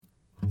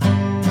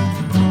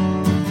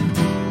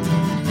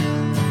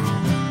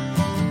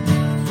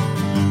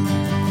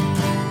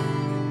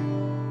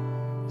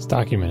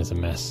document is a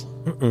mess.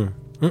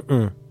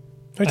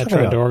 I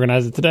tried to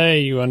organize it today.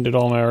 You undid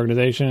all my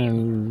organization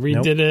and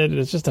redid it.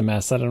 It's just a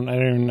mess. I don't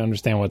even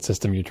understand what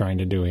system you're trying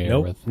to do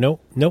here.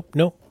 Nope.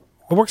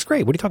 It works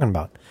great. What are you talking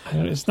about?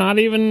 It's not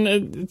even.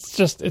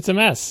 It's a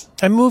mess.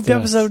 I moved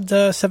episode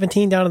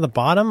 17 down to the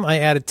bottom. I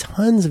added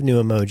tons of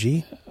new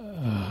emoji.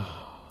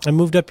 I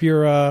moved up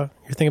your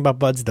thing about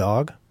Bud's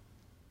dog.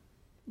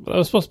 That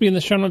was supposed to be in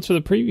the show notes for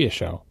the previous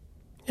show.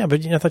 Yeah,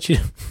 but I thought I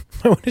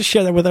want to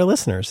share that with our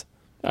listeners.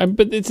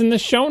 But it's in the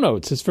show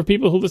notes. It's for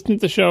people who listen to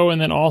the show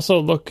and then also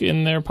look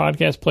in their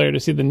podcast player to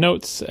see the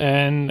notes,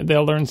 and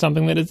they'll learn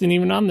something that isn't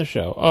even on the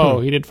show.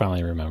 Oh, he did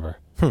finally remember.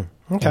 Okay.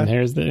 And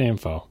here's the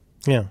info.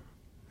 Yeah.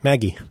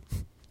 Maggie.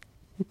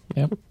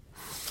 Yep.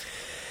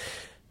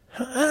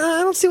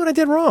 I don't see what I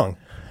did wrong.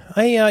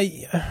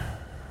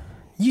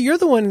 You're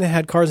the one that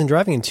had cars and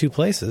driving in two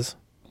places.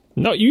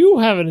 No, you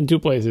have it in two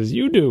places.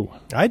 You do.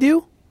 I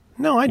do?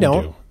 No, I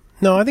don't. Do.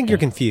 No, I think you're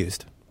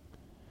confused.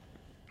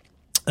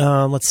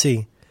 Let's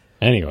see.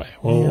 Anyway,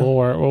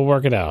 we'll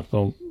work it out.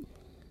 We'll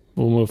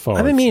move forward.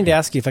 I've been meaning to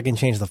ask you if I can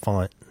change the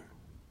font.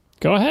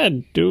 Go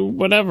ahead. Do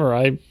whatever.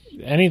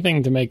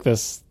 Anything to make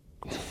this.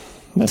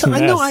 Let's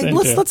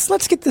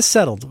get this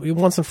settled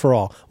once and for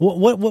all.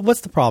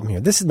 What's the problem here?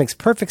 This makes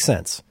perfect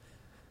sense.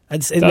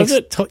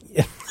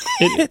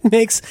 It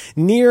makes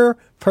near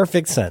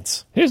perfect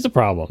sense. Here's the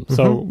problem.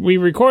 So we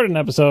recorded an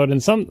episode,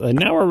 and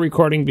now we're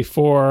recording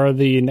before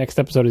the next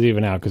episode is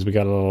even out because we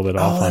got a little bit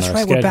off on our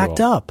schedule. Oh, that's right. We're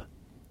backed up.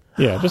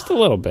 Yeah, just a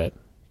little bit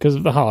because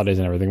of the holidays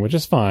and everything, which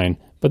is fine.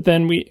 But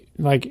then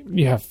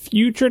you have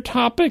future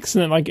topics,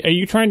 and then are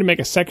you trying to make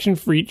a section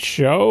for each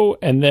show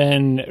and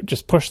then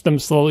just push them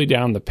slowly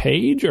down the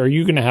page? Or are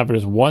you going to have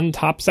just one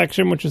top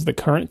section, which is the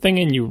current thing,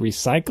 and you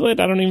recycle it?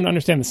 I don't even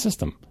understand the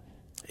system.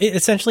 It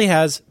essentially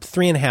has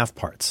 3.5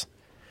 parts.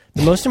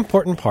 The most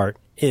important part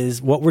is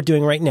what we're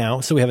doing right now.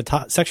 So we have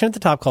a section at the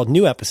top called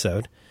New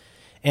Episode,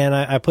 and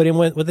I put in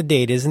what the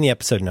date is and the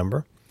episode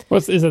number.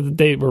 Is that the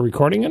date we're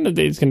recording and the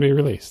date it's going to be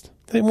released?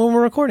 When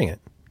we're recording it.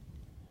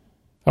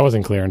 I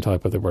wasn't clear until I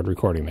put the word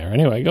recording there.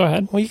 Anyway, go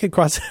ahead. Well, you could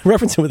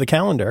cross-reference it with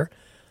a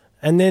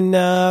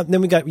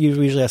we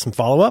usually have some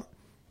follow-up.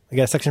 We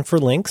got a section for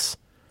links.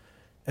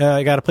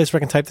 I got a place where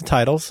I can type the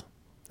titles.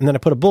 And then I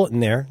put a bullet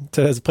in there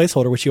as a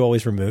placeholder, which you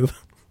always remove.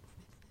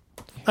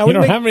 You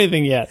don't have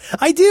anything yet.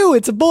 I do.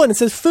 It's a bullet. It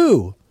says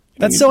foo.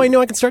 That's so I know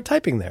I can start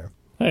typing there.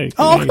 Hey,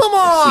 come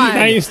on!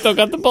 Now you still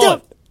got the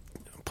bullet.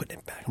 I'm putting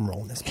it back. I'm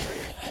rolling this back.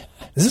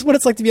 Is this what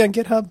it's like to be on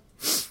GitHub?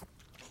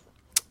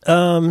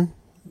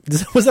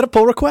 Was that a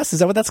pull request? Is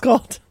that what that's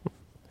called?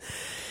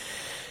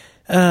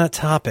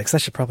 Topics. I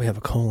should probably have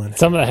a colon.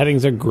 Some of the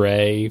headings are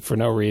gray for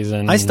no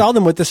reason. I styled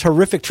them with this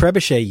horrific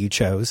trebuchet you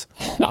chose.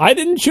 I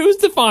didn't choose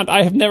the font.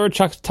 I have never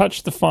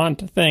touched the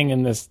font thing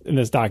in this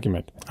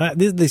document.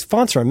 These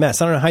fonts are a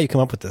mess. I don't know how you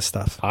come up with this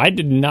stuff. I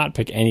did not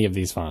pick any of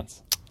these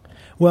fonts.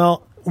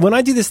 Well, when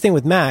I do this thing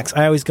with Max,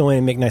 I always go in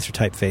and make nicer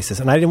typefaces,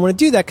 and I didn't want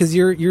to do that because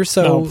you're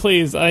so. No,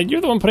 please. You're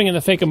the one putting in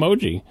the fake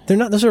emoji. They're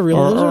not. Those are real.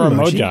 Or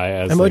emoji.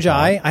 Emoji.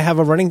 I have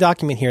a running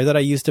document here that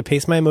I use to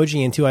paste my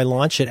emoji into. I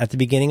launch it at the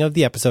beginning of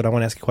the episode. I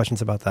want to ask you questions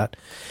about that.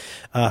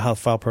 How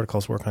file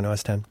protocols work on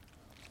OS 10.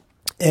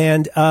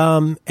 And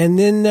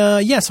then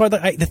So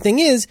the thing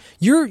is,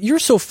 you're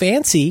so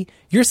fancy.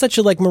 You're such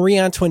a Marie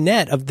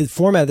Antoinette of the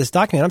format of this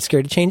document. I'm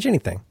scared to change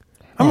anything.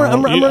 I'm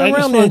running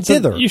around in a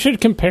dither. You should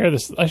compare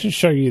this. I should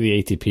show you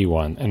the ATP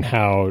one and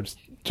how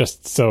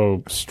just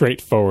so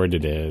straightforward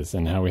it is,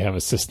 and how we have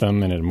a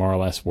system and it more or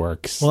less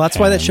works. Well, that's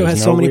why that show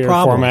has so many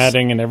problems.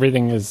 Formatting and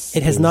everything is.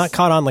 It has not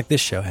caught on like this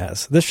show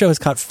has. This show has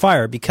caught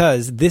fire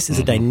because this is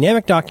a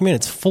dynamic document.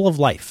 It's full of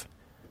life.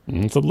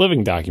 It's a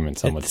living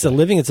document. It's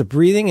a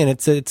breathing, and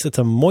it's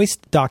a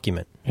moist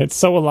document. It's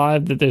so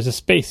alive that there's a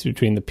space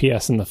between the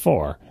PS and the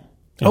 4.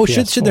 Oh,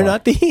 should there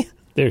not be?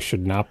 There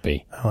should not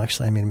be. Oh,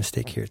 actually, I made a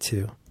mistake here,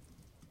 too.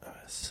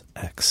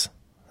 X.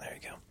 There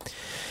you go.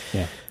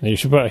 Yeah. You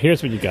should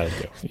here's what you got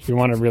to do. If you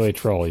want to really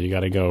troll, you got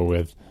to go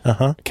with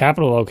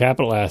capital O,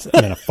 capital S,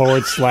 and then a /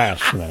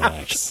 and then an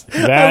X.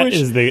 That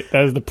is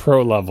the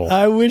pro level.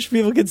 I wish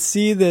people could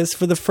see this.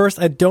 For the first,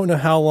 I don't know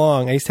how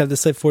long. I used to have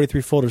this 43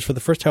 folders. For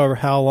the first, however,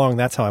 how long,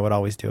 that's how I would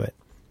always do it.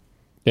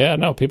 Yeah,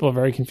 no, people are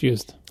very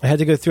confused. I had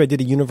to go through, I did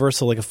a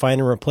universal, a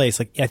find and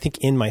replace, I think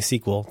in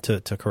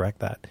MySQL to correct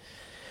that.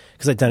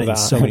 Because I've done it in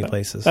so many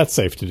places. That's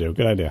safe to do.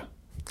 Good idea.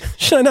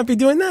 Should I not be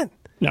doing that?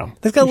 No.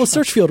 They've got a little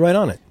search field right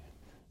on it.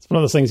 It's one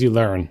of those things you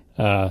learn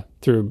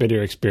through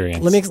bitter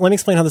experience. Let me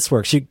explain how this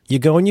works. You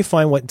go and you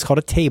find it's called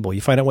a table.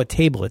 You find out what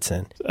table it's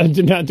in. I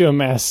did not do a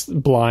mass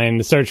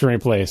blind search and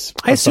replace.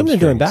 I assume they're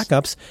doing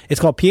backups.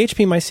 It's called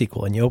PHP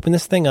MySQL, and you open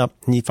this thing up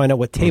and you find out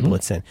what table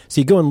it's in. So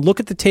you go and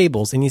look at the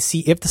tables and you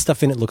see if the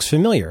stuff in it looks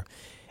familiar.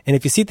 And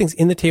if you see things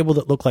in the table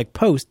that look like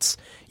posts,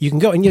 you can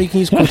go and you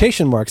can use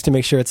quotation marks to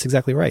make sure it's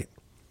exactly right.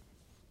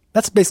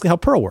 That's basically how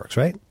Perl works,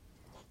 right?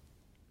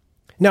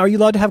 Now, are you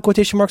allowed to have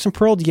quotation marks in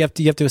Perl? Do you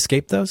have to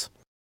escape those?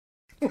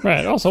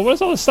 Right. Also,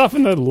 what's all the stuff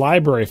in the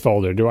library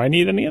folder? Do I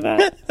need any of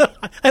that?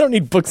 I don't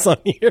need books on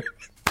here.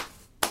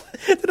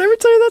 Did I ever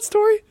tell you that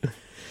story?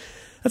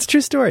 That's a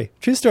true story.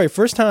 True story.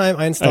 First time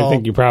I installed. I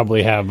think you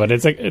probably have, but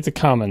it's a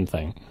common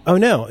thing. Oh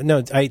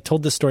no. I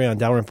told this story on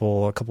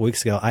Dalrymple a couple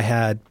weeks ago. I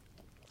had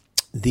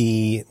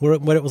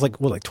what it was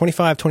like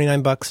 25,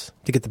 $29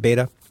 to get the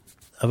beta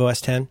of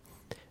OS 10,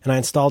 and I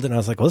installed it and I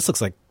was like, well, this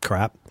looks like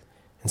crap.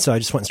 And so I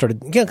just went and started,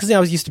 because I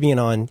was used to being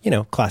on,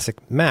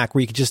 classic Mac where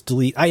you could just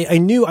delete.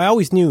 I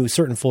always knew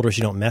certain folders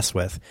you don't mess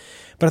with,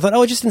 but I thought,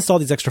 I just install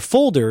these extra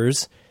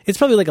folders. It's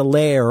probably like a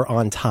layer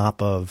on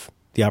top of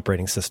the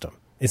operating system.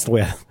 It's the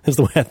way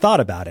I thought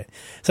about it.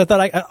 So I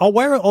thought,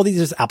 why are all these?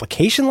 There's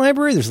application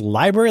library, there's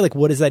library. Like,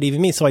 what does that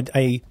even mean? So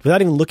I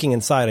without even looking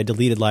inside, I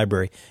deleted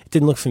library. It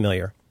didn't look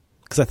familiar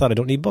because I thought I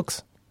don't need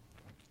books.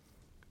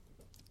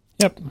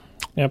 Yep.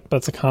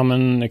 That's a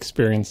common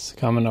experience,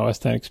 common OS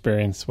 10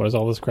 experience. What is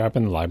all this crap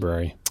in the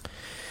library?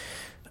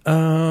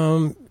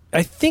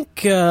 I think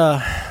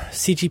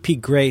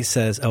CGP Grey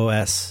says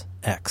OS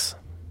X.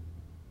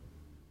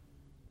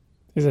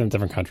 He's in a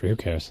different country. Who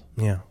cares?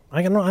 Yeah.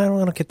 I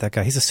don't get that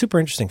guy. He's a super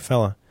interesting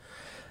fella.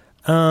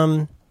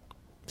 So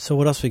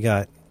what else we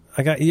got?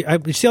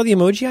 You see all the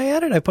emoji I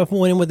added? I put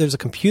one in where there's a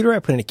computer. I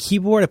put in a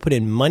keyboard. I put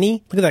in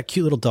money. Look at that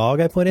cute little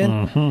dog I put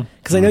in.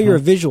 Because I know you're a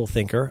visual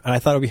thinker, and I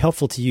thought it would be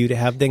helpful to you to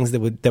have things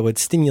that would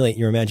stimulate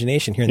your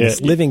imagination here in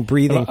this living,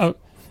 breathing,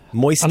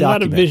 moist document. I'm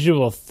not a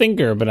visual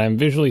thinker, but I'm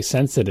visually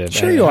sensitive.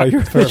 Sure you are.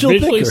 You're a visual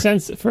thinker.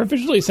 For a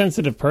visually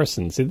sensitive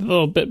person, see the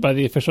little bit by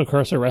the official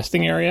cursor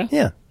resting area?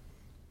 Yeah.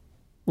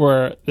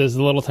 Where there's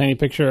a little tiny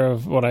picture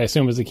of what I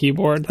assume is a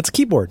keyboard. That's a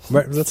keyboard.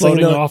 Right. That's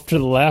floating off to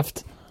the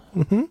left,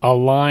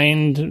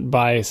 aligned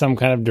by some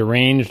kind of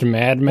deranged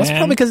madman. Well, that's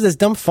probably because of this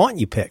dumb font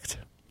you picked.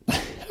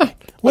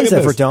 What is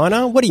that,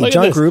 Verdana? What are you,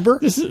 John Gruber?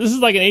 This is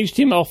like an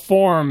HTML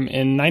form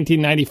in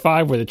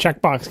 1995 where the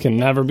checkbox can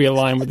never be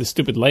aligned with the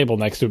stupid label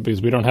next to it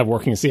because we don't have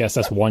working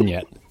CSS1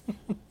 yet.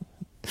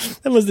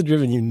 That must have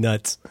driven you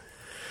nuts.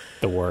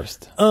 The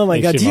worst. Oh my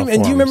God. Do you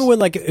remember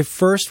when it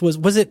first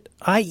was it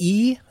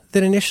IE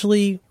that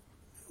initially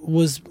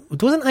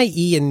wasn't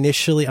IE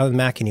initially on the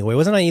Mac anyway?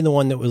 Wasn't IE the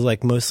one that was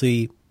like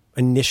mostly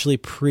initially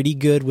pretty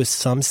good with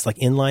some like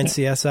inline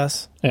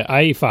CSS? Yeah,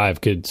 IE5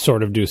 could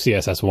sort of do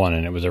CSS1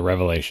 and it was a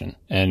revelation.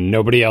 And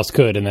nobody else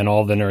could, and then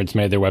all the nerds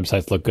made their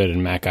websites look good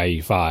in Mac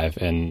IE5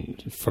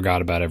 and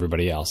forgot about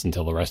everybody else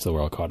until the rest of the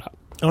world caught up.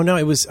 Oh no,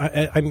 it was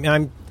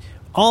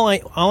all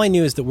I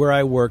knew is that where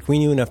I worked, we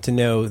knew enough to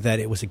know that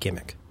it was a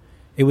gimmick.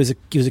 It was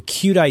a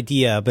cute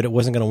idea, but it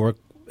wasn't going to work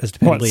as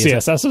dependably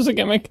as CSS was a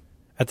gimmick?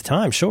 At the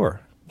time,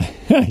 sure.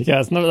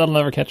 Yes, that'll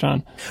never catch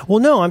on. Well,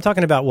 no, I'm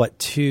talking about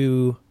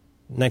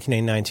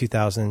 1999,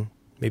 2000,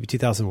 maybe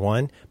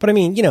 2001. But I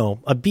mean,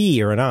 a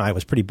B or an I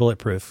was pretty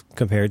bulletproof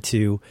compared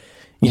to,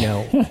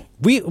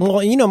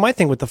 my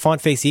thing with the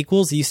font face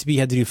equals, it used to be you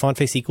had to do font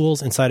face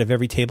equals inside of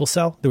every table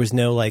cell. There was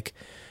no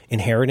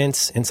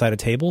inheritance inside of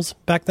tables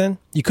back then.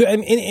 You could,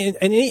 in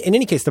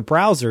any case, the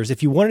browsers,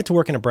 if you wanted to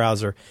work in a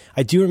browser,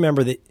 I do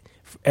remember that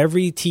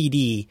every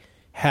TD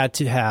had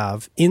to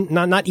have,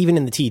 not even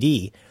in the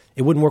TD,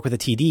 it wouldn't work with a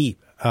TD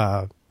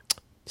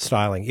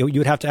styling. You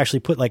would have to actually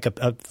put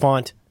a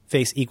font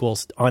face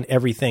equals on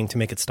everything to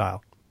make it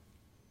style.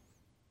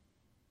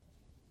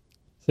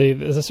 See,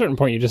 there's a certain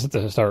point you just have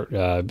to start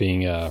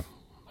being a,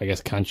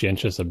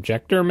 conscientious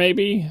objector,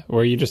 maybe,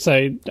 where you just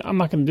say, I'm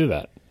not going to do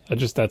that.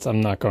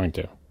 I'm not going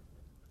to.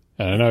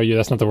 And I know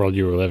that's not the world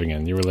you were living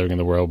in. You were living in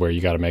the world where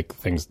you got to make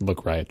things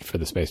look right for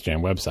the Space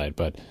Jam website,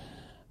 but...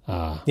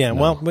 no.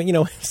 Well,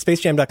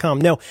 spacejam.com.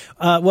 No.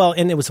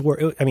 And it was,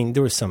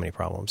 there was so many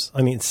problems.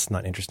 I mean, it's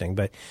not interesting,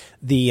 but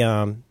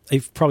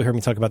you've probably heard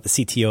me talk about the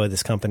CTO of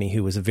this company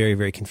who was a very,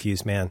 very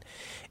confused man.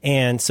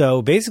 And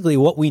so basically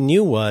what we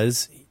knew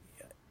was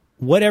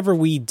whatever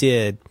we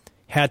did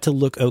had to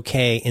look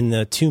okay in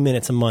the 2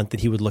 minutes a month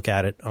that he would look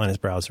at it on his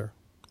browser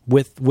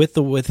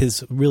with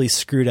his really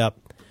screwed up,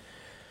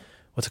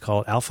 what's it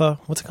called? Alpha?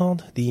 What's it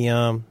called?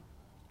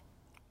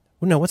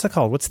 No, what's that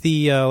called? What's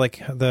the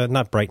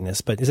not brightness,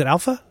 but is it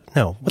alpha?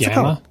 No, what's it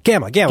called?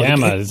 Gamma.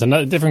 Gamma is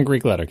another different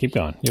Greek letter. Keep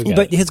going.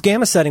 But his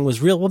gamma setting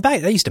was real. Well,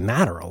 that used to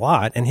matter a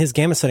lot, and his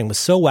gamma setting was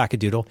so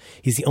wackadoodle.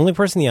 He's the only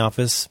person in the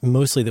office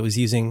mostly that was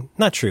using,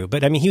 not true,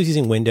 but I mean, he was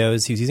using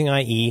Windows, he was using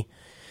IE,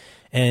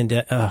 and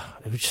it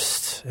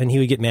was and he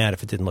would get mad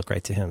if it didn't look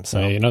right to him. So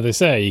they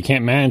say you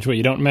can't manage what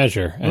you don't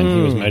measure, and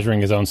he was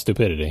measuring his own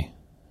stupidity.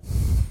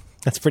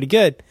 That's pretty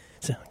good.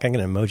 So I can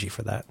get an emoji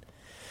for that.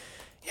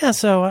 Yeah,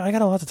 so I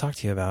got a lot to talk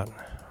to you about.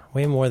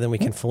 Way more than we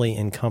can fully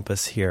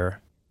encompass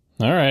here.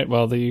 All right.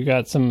 Well, you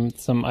got some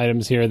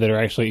items here that are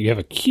actually, you have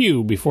a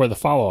queue before the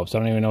follow-up, so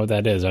I don't even know what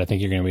that is. I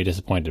think you're going to be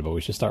disappointed, but we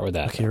should start with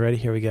that. Okay, ready?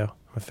 Here we go. I'm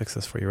going to fix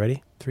this for you.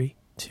 Ready? 3,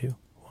 2,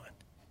 1.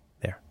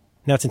 There.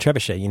 Now it's in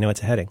Trebuchet. You know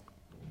it's a heading.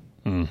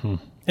 Mm-hmm.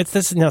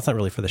 It's not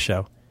really for the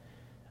show.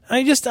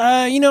 I just,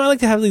 I like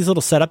to have these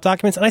little setup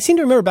documents, and I seem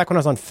to remember back when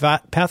I was on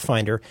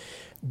Pathfinder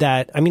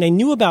that, I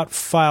knew about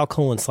file :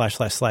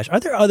 //. Are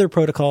there other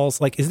protocols?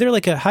 Is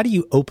there how do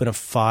you open a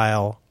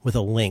file with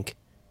a link?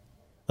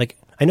 I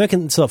know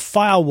so a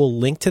file will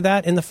link to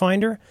that in the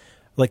Finder,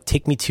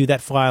 take me to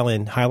that file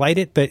and highlight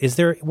it, but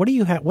what do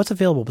you have, what's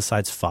available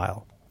besides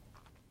file?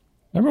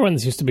 Remember when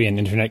this used to be an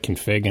internet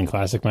config in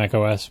classic Mac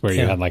OS where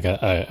you had like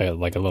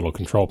a little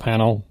control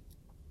panel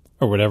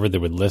or whatever that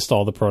would list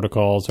all the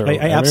protocols? Or I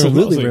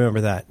absolutely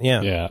remember that.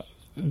 Yeah. Yeah.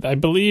 I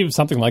believe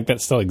something like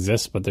that still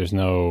exists, but there's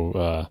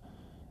no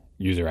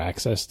user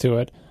access to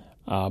it.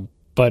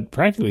 But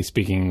practically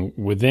speaking,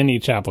 within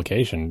each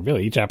application,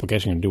 really each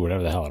application can do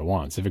whatever the hell it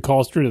wants. If it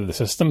calls through to the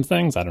system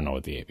things, I don't know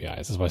what the API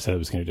is. That's why I said I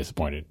was going to be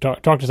disappointed.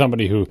 Talk to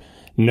somebody who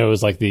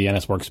knows like the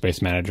NS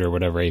Workspace Manager or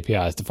whatever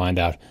APIs to find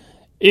out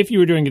if you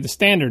were doing it the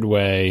standard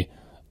way,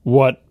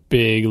 what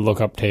big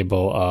lookup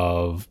table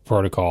of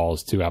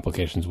protocols to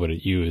applications would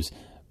it use?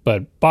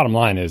 But bottom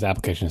line is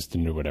applications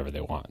can do whatever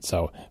they want.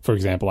 So, for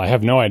example, I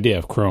have no idea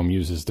if Chrome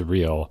uses the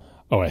real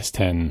OS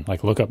X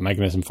like lookup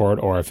mechanism for it,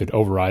 or if it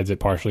overrides it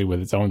partially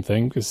with its own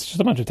thing. Because it's just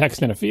a bunch of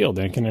text in a field,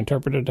 and it can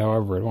interpret it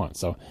however it wants.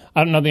 So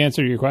I don't know the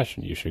answer to your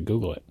question. You should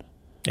Google it.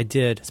 I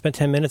did. I spent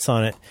 10 minutes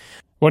on it.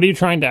 What are you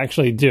trying to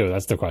actually do?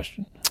 That's the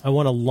question. I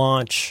want to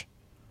launch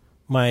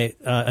my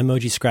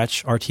emoji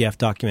scratch RTF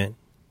document.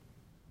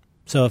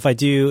 So if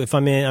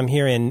I'm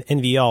here in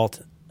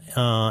NVAlt,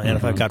 and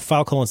if I've got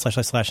file : /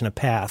 and a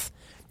path,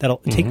 that'll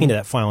take me to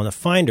that file in the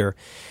Finder.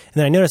 And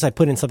then I notice I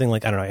put in something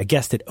like, I don't know, I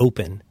guessed it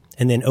open.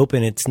 And then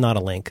open, it's not a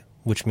link,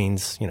 which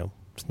means,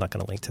 it's not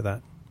going to link to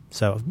that.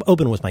 So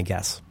open was my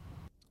guess.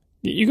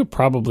 You could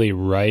probably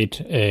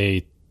write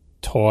a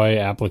toy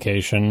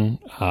application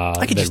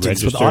I could just do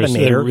this registers, with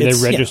Automator.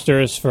 that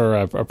registers for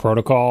a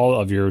protocol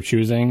of your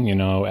choosing,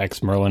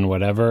 X Merlin,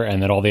 whatever,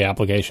 and that all the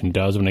application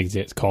does when it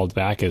gets called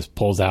back is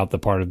pulls out the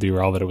part of the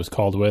URL that it was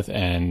called with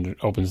and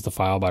opens the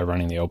file by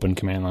running the open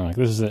command line. Like,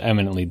 this is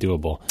eminently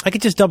doable. I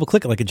could just double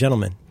click it like a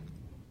gentleman.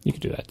 You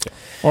could do that too.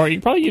 Or you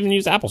could probably even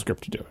use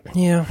AppleScript to do it.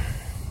 Yeah.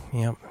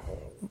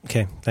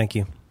 Okay, thank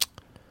you.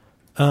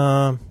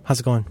 How's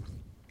it going?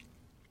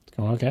 It's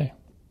going okay.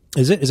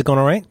 Is it going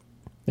all right?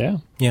 Yeah.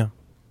 Yeah.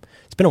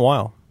 It's been a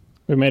while.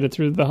 We made it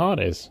through the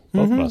holidays,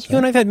 both of us. Right? You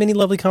and I've had many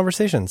lovely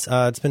conversations.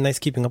 It's been nice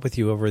keeping up with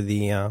you over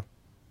the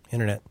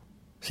internet.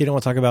 So you don't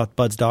want to talk about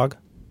Bud's dog?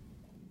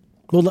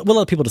 We'll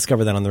let people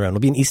discover that on their own.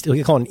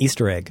 We'll call it an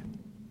Easter egg.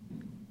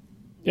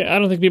 Yeah, I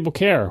don't think people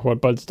care what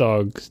Bud's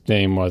dog's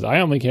name was. I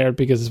only cared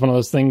because it's one of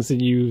those things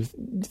that you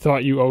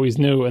thought you always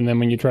knew, and then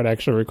when you try to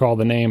actually recall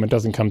the name, it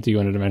doesn't come to you,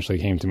 and it eventually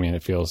came to me, and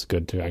it feels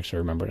good to actually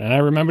remember it. And I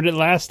remembered it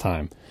last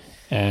time,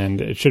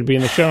 and it should be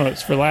in the show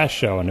notes for last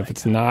show, and if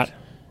it's not,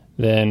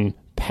 then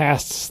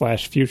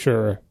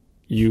past/future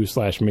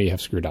you/me have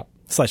screwed up.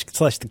 Slash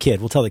the kid.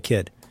 We'll tell the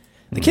kid.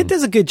 The kid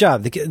does a good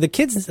job. The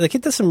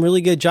kid does some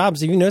really good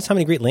jobs. Have you noticed how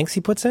many great links he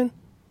puts in?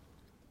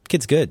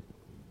 Kid's good.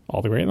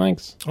 All the great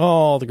links.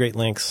 All the great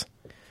links.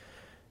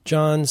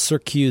 John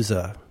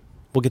Siracusa.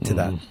 We'll get to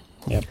that.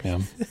 Yep. Yeah.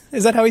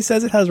 Is that how he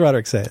says it? How does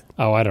Roderick say it?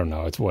 Oh, I don't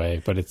know. It's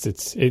way, but it's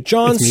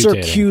John it's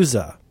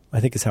Siracusa, I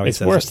think is how he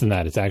says it. It's worse than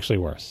that. It's actually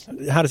worse.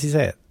 How does he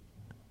say it?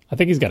 I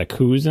think he's got a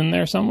coos in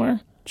there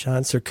somewhere.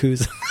 John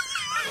Siracusa.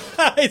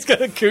 He's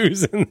got a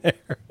coos in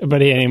there.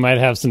 But he might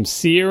have some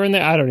sear in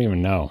there. I don't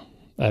even know.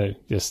 I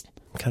just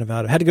kind of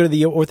out. I had to go to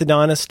the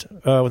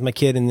orthodontist with my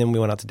kid, and then we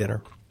went out to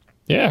dinner.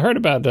 Yeah, I heard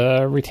about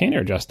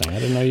retainer adjusting. I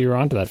didn't know you were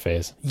onto that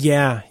phase.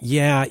 Yeah.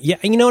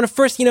 And at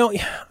first,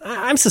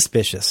 I'm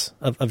suspicious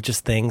of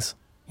just things.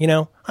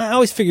 I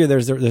always figure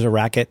there's a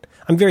racket.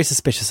 I'm very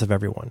suspicious of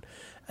everyone.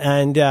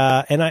 And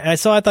I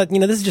thought,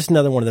 this is just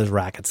another one of those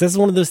rackets. This is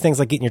one of those things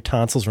like getting your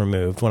tonsils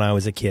removed when I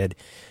was a kid.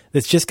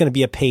 That's just going to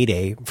be a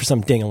payday for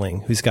some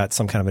dingaling who's got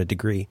some kind of a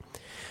degree.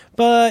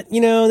 But,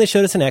 they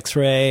showed us an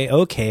x-ray.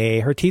 Okay,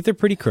 her teeth are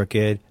pretty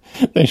crooked.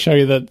 They show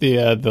you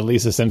the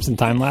Lisa Simpson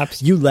time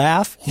lapse? You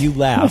laugh.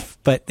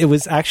 But it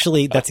was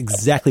actually, that's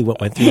exactly what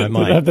went through my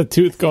mind. Have the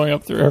tooth going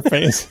up through her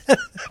face.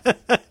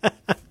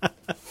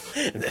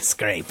 The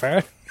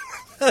scraper.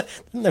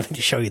 Let me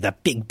show you the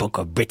big book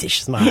of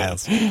British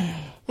smiles.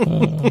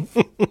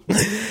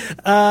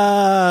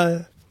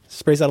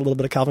 Sprays out a little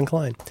bit of Calvin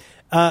Klein.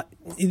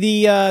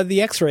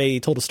 The X-ray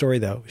told a story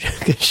though.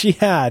 She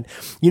had,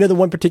 the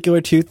one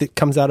particular tooth that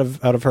comes out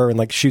of her and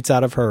like shoots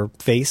out of her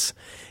face.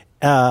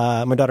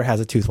 My daughter has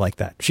a tooth like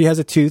that. She has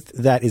a tooth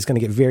that is going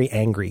to get very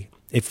angry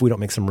if we don't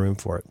make some room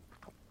for it.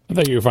 I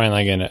thought you were finding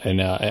like an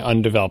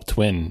undeveloped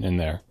twin in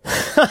there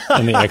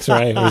in the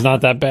X-ray. It was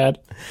not that bad.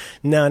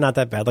 No, not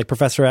that bad. Like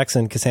Professor X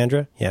and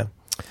Cassandra. Yeah,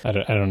 I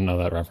don't know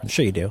that reference.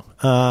 Sure you do.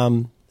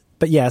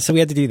 But yeah, so we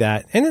had to do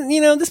that. And,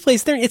 this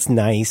place there, it's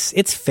nice.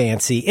 It's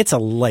fancy. It's a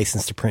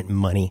license to print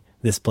money,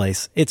 this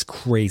place. It's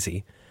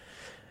crazy.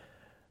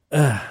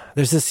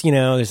 There's this,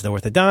 there's the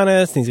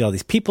orthodontist, and he's got all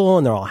these people,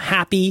 and they're all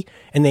happy.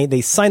 And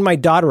they sign my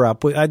daughter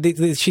up.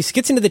 She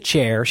gets into the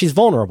chair. She's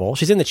vulnerable.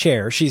 She's in the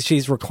chair.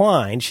 She's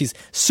reclined. She's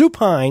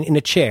supine in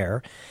a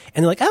chair.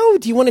 And they're like, oh,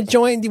 do you want to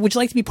join? Would you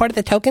like to be part of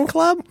the Token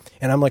Club?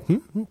 And I'm like,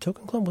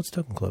 Token Club? What's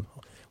Token Club?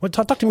 What,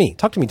 talk to me.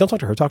 Talk to me. Don't talk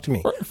to her. Talk to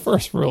me.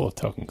 First rule of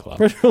Token Club.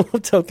 First rule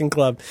of Token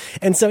Club.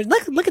 And so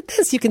look at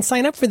this. You can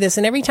sign up for this,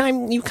 and every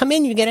time you come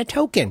in, you get a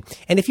token.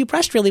 And if you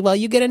brushed really well,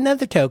 you get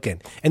another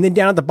token. And then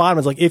down at the bottom,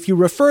 it's like, if you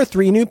refer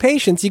 3 new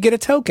patients, you get a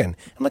token.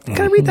 I'm like,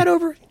 can I read that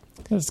over?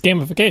 That's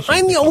gamification.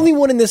 I'm the only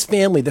one in this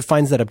family that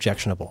finds that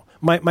objectionable.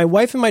 My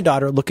wife and my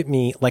daughter look at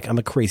me like I'm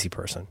a crazy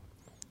person.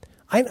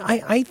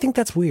 I think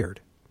that's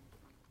weird.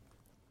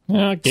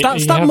 Yeah,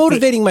 Stop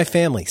motivating my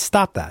family.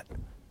 Stop that.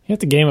 You have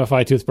to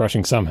gamify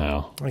toothbrushing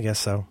somehow. I guess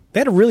so. They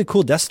had a really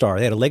cool Death Star.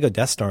 They had a Lego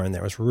Death Star in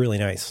there. It was really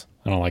nice.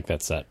 I don't like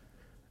that set.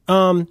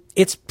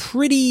 It's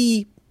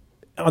pretty...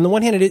 On the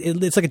one hand,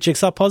 it's like a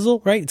jigsaw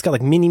puzzle, right? It's got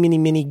like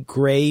mini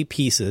gray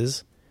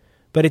pieces.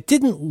 But it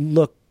didn't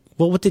look...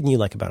 Well, what didn't you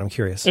like about it? I'm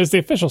curious. It's the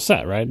official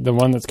set, right? The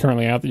one that's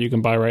currently out that you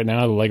can buy right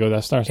now, the Lego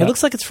Death Star set. It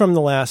looks like it's from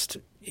the last,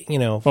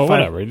 Well,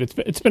 whatever.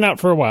 It's been out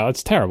for a while.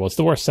 It's terrible. It's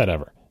the worst set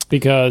ever.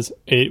 Because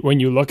when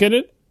you look at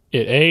it,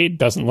 it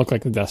doesn't look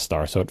like the Death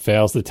Star, so it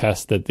fails the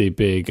test that the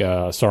big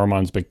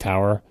Saruman's big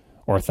tower,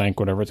 or Thank,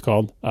 whatever it's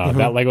called.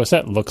 That Lego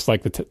set looks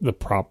like the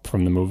prop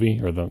from the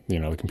movie, or the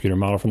computer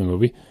model from the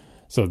movie.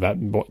 So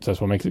that's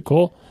what makes it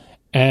cool.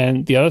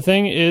 And the other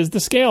thing is the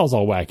scale is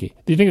all wacky.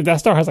 Do you think the Death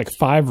Star has like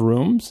 5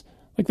 rooms?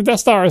 Like the Death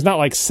Star is not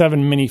like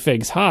 7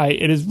 minifigs high.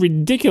 It is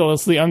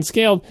ridiculously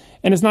unscaled,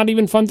 and it's not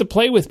even fun to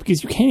play with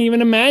because you can't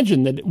even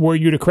imagine that were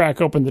you to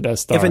crack open the Death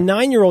Star. If an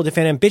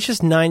ambitious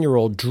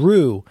 9-year-old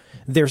drew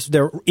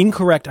their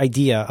incorrect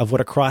idea of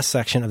what a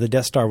cross-section of the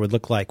Death Star would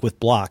look like with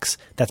blocks,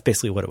 that's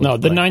basically what it would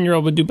look like. No, the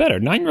 9-year-old would do better.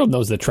 9-year-old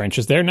knows the trench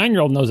is there.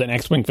 9-year-old knows an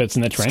X-Wing fits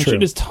in the trench.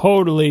 It is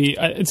totally...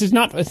 it's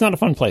not a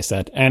fun play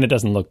set, and it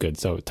doesn't look good,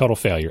 so total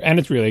failure. And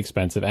it's really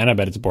expensive, and I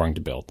bet it's boring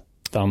to build.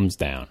 Thumbs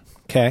down.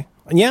 Okay.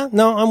 Yeah,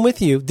 no, I'm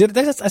with you.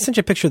 I sent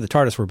you a picture of the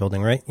TARDIS we're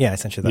building, right? Yeah, I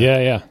sent you that.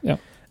 Yeah.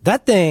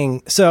 That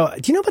thing, so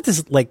do you know about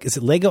this, like, is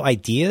it Lego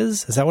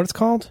Ideas? Is that what it's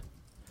called?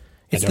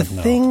 It's the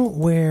thing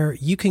where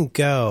you can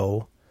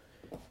go...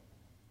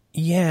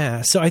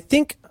 Yeah, so I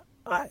think,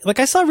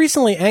 I saw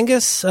recently,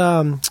 Angus,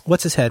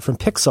 what's his head, from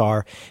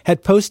Pixar,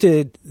 had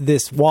posted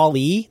this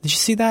Wall-E. Did you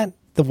see that?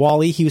 The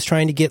Wall-E he was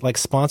trying to get, like,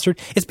 sponsored.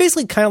 It's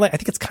basically kind of like, I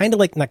think it's kind of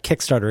like, not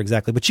Kickstarter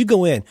exactly, but you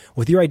go in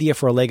with your idea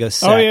for a Lego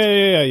set. Oh,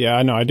 yeah.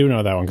 I know. I do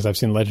know that one because I've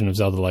seen Legend of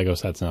Zelda Lego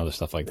sets and other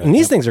stuff like that. And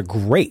these things are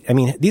great. I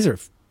mean, these are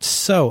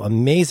so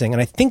amazing.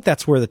 And I think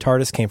that's where the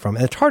TARDIS came from.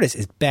 And the TARDIS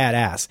is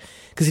badass.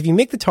 Because if you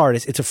make the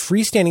TARDIS, it's a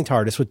freestanding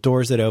TARDIS with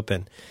doors that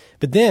open.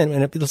 But then,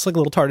 and it looks like a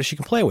little TARDIS you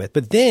can play with.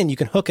 But then you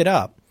can hook it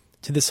up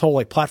to this whole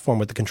like platform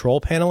with the control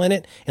panel in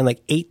it and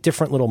like 8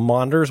 different little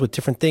monitors with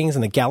different things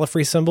and the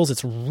Gallifrey symbols.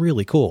 It's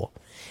really cool.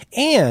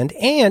 And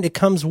it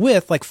comes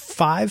with like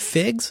 5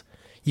 figs.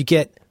 You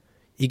get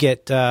Peter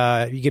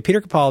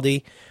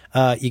Capaldi,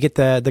 you get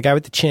the guy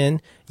with the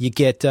chin, you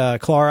get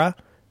Clara,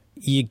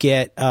 you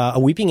get a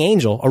weeping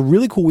angel, a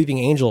really cool weeping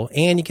angel,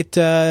 and you get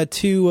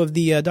 2 of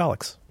the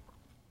Daleks.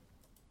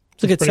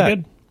 It's a good set.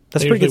 Good.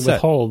 That's a pretty good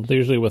set. They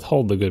usually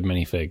withhold the good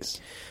minifigs.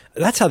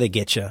 That's how they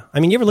get you. I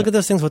mean, you ever look at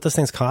those things, what those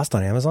things cost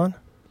on Amazon?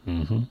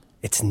 Mm-hmm.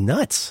 It's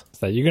nuts.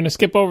 So you're going to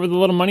skip over the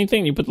little money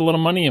thing? You put the little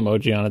money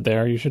emoji on it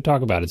there. You should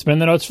talk about it. It's been in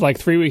the notes for like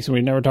 3 weeks and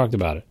we've never talked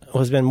about it.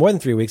 Well, it's been more than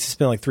 3 weeks. It's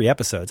been like 3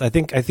 episodes. I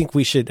think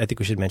we should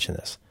mention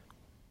this.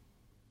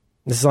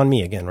 This is on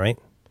me again, right?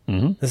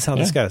 Mm-hmm. This is how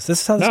this goes.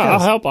 This is how this goes.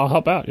 I'll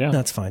help out. Yeah,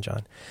 that's fine,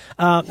 John.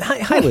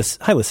 Hi,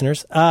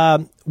 listeners.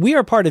 We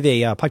are part of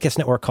a podcast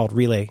network called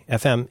Relay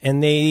FM,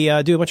 and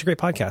they do a bunch of great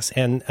podcasts,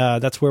 and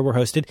that's where we're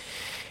hosted.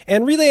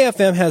 And Relay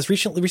FM has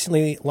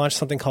recently launched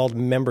something called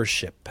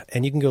Membership,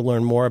 and you can go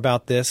learn more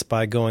about this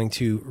by going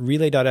to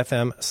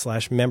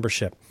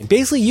relay.fm/membership.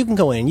 Basically, you can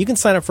go in and you can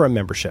sign up for a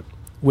membership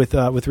with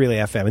Relay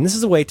FM, and this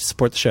is a way to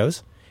support the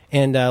shows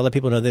and let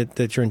people know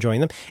that you're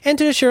enjoying them, and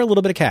to share a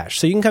little bit of cash.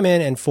 So you can come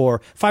in and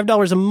for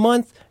 $5 a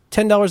month,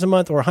 $10 a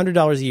month, or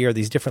 $100 a year,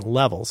 these different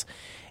levels.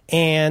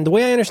 And the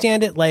way I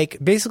understand it, like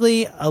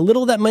basically a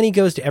little of that money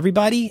goes to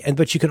everybody,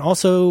 but you can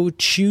also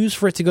choose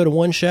for it to go to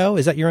one show.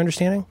 Is that your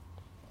understanding?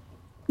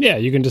 Yeah,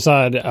 you can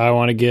decide I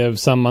want to give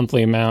some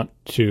monthly amount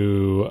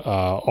to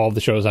all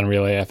the shows on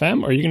Relay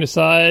FM, or you can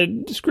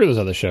decide, screw those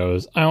other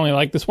shows. I only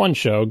like this one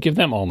show. Give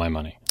them all my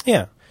money.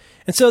 Yeah.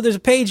 And so there's a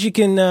page you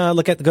can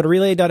look at. Go to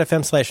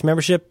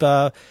relay.fm/membership.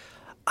 I'm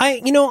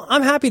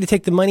happy to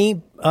take the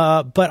money,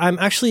 but I'm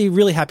actually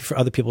really happy for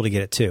other people to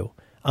get it too.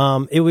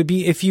 It would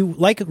be, if you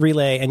like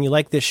Relay and you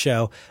like this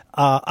show,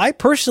 I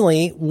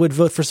personally would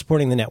vote for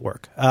supporting the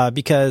network,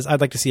 because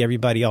I'd like to see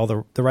everybody, all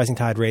the rising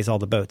tide raise all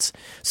the boats.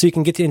 So you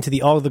can get into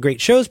the All of the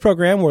Great Shows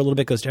program where a little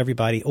bit goes to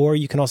everybody, or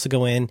you can also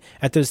go in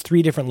at those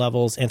 3 different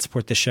levels and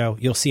support the show.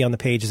 You'll see on the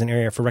page is an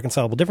area for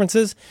reconcilable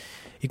differences.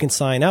 You can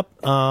sign up.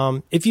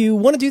 If you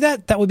want to do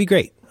that, that would be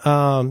great.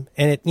 And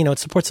it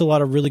supports a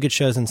lot of really good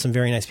shows and some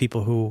very nice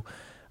people who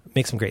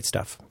make some great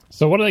stuff.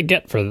 So what do they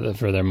get for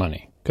their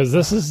money? Because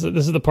this is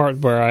the part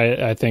where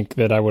I think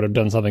that I would have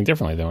done something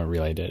differently than what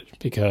Relay did.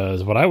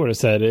 Because what I would have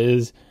said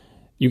is,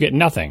 you get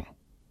nothing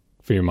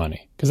for your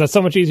money. Because that's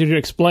so much easier to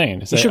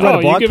explain. Say, you should write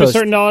a blog you give post. a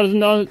certain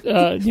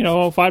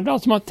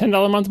 $5 a month,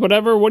 $10 a month,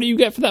 whatever. What do you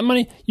get for that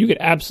money? You get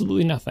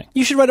absolutely nothing.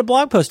 You should write a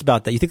blog post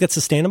about that. You think that's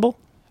sustainable?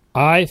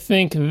 I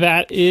think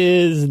that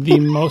is the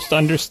most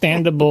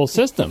understandable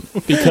system,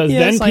 because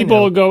yes, then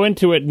people will go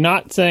into it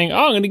not saying,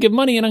 I'm going to give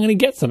money and I'm going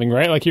to get something,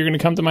 right? Like, you're going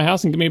to come to my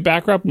house and give me a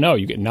back rub? No,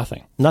 you get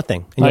nothing.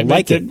 Nothing. And you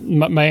like it.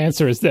 My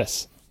answer is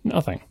this.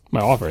 Nothing.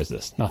 My offer is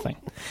this. Nothing.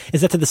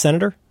 Is that to the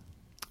senator?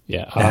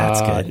 Yeah,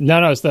 That's good.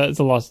 No, it's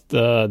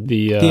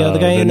the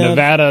guy in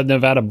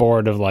Nevada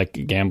board of like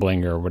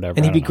gambling or whatever.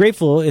 And he'd be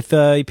grateful if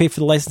you paid for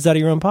the license out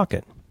of your own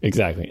pocket.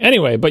 Exactly.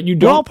 Anyway, but you We're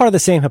don't. all part of the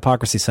same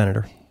hypocrisy,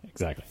 Senator.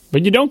 Exactly.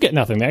 But you don't get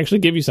nothing. They actually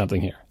give you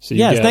something here. So you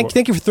Yes, get,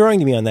 thank you for throwing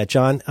to me on that,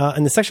 John.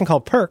 In the section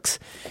called Perks,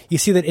 you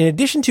see that in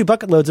addition to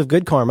bucket loads of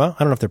good karma,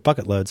 I don't know if they're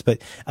bucket loads,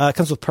 but it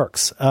comes with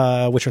perks,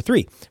 which are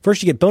 3.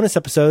 First, you get bonus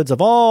episodes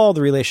of all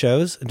the Relay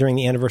shows during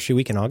the anniversary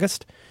week in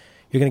August.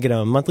 You're going to get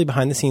a monthly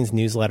behind-the-scenes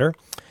newsletter.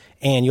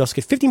 And you also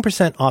get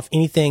 15% off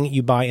anything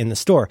you buy in the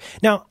store.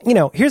 Now,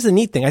 here's the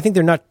neat thing. I think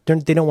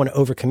they don't want to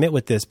overcommit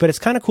with this, but it's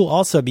kind of cool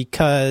also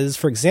because,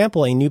 for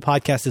example, a new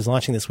podcast is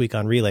launching this week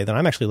on Relay that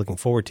I'm actually looking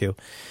forward to.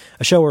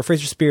 A show where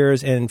Fraser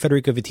Spears and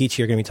Federico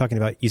Viticci are going to be talking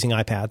about using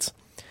iPads.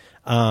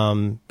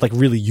 Like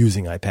really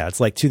using iPads,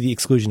 like to the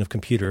exclusion of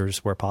computers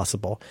where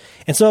possible.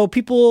 And so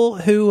people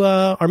who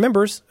are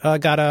members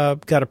got a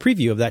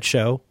preview of that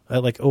show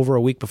like over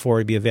a week before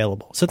it'd be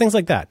available. So things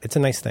like that. It's a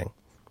nice thing.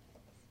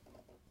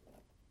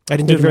 I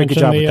didn't do a very good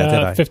job with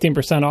that, did I?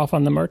 15% off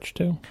on the merch,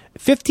 too?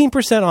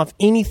 15% off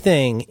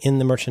anything in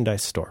the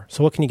merchandise store.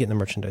 So what can you get in the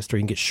merchandise store?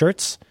 You can get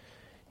shirts.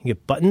 You can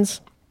get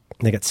buttons.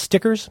 And they got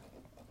stickers.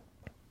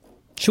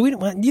 Do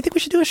you think we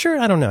should do a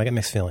shirt? I don't know. I got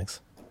mixed feelings.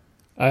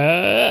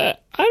 I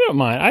don't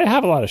mind. I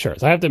have a lot of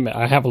shirts. I have to admit,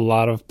 I have a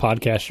lot of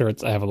podcast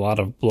shirts. I have a lot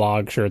of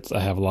blog shirts.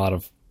 I have a lot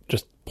of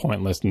just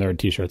pointless nerd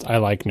T-shirts. I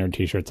like nerd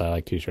T-shirts. I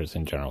like T-shirts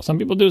in general. Some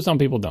people do, some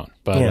people don't.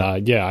 But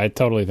I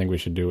totally think we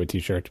should do a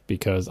T-shirt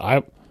because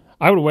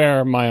I would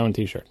wear my own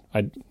T-shirt.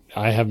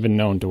 I have been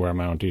known to wear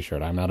my own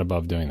T-shirt. I'm not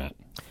above doing that.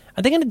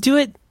 Are they going to do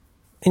it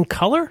in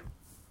color?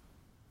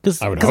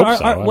 I would hope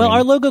so.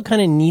 Our logo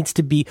kind of needs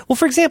to be... Well,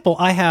 for example,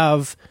 I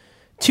have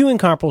 2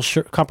 incomparable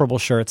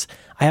shirts.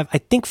 I have, I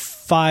think,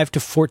 5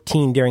 to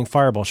 14 Daring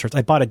Fireball shirts.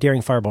 I bought a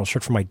Daring Fireball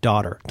shirt for my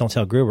daughter, Don't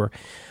Tell Gruber.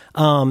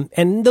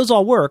 And those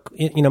all work,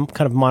 kind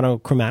of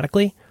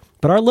monochromatically.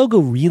 But our logo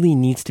really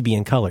needs to be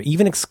in color,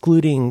 even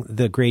excluding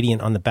the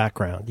gradient on the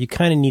background. You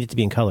kind of need it to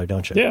be in color,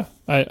 don't you? Yeah,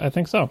 I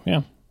think so,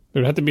 yeah. It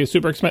would have to be a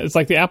super expensive... It's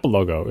like the Apple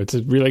logo. It's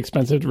really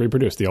expensive to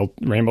reproduce. The old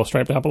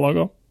rainbow-striped Apple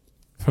logo.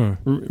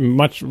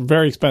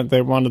 Very expensive.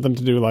 They wanted them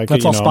to do like...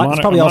 That's all spot. It's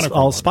probably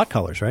all spot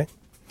colors, right?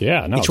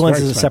 Yeah, no, each one's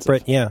is a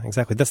separate... Yeah,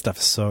 exactly. That stuff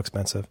is so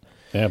expensive.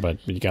 Yeah,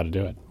 but you got to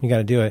do it. You got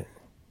to do it.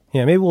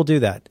 Yeah, maybe we'll do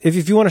that.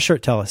 If you want a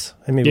shirt, tell us.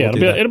 And maybe we'll do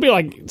that. It'll be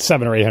like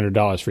 $700 or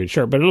 $800 for each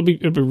shirt, but it'll be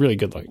really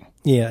good looking.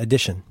 Yeah,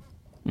 edition.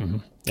 Mm-hmm.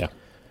 Yeah.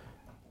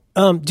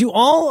 Do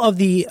all of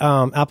the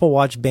Apple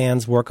Watch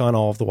bands work on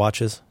all of the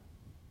watches?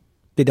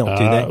 They don't,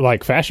 do they?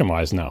 Like fashion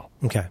wise, no.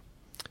 Okay.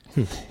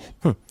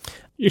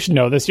 You should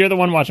know this. You're the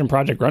one watching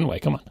Project Runway.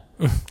 Come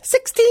on.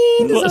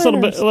 16 designers. It's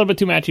a little bit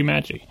too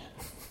matchy.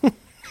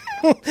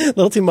 A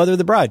little too Mother of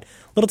the Bride.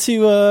 A little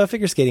too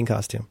figure skating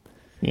costume.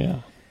 Yeah.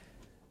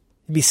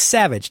 You'd be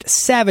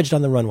savaged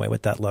on the runway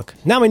with that look.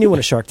 Now my new one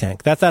is Shark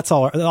Tank. That's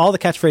all. All the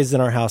catchphrases in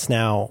our house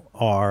now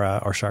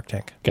are Shark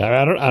Tank. God,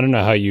 I don't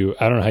know how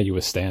you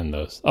withstand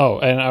those. Oh,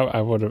 and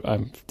I was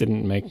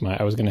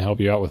going to help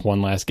you out with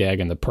one last gag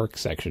in the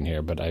perks section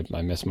here, but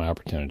I missed my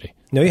opportunity.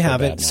 No, you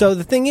haven't. So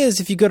the thing is,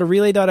 if you go to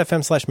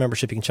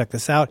relay.fm/membership, you can check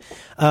this out.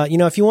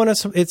 If you want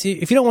to, if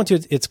you don't want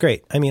to, it's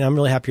great. I mean, I'm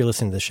really happy you're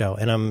listening to the show,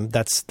 and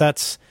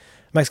that's.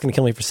 Mike's going to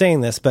kill me for saying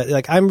this,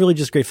 but I'm really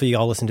just grateful you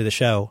all listen to the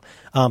show.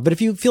 But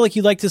if you feel like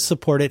you'd like to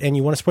support it and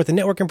you want to support the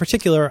network in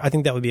particular, I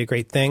think that would be a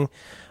great thing.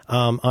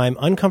 I'm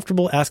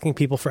uncomfortable asking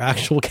people for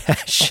actual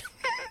cash.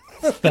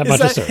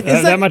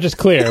 That much is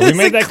clear. We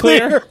made that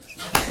clear.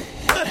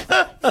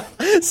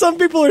 Some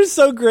people are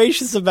so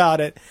gracious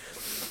about it.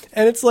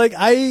 And it's like,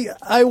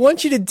 I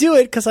want you to do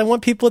it because I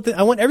want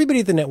I want everybody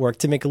at the network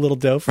to make a little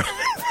dough from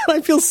it. I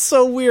feel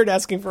so weird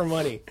asking for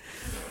money.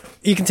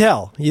 You can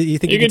tell. You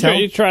think you can tell?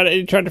 You try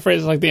to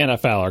phrase it like the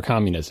NFL or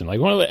communism. Like,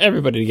 want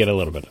everybody to get a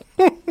little bit.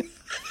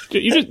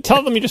 You just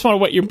tell them you just want to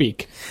wet your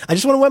beak. I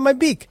just want to wet my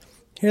beak.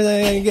 Here,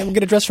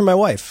 get a dress for my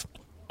wife.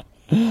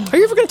 Are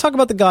you ever going to talk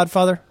about The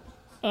Godfather?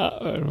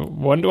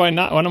 When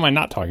am I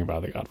not talking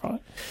about The Godfather?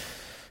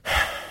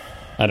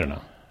 I don't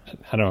know.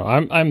 I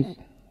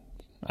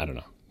don't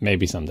know.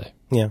 Maybe someday.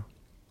 Yeah,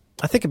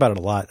 I think about it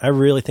a lot. I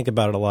really think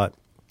about it a lot.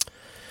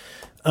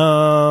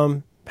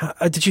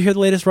 Did you hear the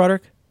latest,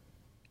 Roderick?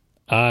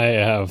 I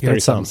have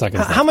 37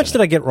 seconds left. How much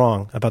did I get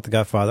wrong about The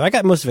Godfather? I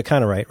got most of it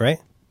kind of right?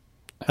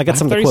 I got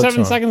some of the quotes wrong.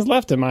 37 seconds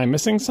left. Am I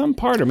missing some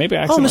part? Or maybe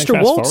I accidentally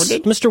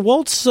fast-forwarded? Mr.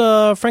 Waltz,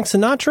 Frank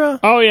Sinatra?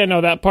 Oh, yeah,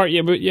 no, that part.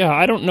 Yeah, but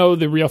I don't know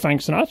the real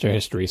Frank Sinatra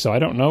history, so I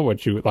don't know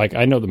what you... Like,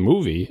 I know the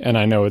movie, and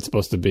I know it's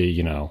supposed to be,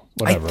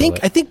 whatever.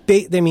 I think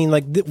they mean,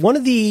 like, one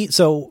of the...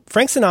 So,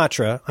 Frank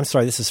Sinatra... I'm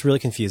sorry, this is really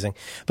confusing.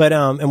 But,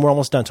 and we're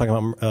almost done talking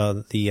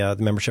about the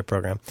membership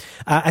program.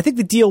 I think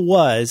the deal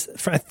was...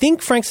 I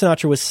think Frank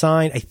Sinatra was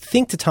signed,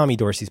 to Tommy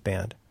Dorsey's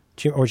band.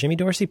 Or Jimmy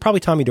Dorsey, probably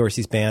Tommy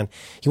Dorsey's band.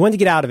 He wanted to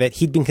get out of it.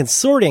 He'd been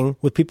consorting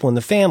with people in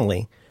the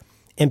family,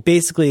 and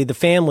basically the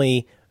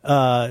family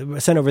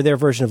sent over their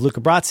version of Luca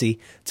Brasi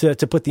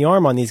to put the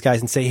arm on these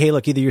guys and say, "Hey,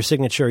 look, either your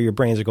signature or your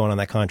brains are going on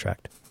that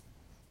contract."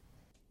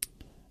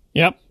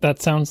 Yep,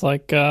 that sounds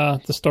like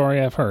the story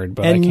I've heard.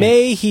 But And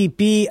may he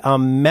be a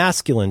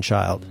masculine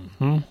child.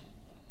 Mm-hmm.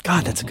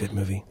 God, that's a good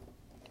movie.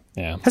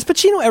 Yeah. Has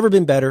Pacino ever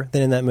been better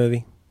than in that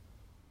movie?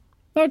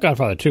 Oh,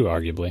 Godfather 2,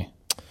 arguably.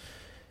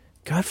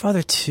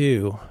 Godfather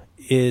 2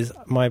 is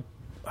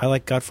I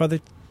like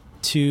Godfather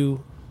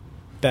 2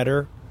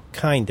 better,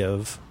 kind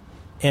of.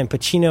 And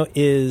Pacino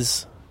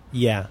is...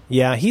 Yeah,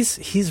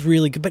 he's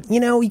really good, but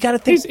you got to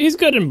think he's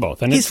good in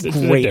both, and he's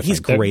great. He's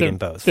great in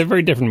both. They're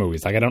very different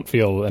movies. Like I don't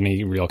feel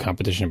any real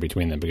competition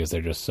between them because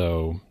they're just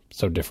so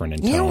different in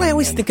tone. You know what I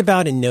always think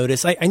about and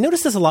notice? I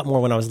noticed this a lot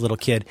more when I was a little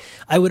kid.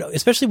 I would,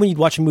 especially when you'd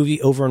watch a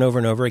movie over and over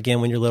and over again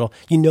when you're little,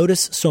 you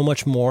notice so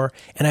much more.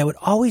 And I would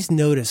always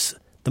notice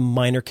the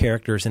minor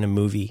characters in a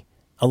movie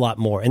a lot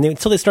more, and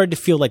until they started to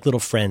feel like little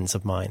friends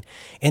of mine.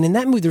 And in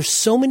that movie, there's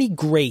so many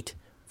great,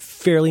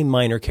 fairly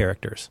minor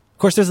characters. Of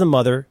course, there's the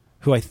mother,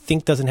 who I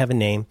think doesn't have a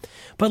name.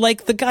 But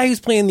like the guy who's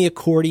playing the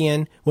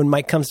accordion when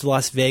Mike comes to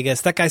Las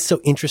Vegas, that guy's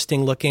so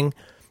interesting looking.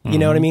 You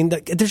know what I mean?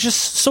 There's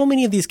just so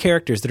many of these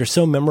characters that are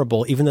so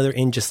memorable, even though they're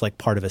in just like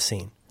part of a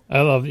scene.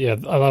 I love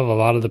a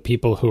lot of the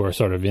people who are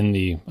sort of in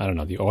the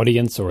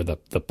audience or the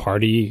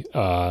party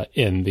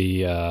in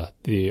the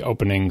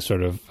opening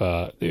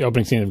the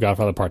opening scene of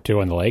Godfather Part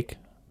 2 on the lake.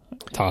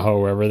 Tahoe,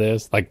 wherever it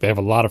is, like they have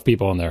a lot of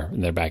people in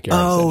their backyard.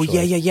 Oh,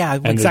 yeah.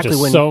 And exactly.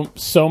 There's just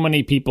so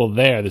many people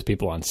there. There's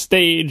people on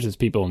stage. There's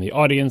people in the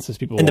audience. There's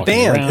people and the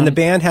band. around. And the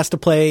band has to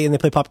play, and they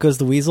play Pop Goes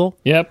the Weasel.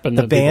 Yep, and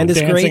the band is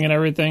dancing great and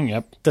everything.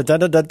 Yep. I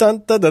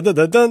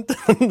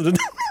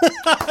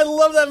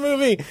love that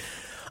movie.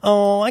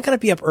 Oh, I gotta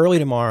be up early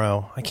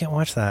tomorrow. I can't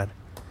watch that.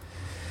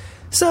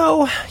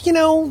 So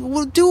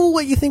we'll do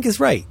what you think is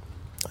right.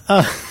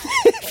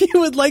 If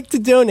you would like to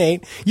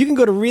donate, you can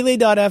go to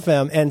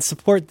relay.fm and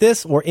support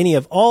this or any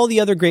of all the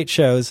other great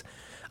shows.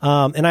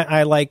 And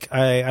I like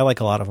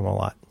a lot of them a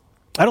lot.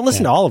 I don't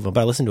listen to all of them,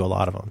 but I listen to a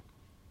lot of them.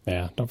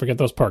 Yeah, don't forget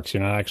those perks.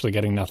 You're not actually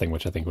getting nothing,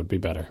 which I think would be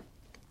better.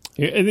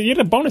 You get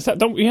a bonus.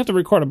 You have to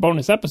record a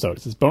bonus episode.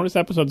 It's bonus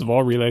episodes of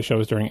all Relay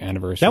shows during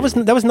anniversary.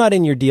 That was not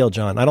in your deal,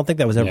 John. I don't think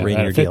that was ever in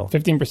your deal.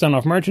 15%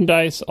 off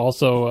merchandise.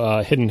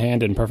 Also, Hidden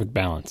Hand and Perfect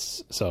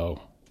Balance.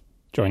 So,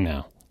 join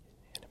now.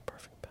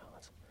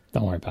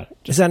 Don't worry about it.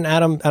 Is that an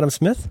Adam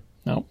Smith?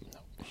 No.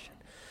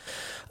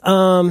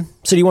 So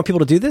do you want people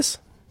to do this?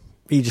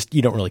 Or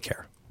you don't really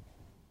care?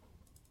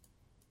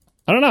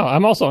 I don't know.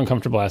 I'm also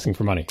uncomfortable asking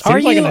for money. Are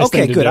you?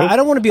 Okay, good. I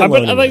don't want to be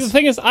alone in this. The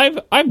thing is,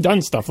 I've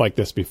done stuff like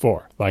this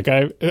before. Like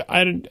I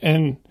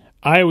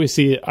always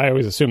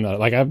assume that.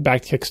 Like I've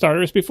backed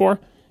Kickstarters before,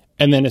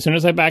 and then as soon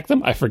as I back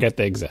them, I forget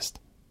they exist.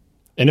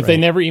 And if they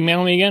never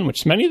email me again,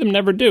 which many of them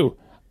never do,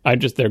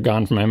 they're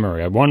gone from my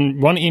memory. One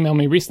emailed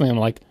me recently. I'm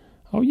like,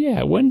 oh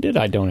yeah, when did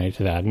I donate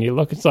to that? And you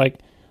look, it's like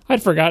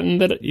I'd forgotten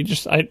that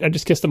I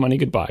just kissed the money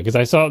goodbye because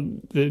I saw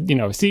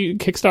see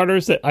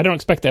Kickstarters that I don't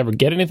expect to ever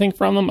get anything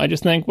from them. I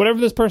just think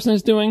whatever this person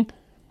is doing,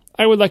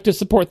 I would like to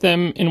support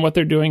them in what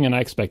they're doing, and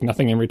I expect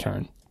nothing in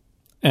return.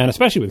 And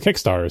especially with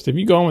Kickstarters, if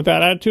you go in with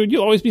that attitude,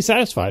 you'll always be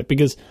satisfied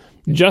because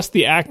just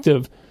the act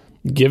of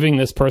giving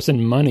this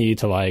person money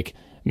to like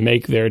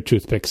make their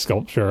toothpick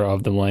sculpture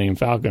of the Millennium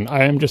Falcon,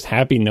 I am just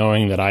happy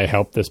knowing that I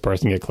helped this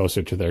person get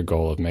closer to their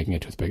goal of making a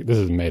toothpick. This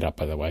is made up,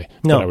 by the way.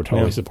 No, but I would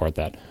totally support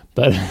that.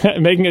 But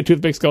making a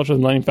toothpick sculpture of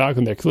the Millennium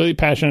Falcon, they're clearly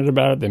passionate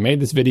about it. They made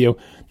this video.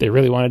 They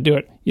really want to do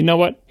it. You know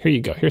what? Here you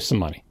go. Here's some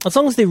money. As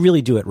long as they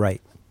really do it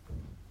right.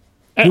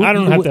 I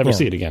don't have to ever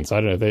see it again, so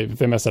I don't know. If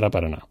they mess it up, I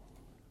don't know.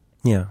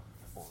 Yeah.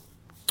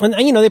 And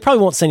they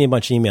probably won't send you a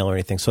bunch of email or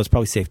anything, so it's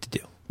probably safe to do.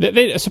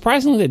 They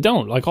surprisingly, they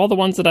don't. Like all the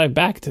ones that I've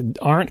backed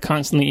aren't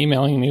constantly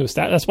emailing me with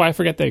stats. That's why I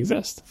forget they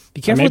exist. Be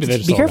careful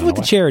with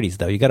the charities,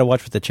 though. You got to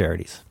watch with the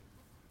charities.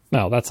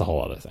 No, that's a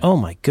whole other thing. Oh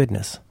my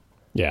goodness.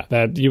 Yeah,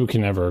 that you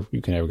can never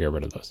get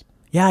rid of those.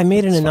 Yeah, I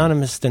made an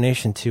anonymous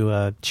donation to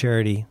a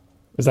charity.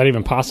 Is that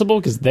even possible?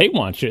 Because they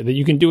want you that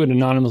you can do it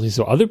anonymously,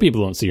 so other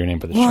people don't see your name,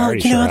 but the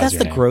charity. Well, that's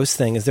the gross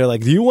thing. Is they're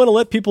like, do you want to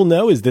let people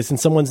know? Is this in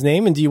someone's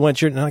name? And do you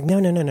want your? And I'm like,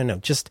 no.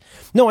 Just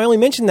no. I only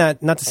mentioned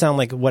that not to sound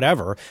like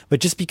whatever,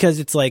 but just because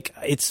it's like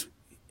it's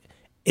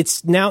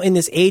now in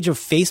this age of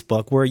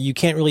Facebook where you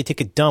can't really take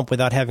a dump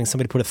without having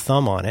somebody put a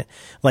thumb on it.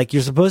 Like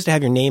you're supposed to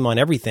have your name on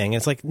everything. And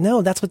it's like,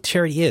 no, that's what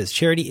charity is.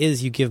 Charity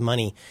is you give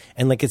money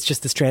and like, it's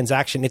just this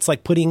transaction. It's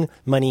like putting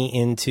money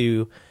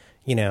into,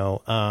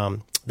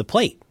 the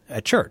plate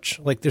at church.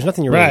 Like there's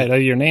nothing you're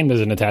right. Your name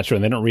isn't attached to it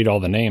and they don't read all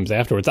the names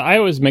afterwards. I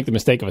always make the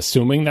mistake of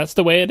assuming that's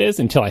the way it is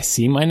until I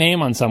see my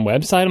name on some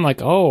website. I'm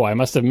like, oh, I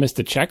must have missed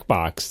a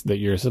checkbox that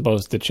you're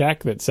supposed to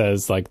check that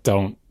says like,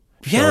 don't.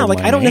 Yeah, like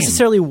I don't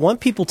necessarily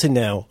want people to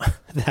know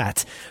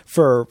that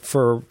for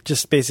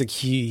just basic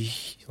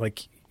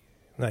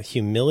not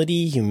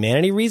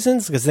humanity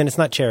reasons, because then it's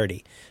not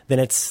charity. Then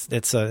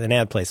it's an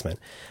ad placement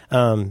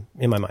in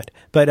my mind.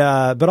 But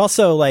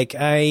also like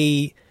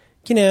then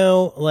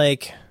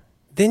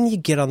you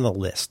get on the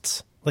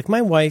lists. Like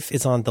my wife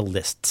is on the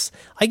lists.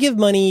 I give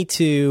money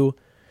to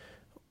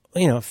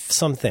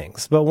some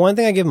things, but one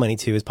thing I give money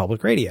to is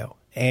public radio,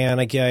 and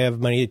I have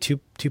money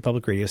to two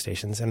public radio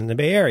stations in the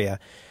Bay Area.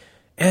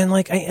 And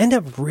like I end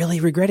up really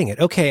regretting it.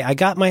 Okay, I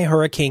got my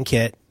hurricane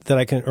kit that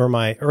I can, or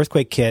my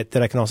earthquake kit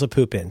that I can also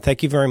poop in.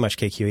 Thank you very much,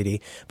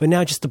 KQED. But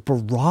now just the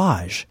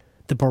barrage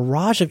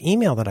of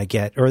email that I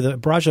get, or the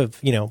barrage of,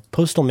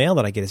 postal mail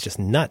that I get is just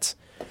nuts.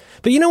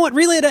 But you know what?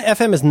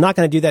 Relay.fm is not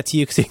going to do that to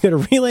you, because you go to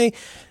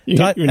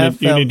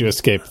relay.fm. You need to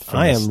escape from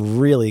I this. am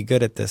really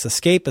good at this.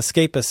 Escape.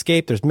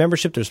 There's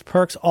membership, there's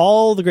perks,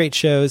 all the great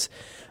shows.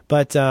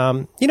 But,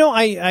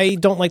 I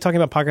don't like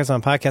talking about podcasts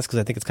on podcasts because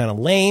I think it's kind of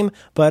lame.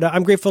 But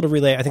I'm grateful to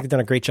Relay. I think they've done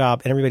a great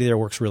job, and everybody there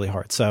works really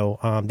hard. So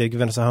they've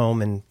given us a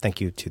home, and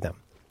thank you to them.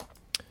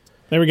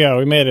 There we go.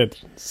 We made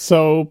it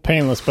so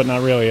painless, but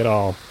not really at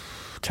all.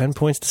 10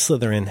 points to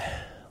Slytherin.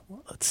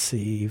 Let's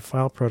see.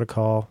 File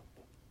protocol.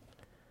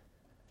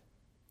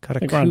 Got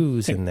a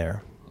coos in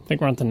there. I think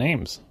we're on to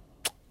names.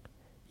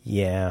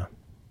 Yeah.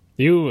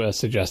 You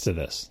suggested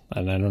this,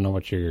 and I don't know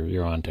what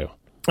you're on to.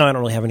 Oh, I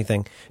don't really have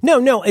anything.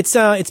 No. It's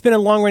been a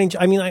long running.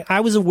 I mean, I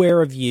was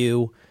aware of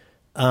you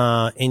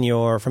from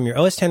your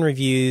OS X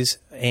reviews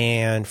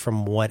and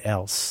from what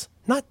else?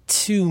 Not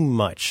too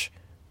much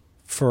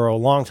for a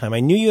long time. I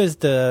knew you as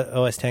the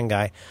OS X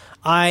guy.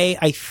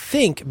 I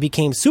think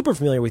became super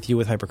familiar with you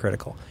with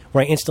Hypercritical,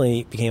 where I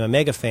instantly became a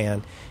mega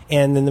fan.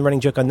 And then the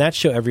running joke on that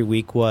show every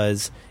week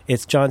was,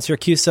 it's John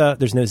Siracusa.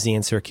 There's no Z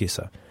in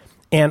Siracusa.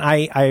 And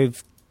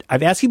I've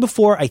asked you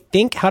before, I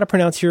think, how to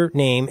pronounce your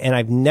name, and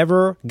I've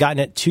never gotten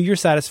it to your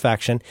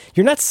satisfaction.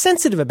 You're not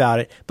sensitive about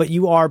it, but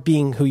you are,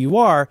 being who you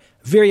are,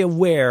 very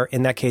aware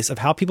in that case of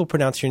how people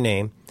pronounce your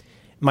name.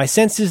 My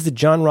sense is that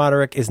John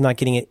Roderick is not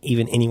getting it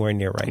even anywhere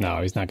near right.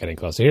 No, he's not getting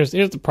close. Here's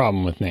the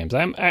problem with names.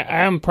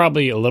 I'm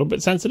probably a little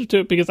bit sensitive to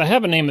it because I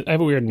have a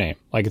weird name.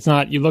 Like, it's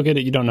not, you look at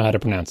it, you don't know how to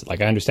pronounce it.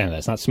 Like, I understand that.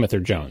 It's not Smith or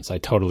Jones. I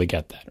totally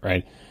get that,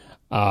 right?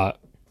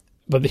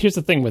 But here's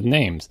the thing with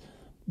names.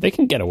 They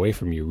can get away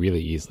from you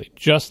really easily.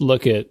 Just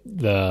look at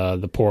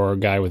the poor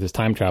guy with his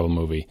time travel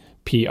movie,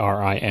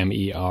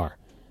 Primer,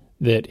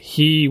 that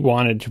he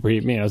wanted to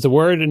there's a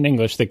word in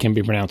English that can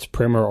be pronounced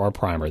primer or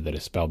primer that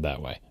is spelled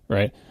that way,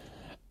 right?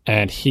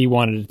 And he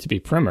wanted it to be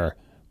primer,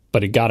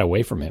 but it got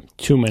away from him.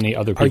 Too many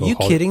other people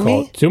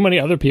Too many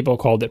other people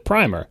called it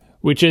primer,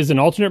 which is an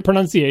alternate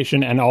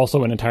pronunciation and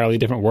also an entirely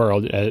different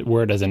word,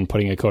 as in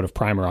putting a coat of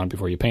primer on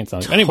before you paint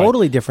something. Anyway,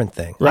 totally different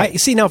thing. Right.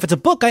 See, now if it's a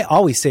book, I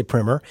always say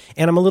primer,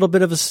 and I'm a little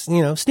bit of a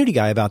snooty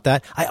guy about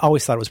that. I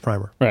always thought it was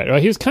primer. Right.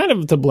 Well, he was kind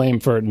of to blame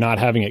for not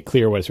having it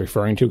clear what it's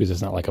referring to, because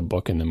it's not like a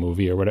book in the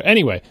movie or whatever.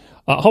 Anyway,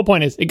 whole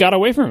point is it got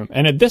away from him,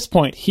 and at this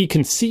point he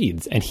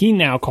concedes, and he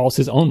now calls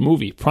his own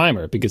movie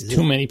Primer because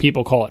too many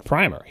people call it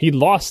Primer. He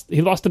lost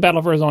the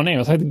battle for his own name.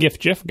 It's like the GIF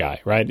GIF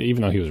guy, right?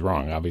 Even though he was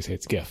wrong, obviously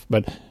it's GIF,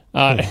 but.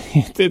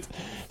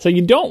 So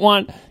you don't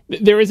want.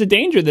 There is a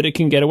danger that it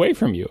can get away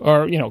from you.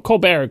 Or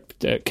Colbert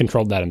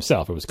controlled that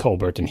himself. It was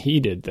Colbert, and he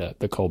did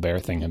the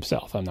Colbert thing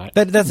himself. I'm not.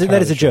 That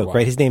is a joke,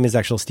 right? His name is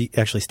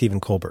actually Stephen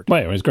Colbert.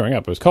 Right. When he was growing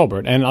up, it was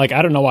Colbert, and I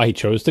don't know why he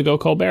chose to go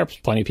Colbert.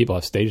 Plenty of people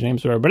have stage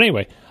names or whatever. But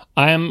anyway,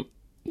 I'm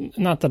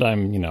not that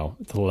I'm to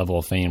the level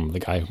of fame of the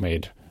guy who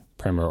made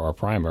Primer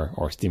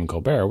or Stephen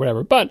Colbert or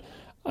whatever. But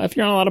if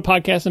you're on a lot of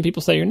podcasts and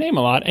people say your name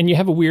a lot, and you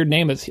have a weird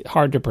name that's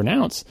hard to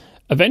pronounce.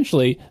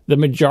 Eventually, the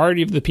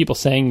majority of the people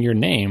saying your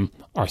name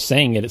are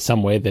saying it in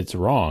some way that's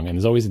wrong, and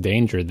there's always a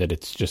danger that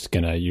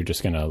you're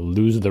just gonna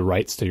lose the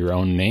rights to your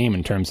own name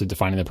in terms of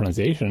defining the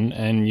pronunciation,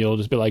 and you'll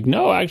just be like,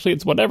 no, actually,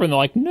 it's whatever, and they're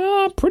like,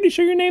 no, I'm pretty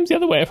sure your name's the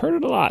other way. I've heard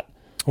it a lot.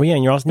 Well, yeah,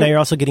 and you're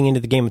also getting into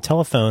the game of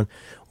telephone,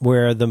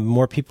 where the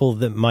more people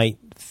that might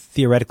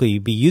theoretically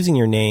be using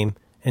your name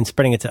and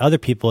spreading it to other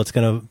people, it's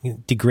going to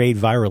degrade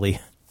virally.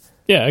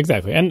 Yeah,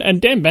 exactly.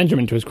 And Dan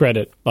Benjamin, to his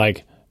credit,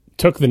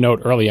 took the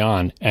note early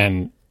on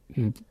and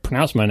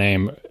pronounced my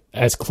name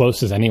as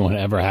close as anyone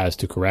ever has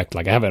to correct.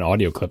 I have an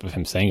audio clip of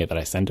him saying it that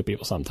I send to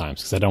people sometimes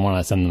because I don't want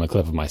to send them a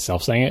clip of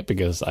myself saying it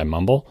because I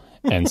mumble,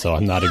 and so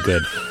I'm not a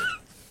good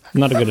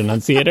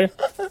enunciator.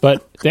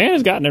 But Dan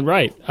has gotten it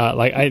right.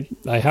 I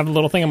have a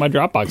little thing in my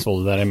Dropbox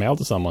folder that I mail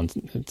to someone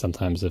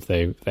sometimes if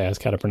they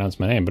ask how to pronounce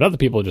my name, but other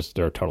people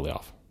they're totally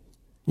off.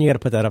 You got to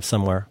put that up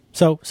somewhere.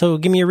 So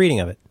give me a reading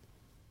of it.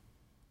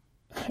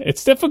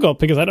 It's difficult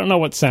because I don't know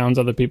what sounds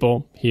other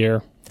people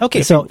hear.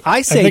 Okay,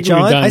 I say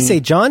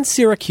John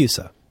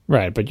Siracusa.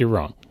 Right, but you're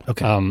wrong.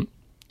 Okay.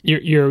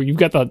 You've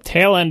got the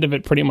tail end of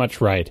it pretty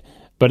much right,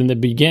 but in the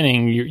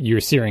beginning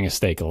you're searing a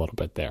steak a little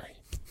bit there.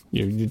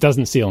 It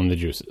doesn't seal in the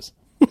juices.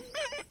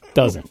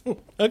 Doesn't.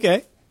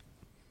 Okay.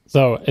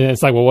 So and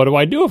it's like, well, what do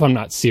I do if I'm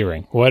not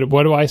searing? What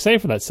do I say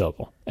for that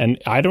syllable?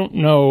 And I don't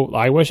know.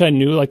 I wish I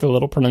knew the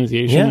little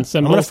pronunciation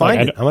symbol. I'm going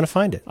to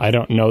find it. I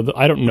don't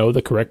know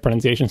the correct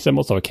pronunciation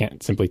symbol, so I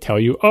can't simply tell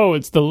you. Oh,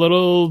 it's the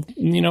little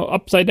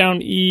upside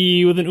down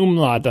e with an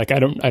umlaut. I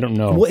don't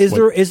know. Well,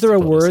 is there a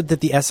word that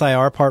the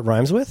SIR part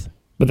rhymes with?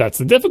 But that's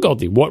the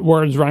difficulty. What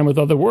words rhyme with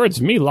other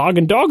words? Me, log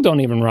and dog don't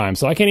even rhyme,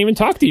 so I can't even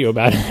talk to you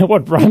about it.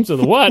 What rhymes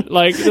with what?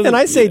 And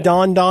I say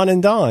dawn,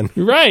 and dawn.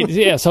 Right,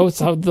 yeah, so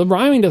the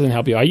rhyming doesn't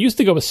help you. I used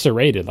to go with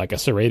serrated, like a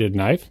serrated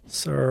knife.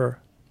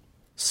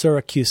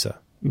 Siracusa.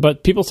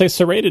 But people say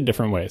serrated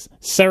different ways.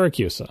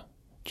 Siracusa.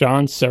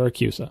 John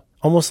Siracusa.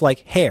 Almost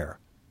like hair.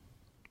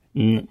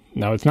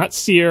 No, it's not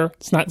Sear.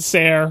 It's not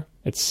Ser.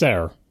 It's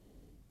Ser.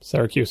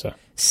 Syracusa.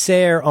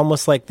 Ser,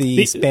 almost like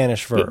the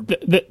Spanish verb.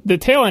 The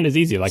tail end is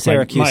easy. Like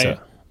Syracusa.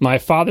 my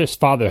father's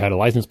father had a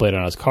license plate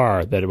on his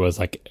car that it was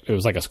like a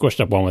squished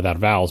up one without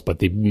vowels, but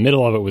the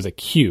middle of it was a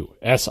Q.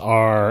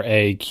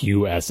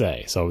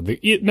 Sraqsa. So the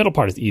middle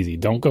part is easy.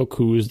 Don't go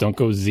Q's, don't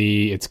go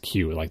Z. It's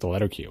Q, like the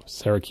letter Q.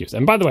 Syracuse.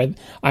 And by the way,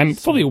 I'm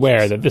fully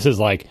aware that this is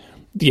like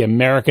the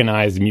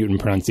Americanized mutant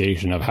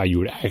pronunciation of how you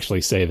would actually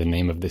say the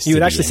name of this city. You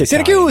would actually say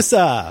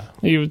Syracusa.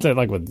 You would say,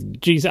 like,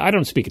 with Jesus. I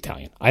don't speak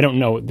Italian. I don't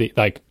know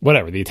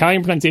whatever. The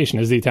Italian pronunciation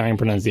is the Italian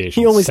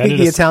pronunciation. You only speak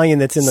the Italian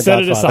that's in the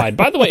Godfather. Set it aside.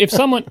 By the way,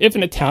 if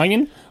an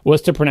Italian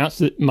was to pronounce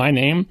my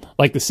name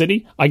like the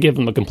city, I give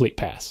them a complete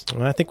pass.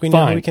 Well, I think we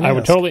know who we can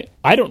ask.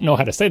 I don't know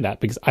how to say that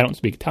because I don't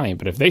speak Italian,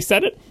 but if they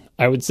said it,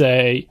 I would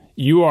say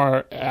you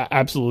are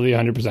absolutely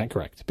 100%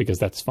 correct because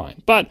that's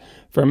fine. But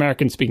for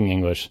Americans speaking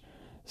English,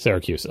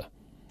 Syracusa.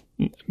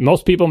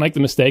 Most people make the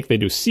mistake. They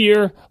do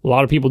Sear. A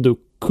lot of people do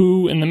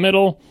Ku in the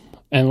middle,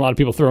 and a lot of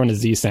people throw in a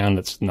Z sound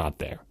that's not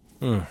there.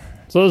 So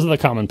those are the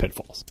common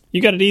pitfalls. You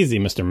got it easy,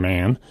 Mr.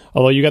 Man,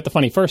 although you got the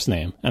funny first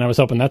name, and I was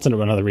hoping that's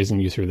another reason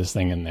you threw this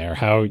thing in there,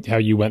 how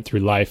you went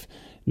through life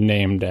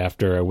named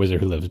after a wizard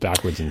who lives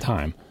backwards in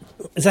time.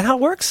 Is that how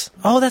it works?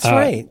 Oh, that's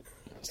right.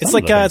 It's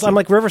like I'm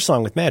like River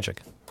Song with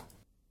magic.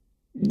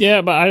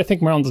 Yeah, but I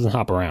think Merlin doesn't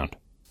hop around.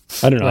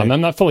 I don't know. Right. I'm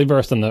not fully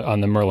versed on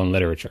the Merlin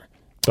literature,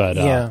 but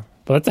yeah.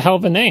 But that's a hell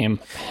of a name.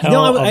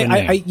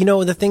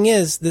 The thing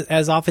is, that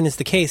as often is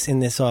the case in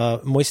this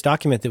moist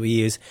document that we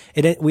use,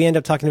 we end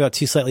up talking about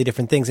two slightly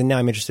different things, and now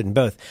I'm interested in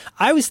both.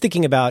 I was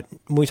thinking about,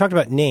 when we talked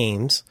about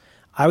names,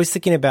 I was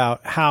thinking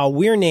about how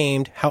we're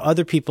named, how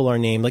other people are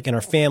named, like in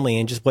our family,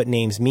 and just what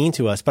names mean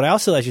to us. But I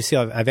also, as you see,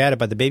 I've added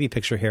by the baby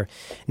picture here,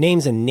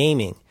 names and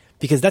naming,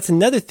 because that's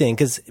another thing,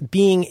 because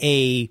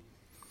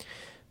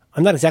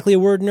I'm not exactly a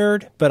word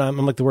nerd, but I'm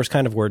like the worst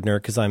kind of word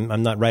nerd because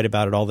I'm not right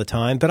about it all the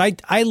time.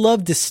 But I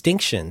love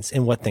distinctions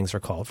in what things are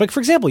called. Like,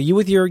 for example, you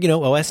with your,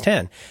 OS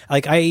 10.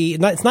 Like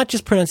it's not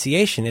just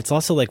pronunciation. It's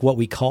also like what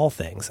we call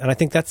things. And I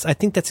think that's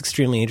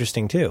extremely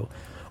interesting too.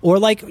 Or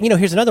like,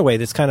 here's another way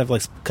that's kind of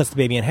like cuts the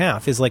baby in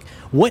half is like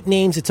what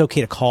names it's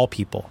okay to call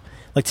people.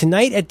 Like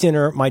tonight at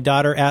dinner, my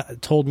daughter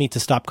told me to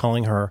stop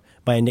calling her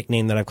by a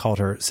nickname that I've called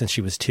her since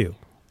she was 2.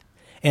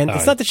 And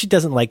it's not that she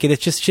doesn't like it.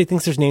 It's just she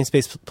thinks there's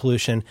namespace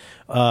pollution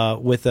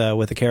with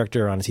a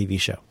character on a TV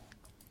show.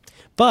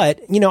 But,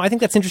 I think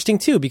that's interesting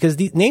too because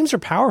the names are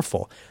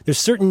powerful. There's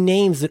certain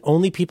names that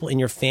only people in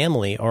your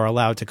family are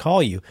allowed to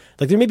call you.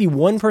 Like there may be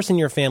one person in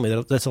your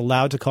family that's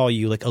allowed to call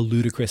you like a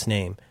ludicrous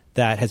name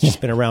that has just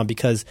been around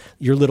because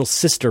your little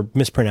sister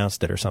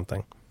mispronounced it or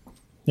something.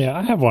 Yeah,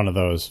 I have one of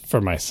those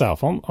for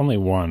myself. Only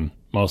one.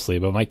 Mostly,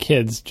 but my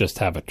kids just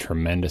have a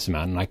tremendous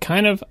amount, and I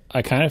kind of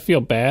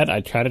feel bad.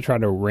 I try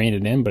to rein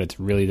it in, but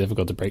it's really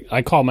difficult to break.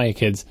 I call my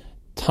kids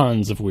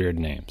tons of weird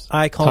names.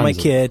 I call my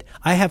kid.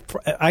 I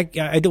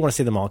don't want to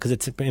say them all because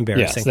it's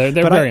embarrassing. Yes,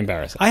 they're very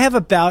embarrassing. I have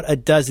about a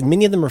dozen.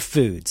 Many of them are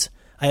foods.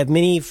 I have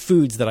many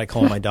foods that I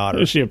call my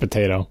daughter. Is she a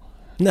potato?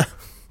 No.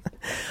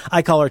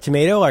 I call her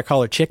tomato. I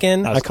call her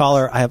chicken. I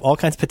have all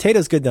kinds of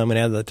potatoes. Good, though. I'm going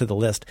to add that to the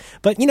list.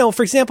 But,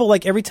 for example,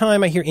 like every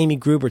time I hear Amy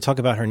Gruber talk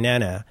about her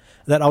Nana,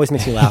 that always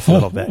makes me laugh a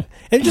little bit.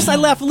 And I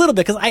laugh a little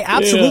bit because I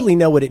absolutely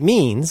know what it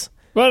means.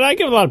 But I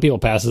give a lot of people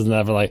passes and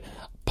that for like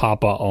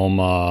Papa,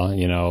 Oma,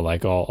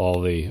 like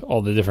all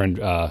the different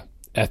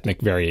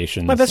ethnic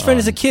variations. My best friend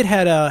as a kid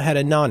had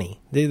a Nani.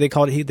 They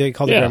called the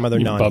grandmother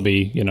Nani.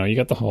 Bubby, you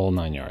got the whole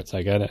 9 yards.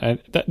 I got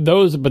it.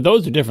 Those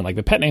are different. Like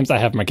the pet names I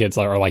have for my kids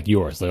are like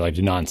yours. They're like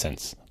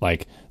nonsense.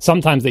 Like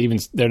sometimes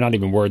they're not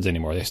even words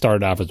anymore. They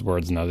started off as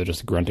words, and now they're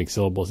just grunting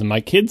syllables. And my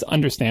kids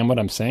understand what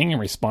I'm saying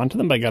and respond to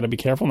them, but I got to be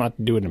careful not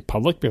to do it in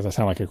public because I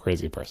sound like a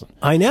crazy person.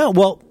 I know.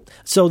 Well,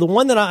 so the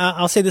one that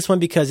I'll say this one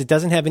because it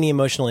doesn't have any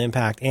emotional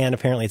impact, and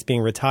apparently it's being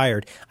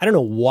retired. I don't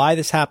know why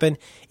this happened.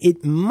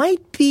 It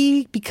might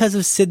be because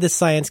of Sid the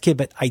Science Kid,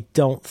 but I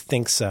don't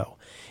think so.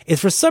 It's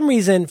for some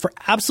reason, for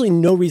absolutely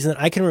no reason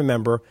that I can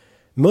remember,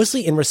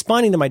 mostly in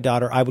responding to my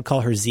daughter, I would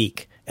call her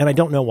Zeke, and I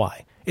don't know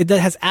why. That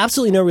has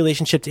absolutely no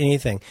relationship to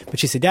anything. But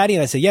she said, Daddy,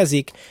 and I said, yeah,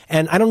 Zeke.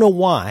 And I don't know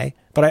why,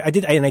 but I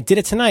did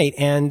it tonight,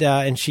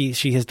 and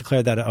she has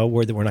declared that a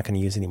word that we're not going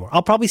to use anymore.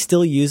 I'll probably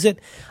still use it,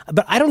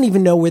 but I don't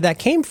even know where that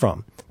came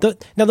from.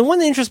 Now, the one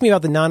that interests me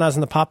about the nanas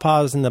and the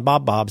papas and the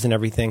bob-bobs and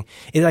everything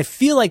is I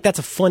feel like that's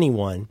a funny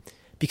one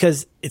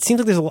because it seems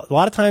like there's a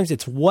lot of times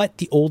it's what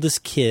the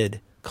oldest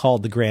kid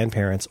called the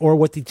grandparents or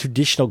what the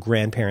traditional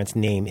grandparents'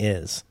 name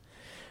is.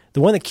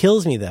 The one that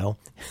kills me, though,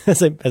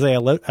 as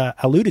I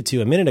alluded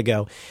to a minute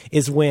ago,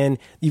 is when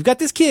you've got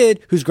this kid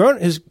who's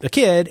a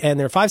kid, and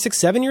they're 5, 6,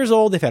 7 years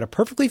old. They've had a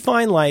perfectly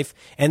fine life,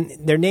 and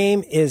their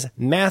name is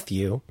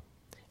Matthew.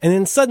 And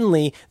then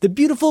suddenly, the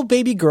beautiful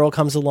baby girl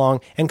comes along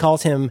and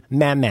calls him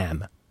Mam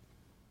Mam.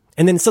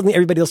 And then suddenly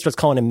everybody else starts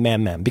calling him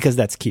Mam Mam because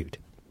that's cute.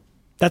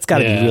 That's got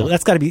to be real.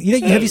 That's got to be.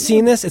 Have you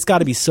seen this? It's got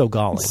to be so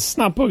galling. It's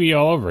not Boogie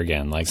all over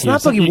again. Like it's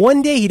not Boogie.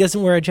 One day he doesn't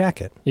wear a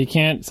jacket. You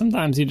can't.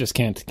 Sometimes you just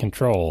can't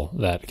control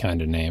that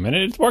kind of name, and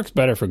it works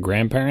better for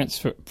grandparents.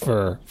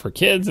 For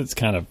kids, it's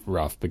kind of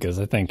rough because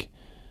I think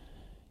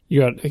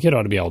a kid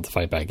ought to be able to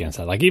fight back against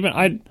that. Like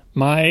even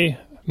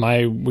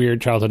my weird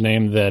childhood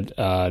name that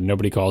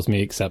nobody calls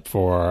me except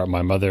for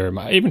my mother.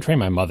 I even trained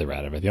my mother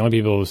out of it. The only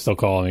people who still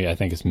call me, I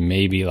think, is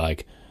maybe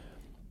like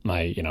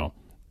my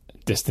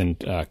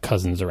distant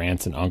cousins or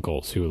aunts and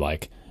uncles who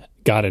like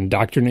got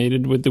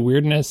indoctrinated with the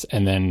weirdness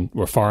and then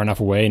were far enough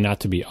away not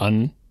to be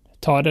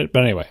untaught it.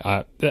 But anyway,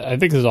 I think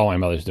this is all my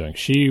mother's doing.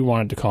 She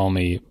wanted to call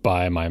me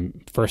by my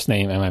first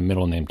name and my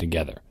middle name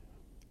together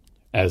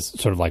as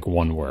sort of like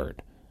one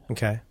word.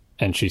 Okay.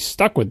 And she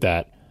stuck with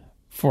that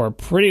for a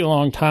pretty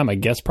long time, I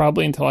guess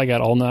probably until I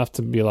got old enough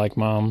to be like,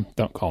 Mom,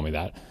 don't call me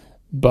that.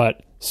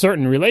 But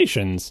certain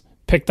relations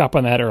picked up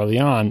on that early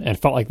on and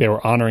felt like they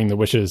were honoring the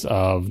wishes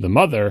of the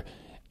mother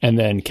and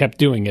then kept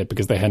doing it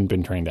because they hadn't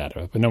been trained out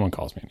of it. But no one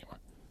calls me anymore.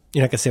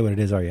 You're not going to say what it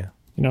is, are you?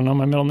 You don't know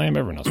my middle name?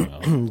 Everyone knows my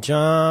middle name.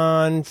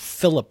 John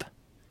Philip.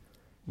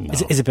 No.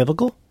 Is it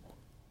biblical?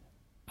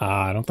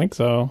 I don't think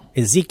so.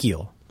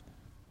 Ezekiel.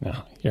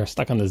 No, you're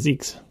stuck on the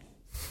Zeeks.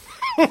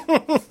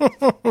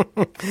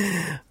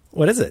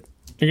 What is it?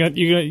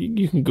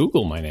 You can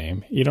Google my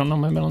name. You don't know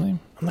my middle name?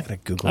 I'm not going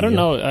to Google I don't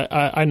know.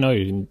 I know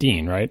you,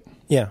 Dean, right?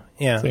 Yeah,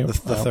 the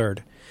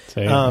third.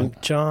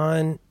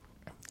 John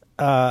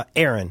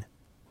Aaron.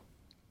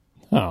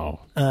 Oh.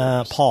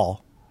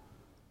 Paul.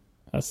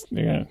 That's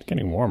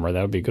getting warmer.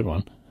 That would be a good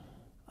one.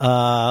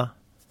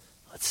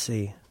 Let's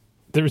see.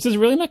 Does this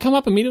really not come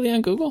up immediately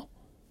on Google?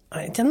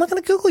 I'm not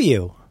going to Google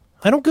you.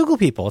 I don't Google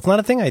people. It's not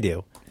a thing I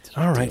do.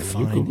 All right,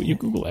 fine. You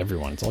Google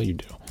everyone. It's all you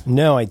do.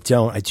 No, I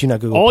don't. I do not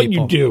Google all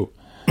people. All you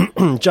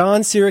do.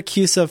 John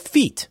Syracuse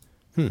feet.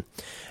 No.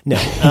 Do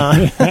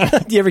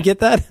you ever get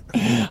that?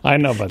 I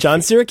know, but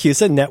John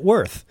Syracuse net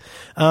worth.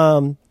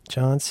 John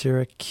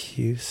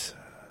Syracuse.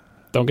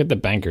 Don't get the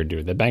banker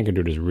dude. The banker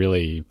dude is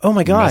really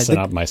messing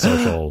up my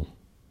social.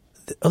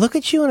 Look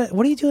at you.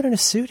 What are you doing in a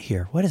suit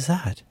here? What is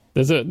that?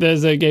 There's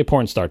a gay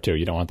porn star too.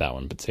 You don't want that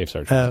one, but safe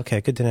search. Okay,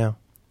 good to know.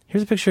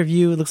 Here's a picture of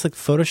you. It looks like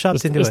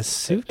photoshopped into a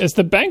suit. It's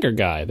the banker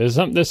guy. There's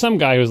some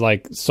guy who's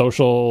like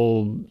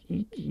social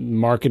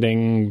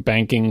marketing,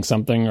 banking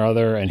something or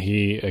other, and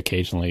he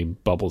occasionally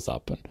bubbles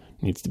up and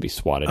needs to be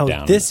swatted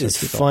down. This is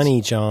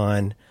funny,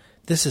 John.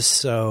 This is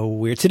so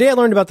weird. Today I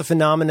learned about the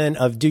phenomenon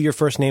of do your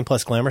first name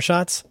plus glamour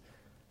shots.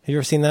 Have you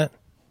ever seen that?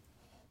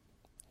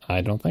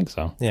 I don't think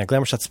so. Yeah,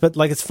 glamour shots. But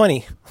like, it's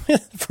funny.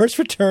 First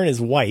return is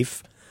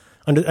wife.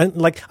 I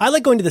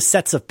like going to the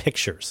sets of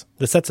pictures.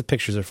 The sets of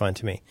pictures are fun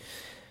to me.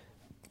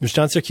 There's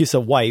John Syracuse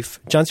wife,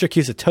 John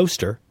Syracuse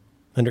toaster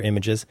under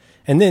images,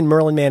 and then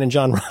Merlin Mann and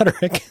John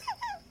Roderick,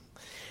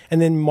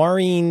 and then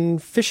Maureen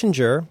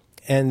Fischinger,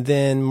 and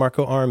then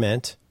Marco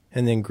Arment,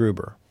 and then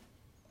Gruber.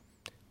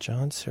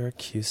 John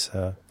Syracuse.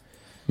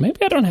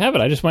 Maybe I don't have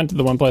it. I just went to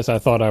the one place I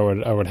thought I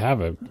would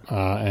have it,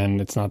 and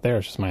it's not there.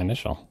 It's just my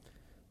initial.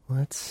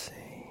 Let's see.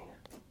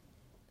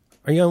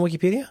 Are you on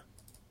Wikipedia?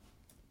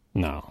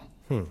 No.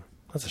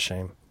 That's a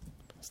shame.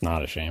 It's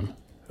not a shame.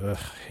 Ugh,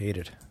 hate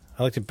it.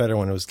 I liked it better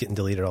when it was getting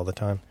deleted all the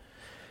time.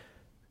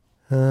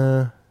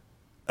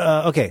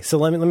 Okay, so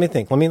let me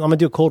think. I'm gonna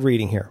do a cold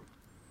reading here.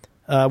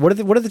 What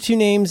are the two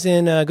names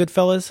in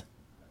Goodfellas?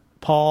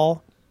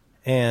 Paul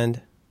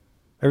and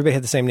everybody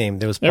had the same name.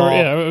 There was Paul.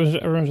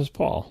 Everyone was just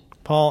Paul.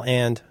 Paul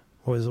and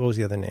what was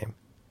the other name?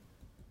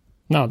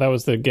 No, that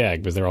was the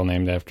gag because they're all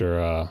named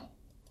after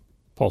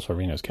Paul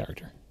Sorvino's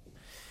character.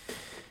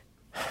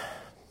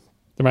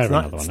 There might have been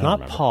another one. It's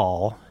not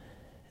Paul.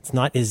 It's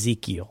not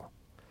Ezekiel.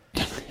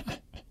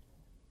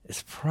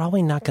 It's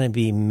probably not going to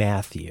be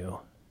Matthew.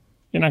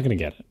 You're not going to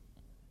get it.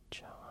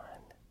 John.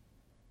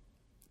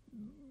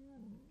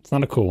 It's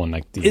not a cool one.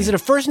 Is it a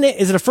first name?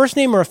 Is it a first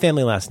name or a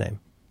family last name?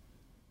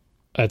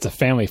 It's a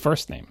family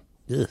first name.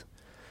 Ugh.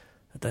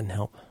 That doesn't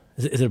help.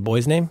 Is it a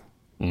boy's name?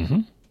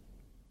 Mm-hmm.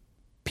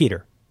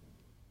 Peter.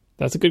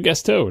 That's a good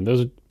guess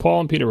too. Paul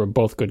and Peter were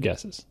both good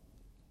guesses.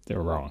 They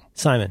were wrong.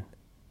 Simon.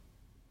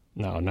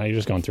 No, now you're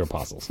just going through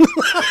apostles.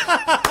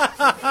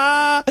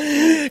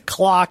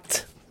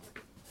 Clocked.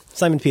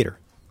 Simon Peter.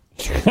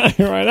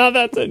 Right now,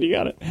 that's it. You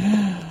got it.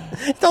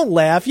 Don't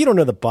laugh. You don't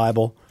know the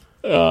Bible.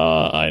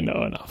 I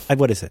know enough.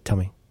 What is it? Tell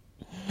me.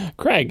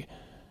 Craig.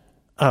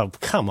 Oh,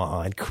 come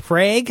on.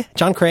 Craig?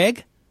 John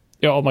Craig?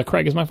 Yeah, my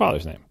Craig is my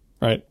father's name,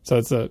 right? So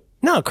it's a...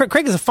 No,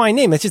 Craig is a fine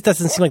name. It just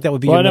doesn't seem like that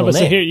would be your middle name.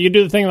 So here, you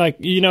do the thing like,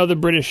 the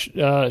British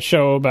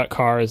show about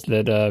cars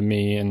that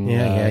me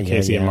and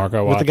Casey and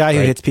Marco watch. With the guy who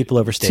hits people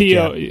over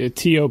stage.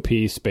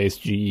 TOP space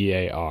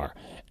GEAR.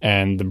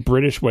 And the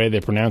British way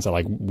they pronounce it,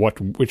 like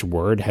which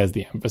word has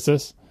the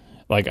emphasis.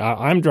 Like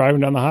I'm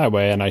driving down the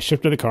highway and I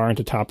shifted the car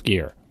into top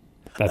gear.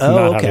 That's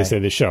not how they say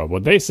the show.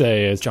 What they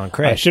say is John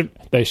Craig.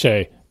 They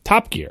say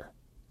top gear.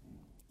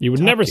 You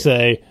would never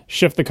say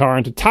shift the car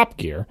into top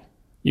gear.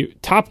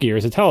 Top Gear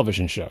is a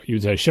television show. You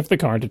would say shift the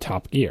car into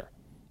top gear.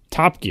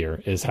 Top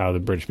Gear is how the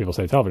British people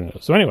say television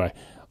shows. So anyway,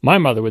 my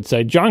mother would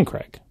say John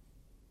Craig.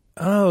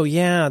 Oh,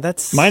 yeah,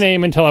 that's... My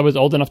name, until I was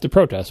old enough to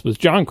protest, was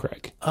John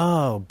Craig.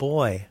 Oh,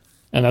 boy.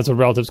 And that's what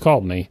relatives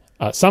called me.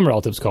 Some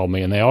relatives called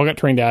me, and they all got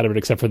trained out of it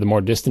except for the more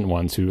distant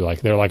ones who,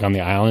 like, they're, like, on the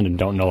island and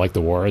don't know, like,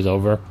 the war is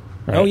over.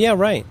 Right? Oh, yeah,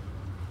 right.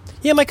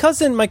 Yeah, my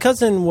cousin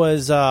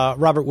was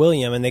Robert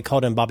William, and they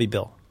called him Bobby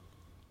Bill.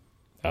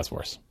 That's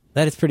worse.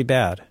 That is pretty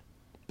bad.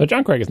 But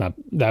John Craig is not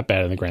that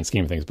bad in the grand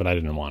scheme of things, but I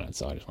didn't want it,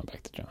 so I just went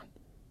back to John.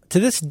 To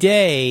this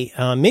day,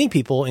 many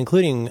people,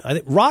 including... I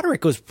think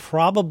Roderick was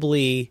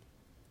probably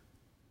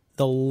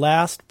the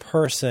last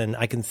person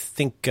I can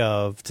think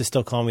of to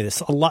still call me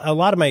this. A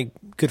lot of my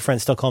good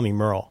friends still call me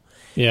Merle.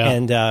 Yeah.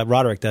 And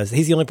Roderick does.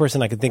 He's the only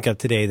person I can think of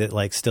today that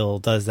like still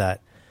does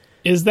that.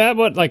 Is that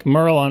what, like,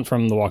 Merle on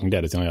from The Walking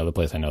Dead is the only other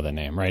place I know that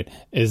name, right?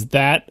 Is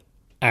that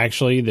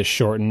actually the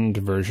shortened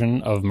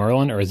version of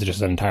Merlin, or is it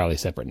just an entirely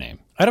separate name?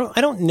 I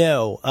don't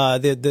know.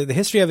 The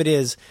history of it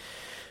is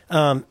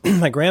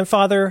my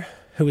grandfather,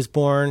 who was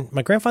born...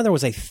 My grandfather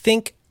was, I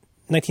think,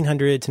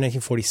 1900 to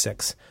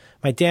 1946.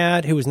 My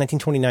dad, who was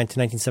 1929 to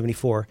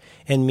 1974,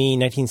 and me,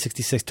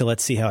 1966 to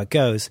Let's See How It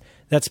Goes.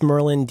 That's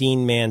Merlin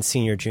Dean Mann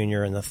Sr.,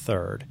 Jr., and the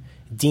third.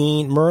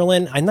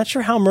 Merlin, I'm not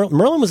sure how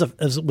Merlin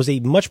was a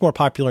much more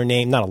popular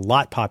name, not a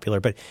lot popular,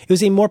 but it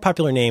was a more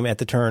popular name at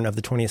the turn of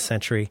the 20th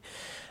century.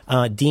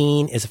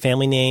 Dean is a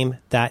family name.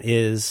 That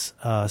is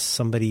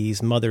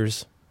somebody's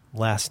mother's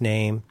last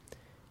name,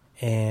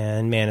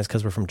 and Mann is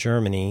because we're from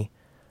Germany.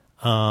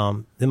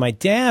 Then my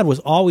dad was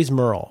always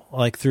Merle,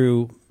 like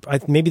through...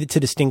 maybe to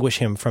distinguish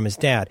him from his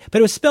dad. But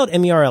it was spelled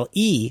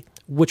M-E-R-L-E,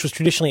 which was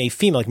traditionally a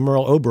female, like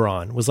Merle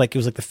Oberon. It was like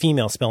the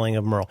female spelling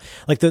of Merle.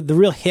 Like the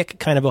real hick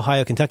kind of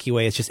Ohio, Kentucky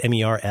way is just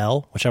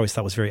M-E-R-L, which I always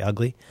thought was very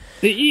ugly.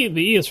 The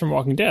E is from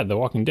Walking Dead. The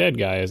Walking Dead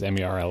guy is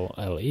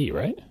M-E-R-L-L-E,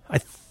 right? I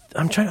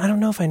don't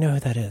know if I know who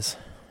that is.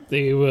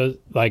 He was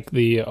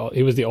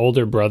the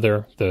older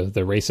brother, the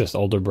racist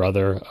older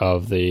brother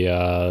of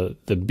the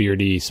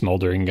beardy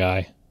smoldering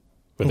guy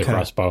with the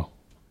crossbow.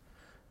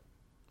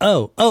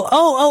 Of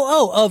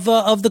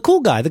the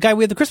cool guy, the guy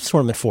we had the Christmas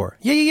ornament for.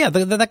 Yeah.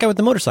 That guy with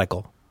the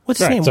motorcycle. What's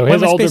his name? So Why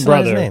his am I older spacing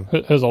on his brother,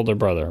 name? his older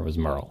brother was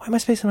Merle. Why am I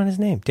spacing on his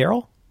name?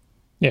 Daryl?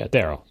 Yeah,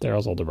 Daryl.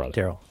 Daryl's older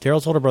brother.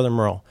 Daryl's older brother,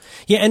 Merle.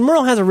 Yeah, and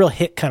Merle has a real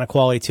hit kind of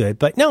quality to it.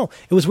 But no,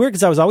 it was weird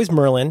because I was always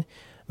Merlin.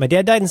 My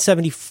dad died in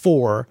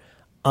 1974.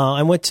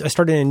 I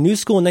started in a new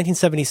school in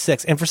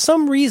 1976. And for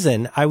some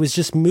reason, I was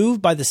just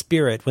moved by the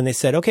spirit when they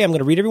said, okay, I'm going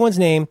to read everyone's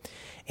name.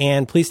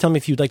 And please tell me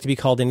if you'd like to be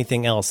called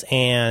anything else.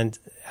 And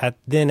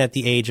then at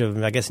the age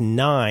of, I guess,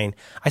 9,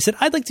 I said,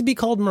 I'd like to be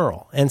called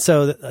Merle. And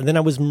so then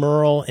I was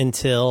Merle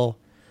until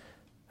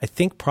I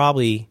think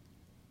probably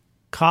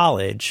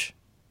college.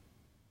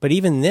 But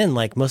even then,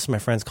 like, most of my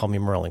friends called me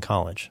Merle in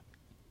college.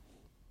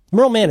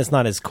 Merle Mann is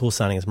not as cool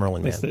sounding as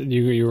Merlin Man.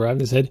 You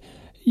arrived and said,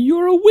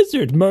 "You're a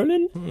wizard,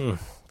 Merlin."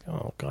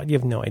 Oh, God, you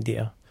have no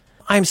idea.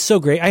 I am so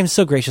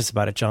gracious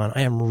about it, John.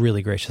 I am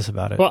really gracious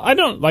about it. Well, I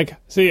don't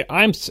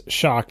I'm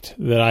shocked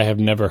that I have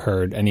never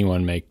heard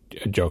anyone make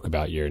a joke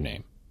about your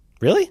name.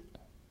 Really?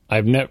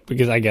 I've never,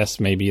 because I guess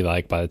maybe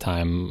like by the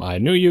time I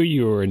knew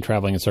you were in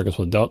traveling in circles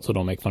with adults, so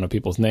don't make fun of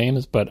people's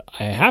names. But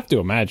I have to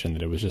imagine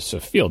that it was just a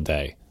field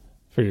day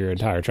for your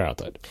entire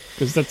childhood,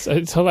 because it's a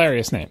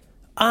hilarious name.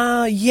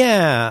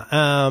 Yeah.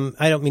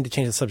 I don't mean to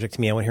change the subject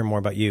to me. I want to hear more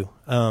about you.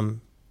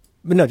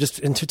 But no, just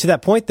to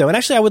that point though, and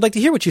actually I would like to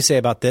hear what you say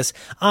about this.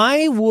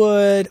 I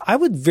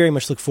would very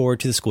much look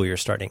forward to the school year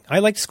starting. I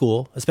liked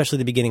school, especially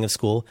the beginning of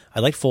school. I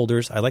liked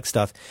folders. I liked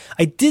stuff.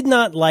 I did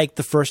not like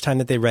the first time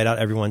that they read out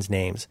everyone's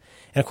names.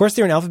 And of course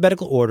they're in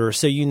alphabetical order,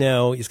 so you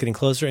know it's getting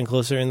closer and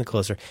closer and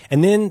closer.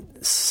 And then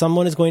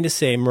someone is going to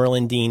say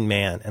Merlin Dean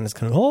Mann, and it's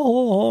kind of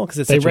because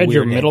it's they such a read weird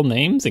your name. middle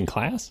names in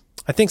class.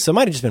 I think so.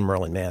 Might have just been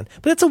Merlin Mann,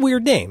 but that's a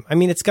weird name. I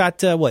mean, it's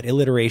got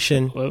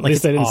alliteration. Well, at like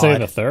least they didn't say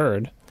the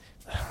third.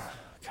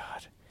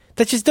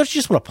 Don't you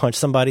just want to punch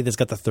somebody that's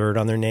got the third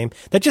on their name?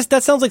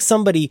 That sounds like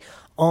somebody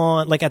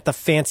on like at the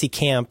fancy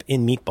camp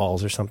in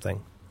Meatballs or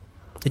something.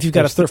 If you've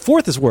got a third,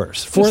 fourth is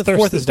worse. Fourth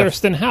is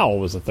Thurston Howell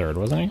was the third,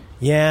 wasn't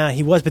he? Yeah,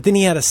 he was. But then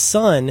he had a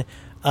son.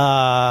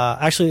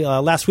 Actually,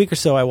 last week or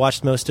so, I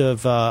watched most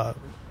of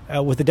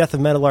with the death of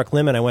Meadowlark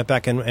Lemon. I went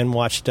back and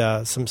watched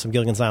some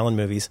Gilligan's Island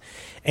movies.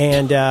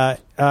 And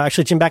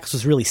actually, Jim Backus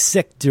was really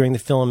sick during the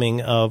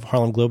filming of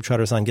Harlem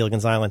Globetrotters on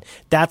Gilligan's Island.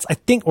 That's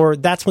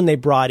when they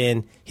brought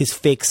in his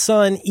fake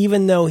son,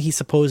 even though he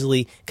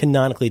supposedly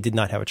canonically did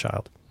not have a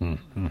child.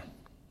 Mm-hmm.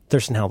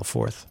 Thurston Howell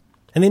IV.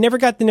 And they never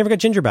got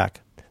Ginger back.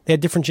 They had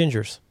different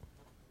Gingers.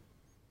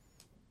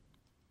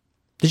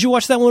 Did you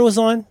watch that when it was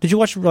on? Did you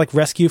watch like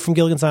Rescue from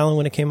Gilligan's Island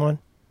when it came on?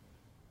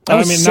 I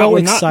was so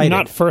excited.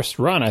 Not first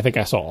run. I think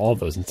I saw all of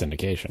those in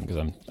syndication because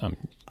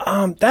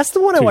I'm that's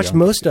the one I watched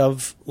most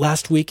of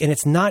last week, and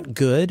it's not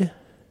good.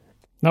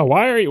 No,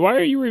 why are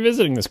you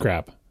revisiting this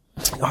crap?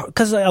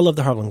 Because I love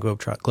the Harlem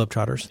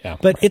Globetrotters. Yeah,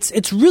 but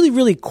it's really,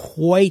 really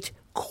quite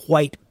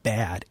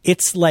bad.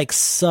 It's like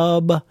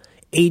sub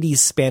 80s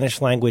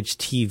Spanish language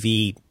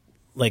TV,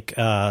 like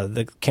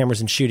the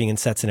cameras and shooting and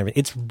sets and everything.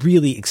 It's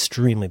really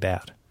extremely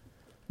bad.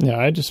 Yeah,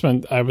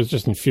 I was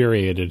just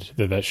infuriated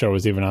that show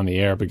was even on the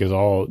air because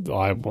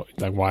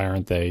why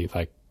aren't they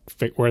like,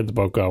 where did the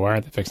boat go? Why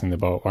aren't they fixing the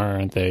boat? Why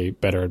aren't they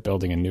better at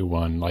building a new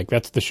one? Like,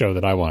 that's the show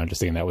that I wanted to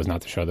see, and that was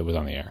not the show that was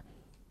on the air.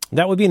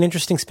 That would be an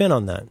interesting spin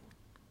on that.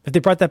 If they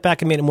brought that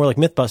back and made it more like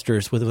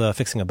Mythbusters with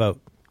fixing a boat,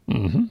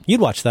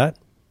 you'd watch that.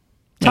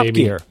 Top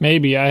Gear.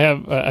 Maybe I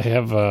have.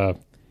 I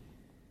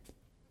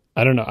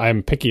don't know.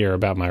 I'm pickier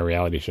about my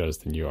reality shows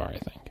than you are, I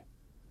think.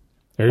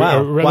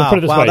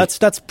 Wow.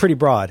 That's pretty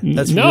broad.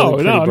 That's no.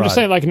 Really I'm broad. just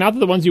saying, like, not that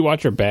the ones you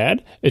watch are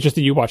bad. It's just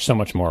that you watch so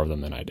much more of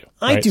them than I do.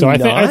 I right? do so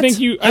not. I think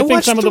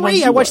some of the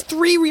ones I watched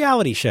 3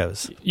 reality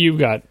shows. You've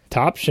got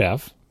Top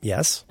Chef.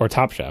 Yes. Or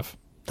Top Chef.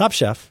 Top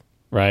Chef.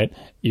 Right.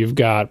 You've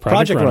got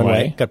Project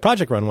Runway. Got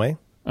Project Runway.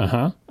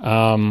 What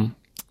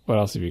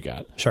else have you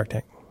got?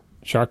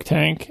 Shark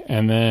Tank.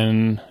 And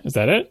then is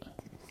that it?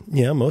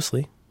 Yeah,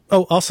 mostly.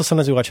 Oh, also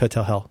sometimes we watch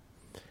Hotel Hell,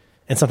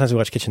 and sometimes we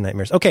watch Kitchen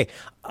Nightmares. Okay,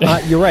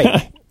 you're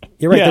right.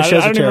 You're right. Yeah, those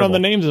shows I don't are even know terrible. the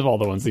names of all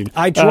the ones.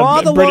 I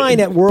draw the line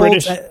at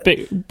World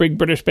Big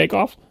British Bake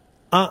Off.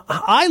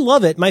 I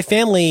love it. My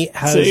family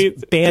has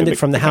banned it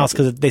from the house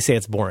because they say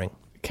it's boring.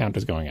 Count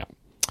is going up.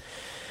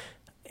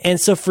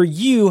 And so for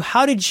you,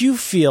 how did you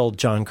feel,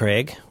 John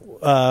Craig?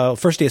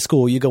 First day of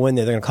school, you go in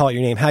there, they're going to call out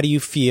your name. How did you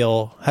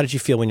feel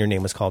when your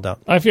name was called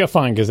out? I feel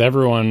fine because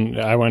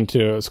I went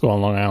to school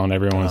in Long Island.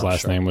 Everyone's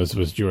last name was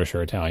Jewish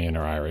or Italian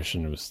or Irish,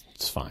 and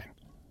it's fine.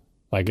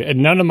 Like,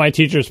 none of my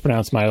teachers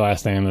pronounced my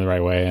last name the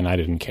right way, and I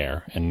didn't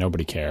care, and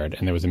nobody cared.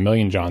 And there was a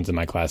million Johns in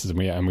my classes,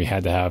 and we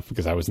had to have,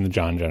 because I was in the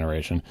John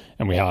generation,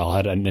 and we all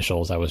had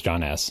initials. I was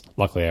John S.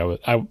 Luckily,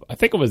 I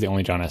think I was the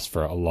only John S.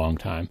 for a long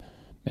time,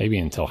 maybe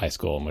until high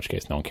school, in which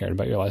case no one cared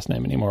about your last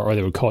name anymore, or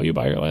they would call you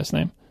by your last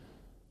name.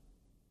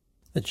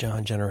 The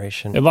John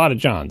generation. A lot of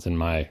Johns in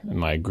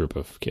my group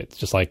of kids,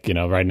 just like,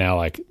 right now,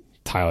 like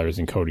Tylers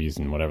and Codys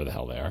and whatever the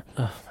hell they are.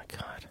 Oh my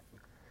God!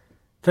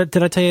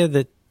 Did I tell you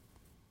that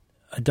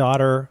a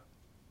daughter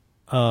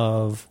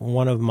of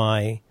one of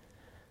my...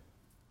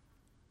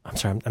 I'm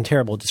sorry, I'm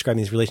terrible at describing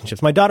these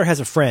relationships. My daughter has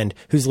a friend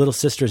whose little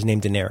sister is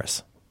named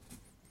Daenerys.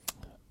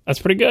 That's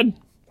pretty good.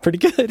 Pretty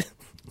good.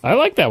 I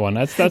like that one.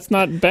 That's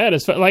not bad.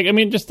 It's like, I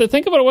mean, just to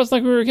think about it was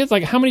like we were kids.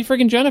 Like, how many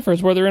freaking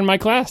Jennifers were there in my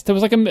class? There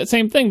was like the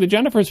same thing. The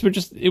Jennifers were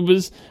just.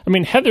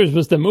 Heather's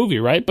was the movie,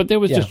 right? But there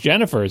was just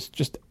Jennifers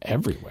just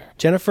everywhere.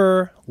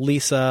 Jennifer,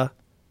 Lisa,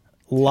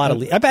 a lot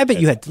of. I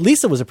bet you had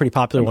Lisa was a pretty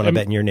popular one. I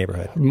bet in your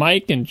neighborhood.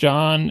 Mike and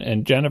John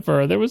and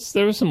Jennifer. There was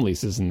some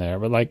Lisas in there,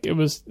 but like it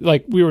was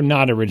like we were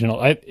not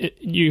original.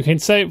 You can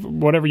say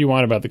whatever you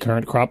want about the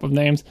current crop of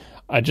names.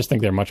 I just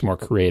think they're much more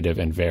creative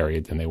and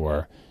varied than they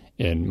were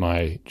in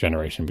my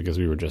generation, because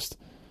we were just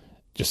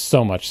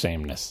so much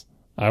sameness.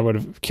 I would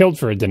have killed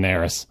for a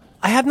Daenerys.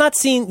 I have not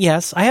seen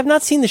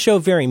the show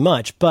very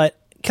much, but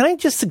can I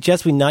just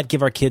suggest we not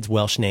give our kids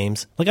Welsh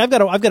names? Like I've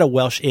got a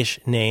Welsh-ish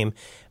name,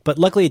 but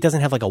luckily it doesn't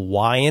have like a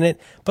Y in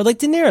it. But like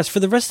Daenerys, for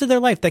the rest of their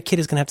life, that kid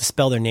is going to have to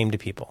spell their name to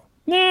people.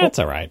 Nah, that's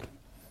all right.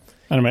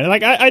 I don't know.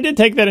 Like I did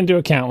take that into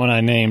account when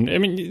I named. I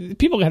mean,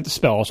 people have to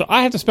spell. So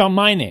I have to spell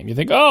my name. You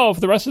think, for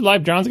the rest of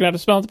life, John's gonna have to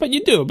spell it, but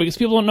you do, because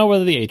people don't know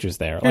whether the H is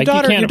there. Your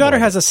daughter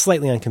has a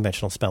slightly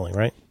unconventional spelling,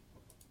 right?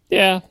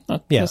 Yeah.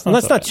 That's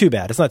not too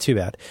bad. It's not too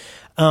bad.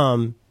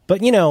 But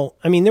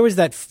I mean, there was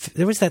that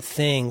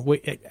thing.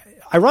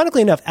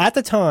 Ironically enough, at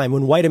the time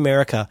when white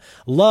America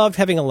loved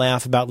having a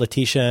laugh about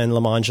Letitia and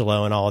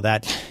Lamangelo and all of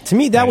that, to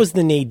me, that was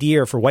the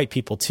nadir for white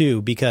people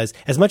too, because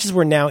as much as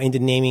we're now into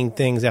naming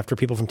things after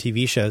people from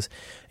TV shows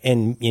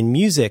and in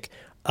music,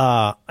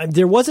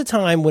 there was a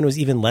time when it was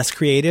even less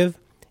creative.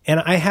 And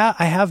I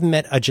have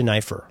met a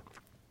Jennifer.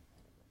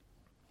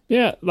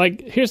 Yeah.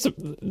 Like here's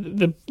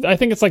I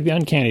think it's like the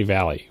uncanny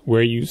valley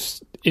where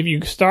if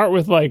you start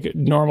with like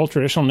normal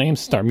traditional names,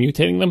 start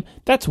mutating them,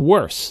 that's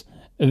worse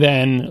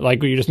than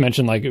like what you just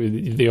mentioned, like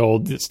the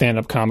old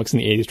stand-up comics in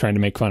the 80s trying to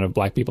make fun of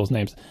black people's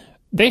names.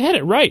 They had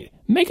it right.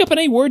 Make up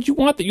any word you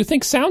want that you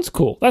think sounds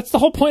cool. That's the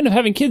whole point of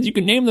having kids. You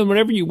can name them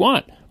whatever you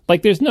want.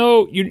 Like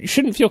you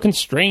shouldn't feel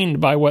constrained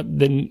by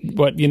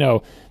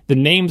the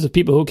names of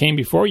people who came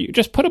before you.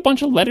 Just put a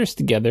bunch of letters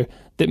together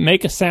that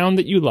make a sound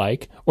that you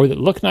like or that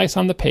look nice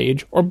on the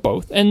page or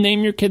both, and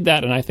name your kid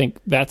that. And I think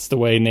that's the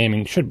way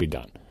naming should be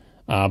done.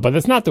 But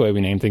that's not the way we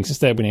name things.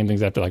 Instead, we name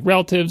things after like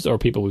relatives or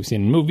people we've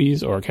seen in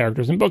movies or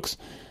characters in books.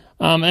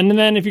 And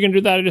then if you're going to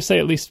do that, I just say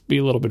at least be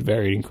a little bit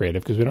varied and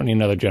creative, because we don't need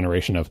another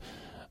generation of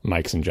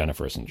Mikes and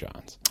Jennifers and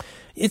Johns.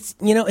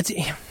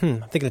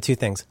 I'm thinking of 2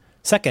 things.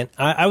 Second,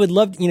 I would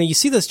love, you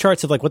see those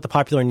charts of like what the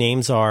popular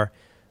names are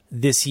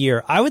this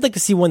year. I would like to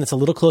see one that's a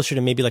little closer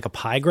to maybe like a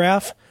pie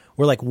graph,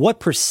 where like what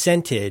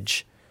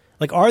percentage,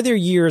 like are there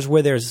years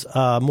where there's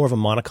more of a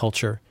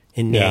monoculture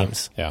in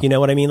names? Yeah. You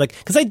know what I mean? Like,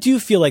 because I do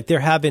feel like there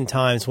have been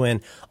times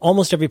when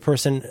almost every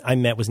person I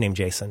met was named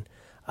Jason.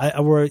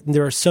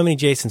 There are so many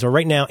Jasons. Or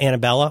right now,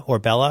 Annabella or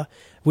Bella.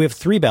 We have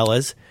 3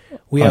 Bellas.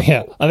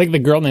 I think the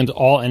girl names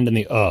all end in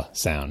the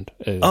sound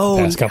the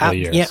past couple of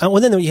years. Yeah, well,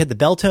 then you had the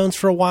Belltones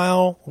for a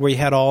while, where you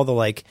had all the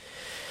like,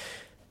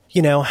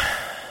 the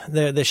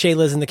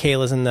Shaylas and the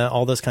Kaylas and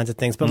all those kinds of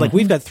things. But like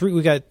we've got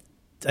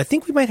I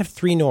think we might have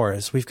 3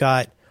 Noras. We've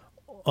got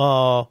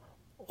old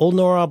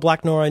Nora,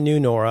 Black Nora, new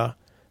Nora.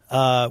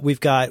 We've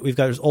got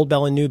there's old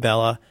Bella, new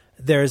Bella.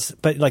 There's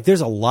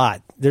a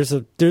lot.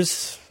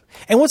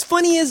 And what's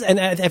funny is, and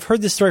I've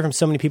heard this story from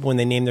so many people when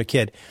they name their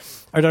kid.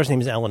 Our daughter's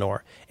name is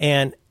Eleanor,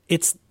 and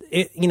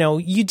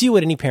you do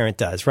what any parent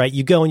does, right?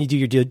 You go and you do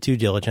your due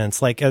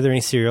diligence. Like, are there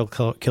any serial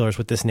killers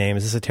with this name?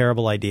 Is this a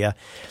terrible idea?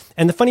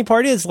 And the funny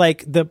part is,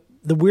 like, the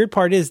weird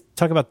part is,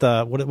 talk about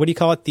the, what do you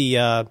call it?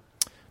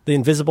 The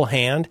invisible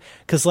hand.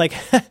 Cause like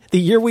the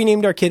year we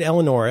named our kid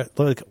Eleanor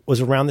was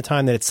around the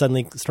time that it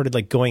suddenly started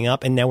like going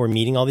up, and now we're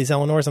meeting all these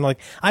Eleanors. I'm like,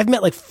 I've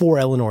met like 4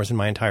 Eleanors in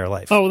my entire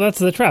life. Oh, that's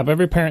the trap.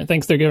 Every parent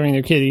thinks they're giving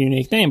their kid a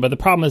unique name, but the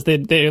problem is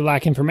they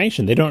lack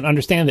information. They don't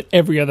understand that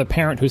every other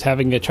parent who's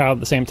having a child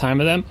at the same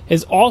time as them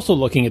is also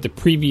looking at the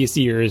previous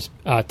year's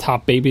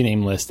top baby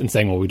name list and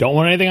saying, well, we don't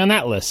want anything on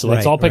that list, so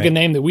let's all pick a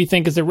name that we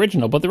think is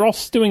original. But they're all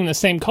stewing in the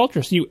same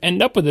culture, so you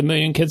end up with a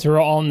million kids who are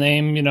all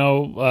named,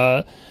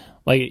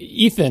 like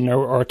Ethan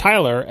or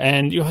Tyler,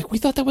 and you're like, we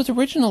thought that was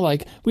original.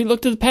 Like, we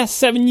looked at the past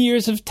 7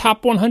 years of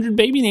top 100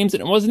 baby names, and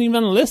it wasn't even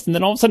on the list. And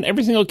then all of a sudden,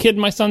 every single kid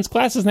in my son's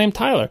class is named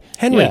Tyler.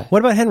 Henry. Yeah. What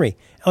about Henry?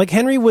 Like,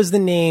 Henry was the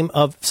name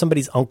of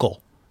somebody's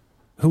uncle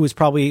who was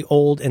probably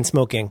old and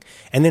smoking.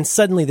 And then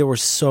suddenly there were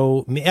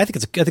I think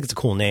it's a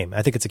cool name.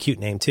 I think it's a cute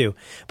name too.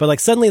 But like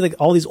suddenly, like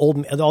all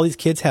these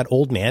kids had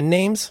old man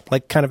names,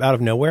 like kind of out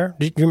of nowhere.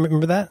 Did you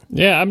remember that?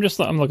 Yeah, I'm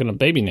looking at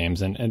baby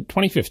names, and in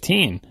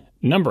 2015.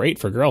 Number 8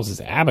 for girls is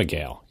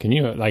Abigail. Can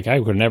you, like,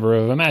 I could never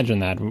have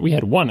imagined that. We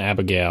had one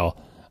Abigail.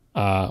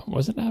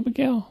 Was it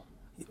Abigail?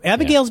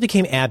 Abigail's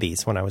became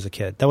Abby's when I was a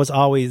kid. They were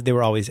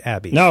always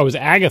Abby's. No, it was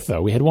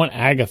Agatha. We had one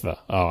Agatha.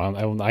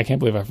 Oh, I can't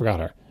believe I forgot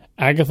her.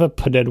 Agatha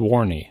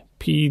Podedwarny.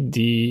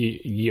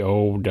 P-D-E-O-W.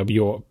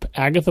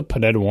 Agatha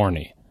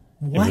Podedwarny.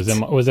 What?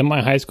 It was in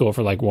my high school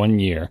for like 1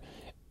 year.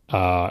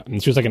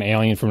 And she was like an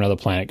alien from another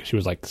planet because she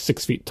was like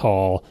 6 feet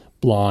tall,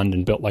 blonde,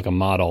 and built like a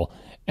model.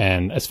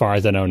 And as far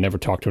as I know, never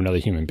talked to another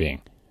human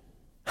being.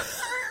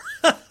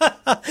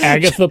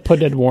 Agatha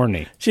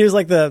Podedwarny. She was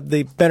like the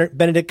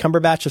Benedict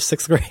Cumberbatch of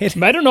 6th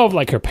grade. I don't know if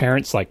like her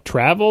parents like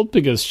traveled,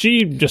 because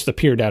she just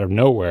appeared out of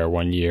nowhere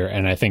 1 year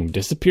and I think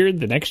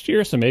disappeared the next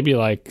year. So maybe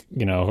like,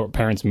 her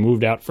parents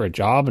moved out for a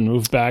job and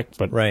moved back.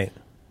 But right.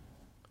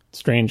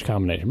 Strange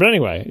combination. But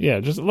anyway, yeah,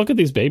 just look at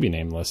these baby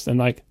name lists, and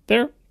like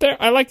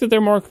I like that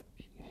they're more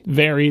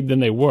varied than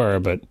they were,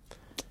 but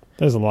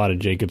there's a lot of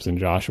Jacobs and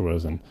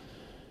Joshuas and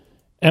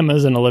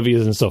Emmas and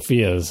Olivias and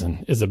Sophias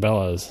and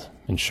Isabellas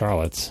and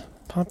Charlottes.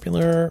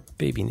 Popular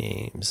baby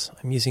names.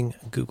 I'm using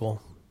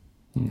Google.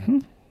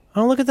 Mm-hmm.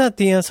 Oh, look at that.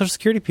 The Social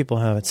Security people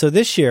have it. So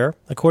this year,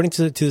 according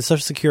to the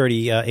Social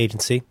Security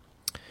agency,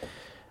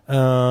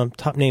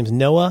 top names: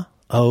 Noah.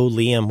 Oh,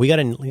 Liam. We got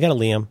a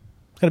Liam.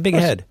 Got a big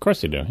head. Of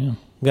course you do. Yeah.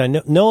 We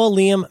got Noah,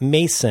 Liam,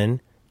 Mason,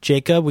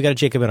 Jacob. We got a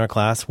Jacob in our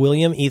class.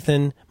 William,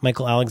 Ethan,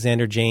 Michael,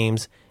 Alexander,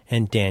 James,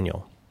 and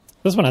Daniel.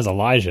 This one has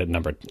Elijah at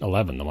number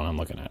 11. The one I'm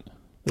looking at.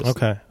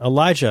 Okay.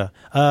 Elijah.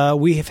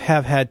 We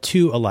have had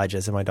 2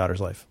 Elijahs in my daughter's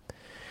life.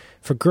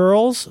 For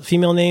girls,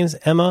 female names: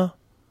 Emma,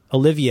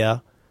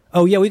 Olivia.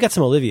 Oh, yeah, we got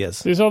some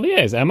Olivias. These are all the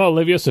A's. Emma,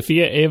 Olivia,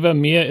 Sophia, Ava,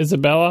 Mia,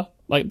 Isabella.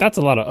 Like, that's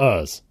a lot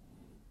of U's.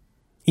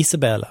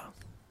 Isabella.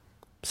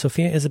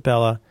 Sophia,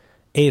 Isabella,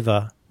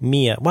 Ava,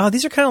 Mia. Wow,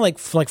 these are kind of like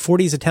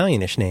 40s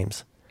Italian-ish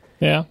names.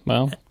 Yeah,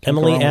 well.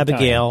 Emily,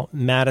 Abigail,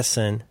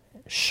 Madison,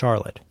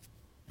 Charlotte.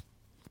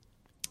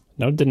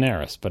 No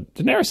Daenerys, but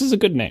Daenerys is a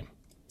good name.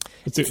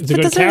 It's a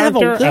good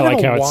character. I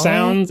like how it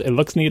sounds. It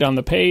looks neat on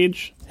the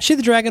page. Is she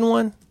the dragon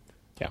one?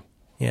 Yeah.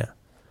 Yeah.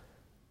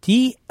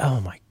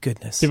 Oh, my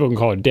goodness. People can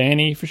call her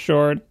Danny for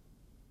short.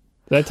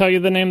 Did I tell you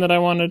the name that I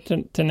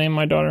wanted to name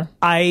my daughter?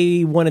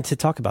 I wanted to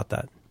talk about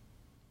that.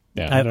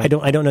 Yeah, I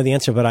don't know the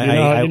answer, but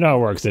you know how it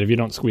works. That if you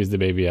don't squeeze the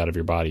baby out of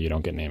your body, you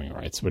don't get naming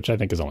rights, which I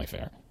think is only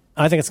fair.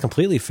 I think it's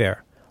completely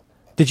fair.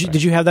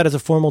 Did you have that as a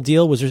formal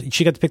deal?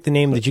 She got to pick the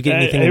name? Did you get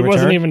anything in return? It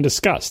wasn't even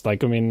discussed.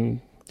 Like, I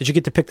mean, did you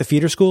get to pick the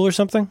feeder school or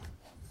something?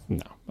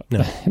 No.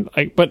 No.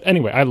 But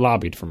anyway, I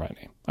lobbied for my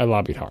name. I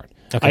lobbied hard.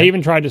 Okay. I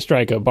even tried to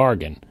strike a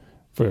bargain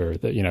for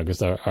the,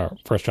 because our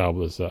first child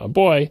was a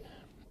boy.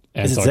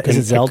 And is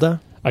it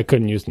Zelda? I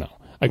couldn't use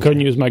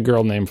my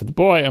girl name for the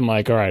boy. I'm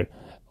like, all right.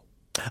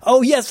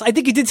 Oh, yes. I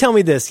think you did tell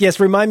me this. Yes.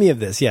 Remind me of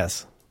this.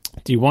 Yes.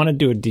 Do you want to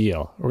do a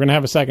deal? We're going to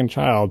have a second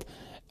child.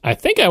 I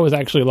think I was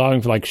actually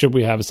lobbying for, like, should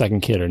we have a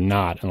second kid or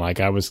not? And, like,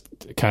 I was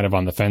kind of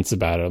on the fence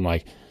about it. I'm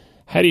like,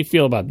 how do you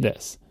feel about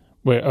this?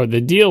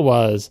 The deal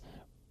was,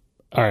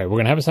 all right, we're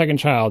going to have a second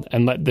child.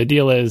 And the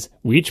deal is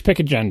we each pick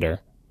a gender.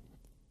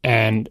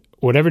 And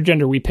whatever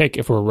gender we pick,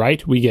 if we're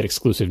right, we get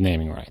exclusive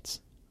naming rights.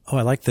 Oh,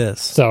 I like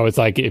this. So it's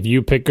like if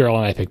you pick girl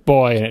and I pick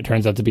boy and it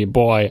turns out to be a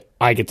boy,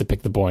 I get to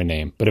pick the boy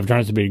name. But if it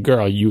turns out to be a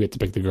girl, you get to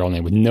pick the girl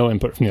name with no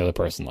input from the other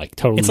person. Like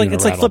totally.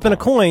 It's like flipping a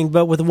coin,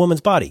 but with a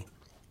woman's body.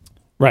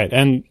 Right,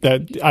 and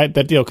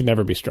that deal could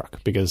never be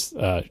struck because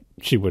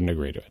she wouldn't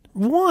agree to it.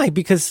 Why?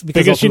 Because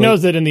she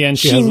knows that in the end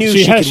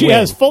she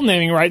has full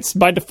naming rights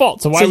by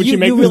default. So why would she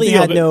make you this really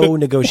deal had no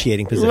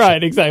negotiating position?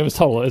 Right, exactly.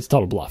 It's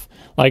total bluff.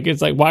 Like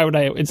it's like why would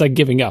I? It's like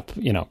giving up.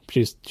 You know,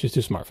 she's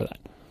too smart for that.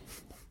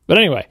 But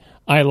anyway,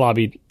 I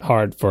lobbied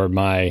hard for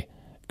my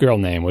girl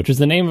name, which is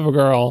the name of a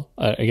girl.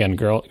 Again,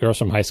 girls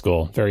from high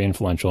school, very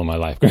influential in my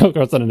life.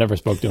 Girls that I never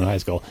spoke to in high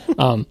school.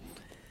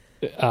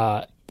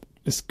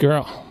 This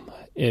girl.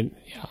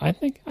 I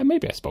think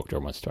maybe I spoke to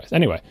her once or twice.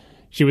 Anyway,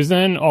 she was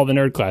in all the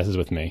nerd classes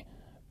with me,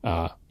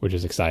 which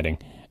is exciting.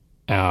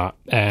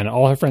 And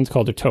all her friends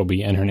called her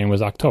Toby, and her name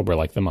was October,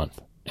 like the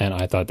month. And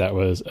I thought that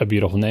was a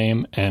beautiful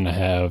name, and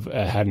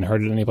I hadn't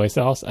heard it anyplace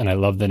else. And I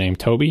loved the name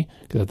Toby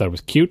because I thought it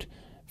was cute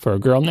for a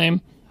girl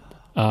name.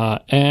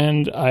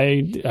 And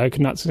I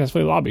could not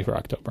successfully lobby for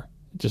October.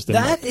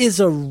 That is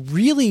a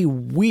really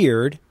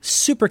weird,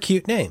 super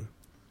cute name.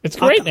 It's a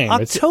great name.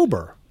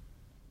 October.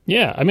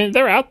 Yeah, I mean,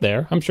 they're out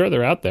there. I'm sure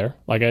they're out there.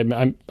 Like,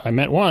 I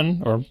met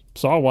one or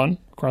saw one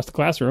across the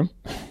classroom.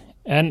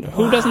 And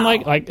who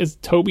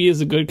doesn't Toby is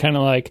a good kind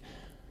of like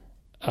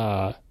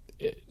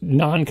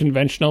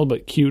non-conventional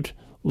but cute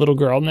little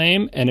girl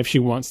name. And if she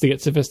wants to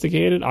get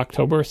sophisticated,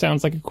 October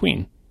sounds like a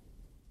queen.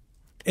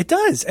 It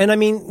does. And I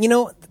mean,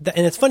 and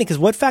it's funny because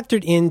what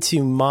factored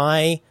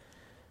into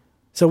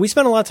so we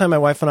spent a lot of time, my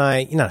wife and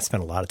I, not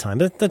spend a lot of time,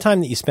 but the time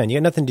that you spend, you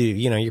got nothing to do,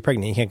 you're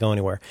pregnant, you can't go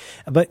anywhere.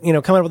 But, coming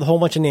up with a whole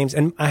bunch of names.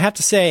 And I have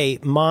to say,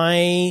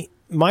 my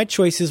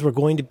choices were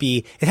going to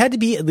be, it had to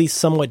be at least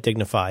somewhat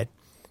dignified.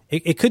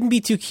 It couldn't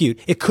be too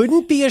cute. It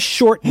couldn't be a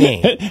short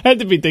name. It had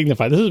to be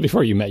dignified. This was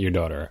before you met your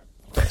daughter.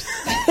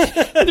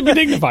 It had to be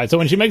dignified. So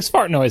when she makes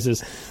fart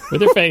noises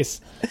with her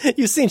face.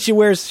 You've seen she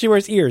wears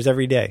ears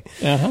every day.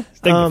 Uh-huh. It's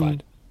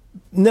dignified.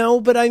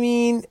 No, but I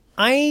mean,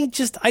 I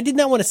did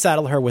not want to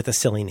saddle her with a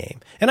silly name.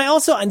 And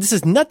this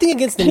is nothing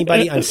against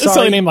anybody. I'm sorry. A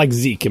silly name like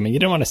Zeke. I mean, you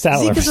didn't want to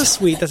saddle her. Zeke is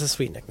that's a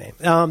sweet nickname.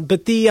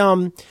 But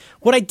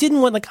what I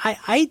didn't want,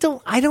 I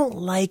don't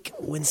like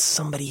when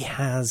somebody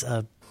has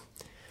a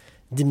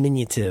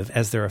diminutive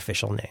as their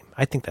official name.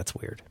 I think that's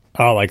weird.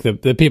 Oh, like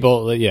the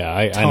people, yeah,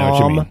 I know what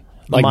you mean.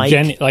 Like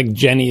Mike.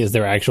 Jenny is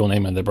their actual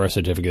name on their birth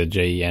certificate,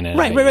 Jenny.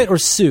 Right. Or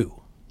Sue.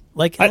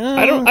 Like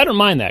I don't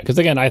mind that because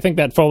again I think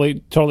that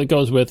totally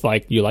goes with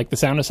like you like the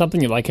sound of something,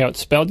 you like how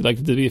it's spelled, you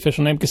like the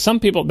official name, because some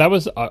people, that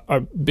was a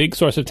big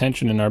source of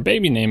tension in our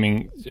baby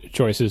naming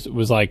choices,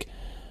 was like,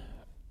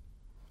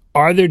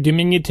 are there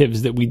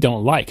diminutives that we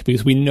don't like?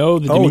 Because we know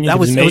the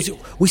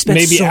diminutives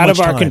may be out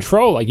of our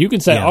control. Like you can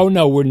say, oh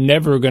no, we're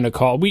never going to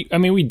call. We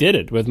did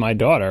it with my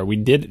daughter.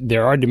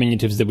 There are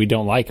diminutives that we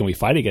don't like and we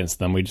fight against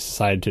them. We just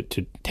decided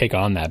to take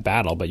on that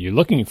battle. But you're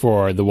looking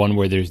for the one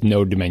where there's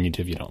no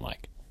diminutive you don't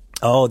like.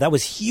 Oh, that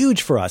was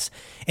huge for us.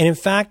 And in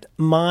fact,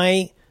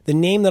 the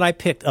name that I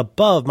picked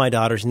above my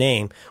daughter's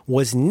name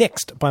was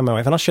nixed by my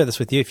wife. And I'll share this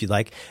with you if you'd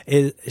like.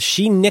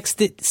 She nixed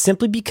it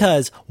simply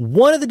because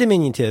one of the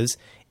diminutives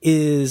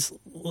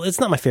it's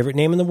not my favorite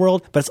name in the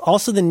world, but it's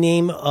also the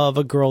name of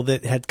a girl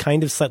that had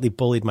kind of slightly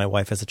bullied my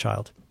wife as a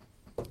child.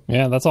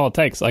 Yeah, that's all it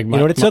takes. Like you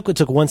know what it took? It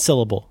took one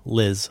syllable,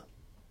 Liz.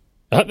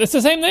 It's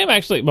the same name,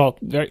 actually. Well,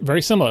 very,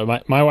 very similar.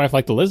 My wife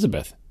liked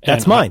Elizabeth.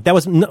 That's mine. That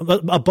was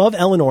above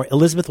Eleanor.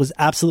 Elizabeth was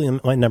absolutely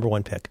my number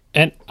one pick.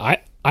 And I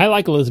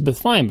like Elizabeth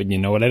fine, but you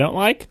know what I don't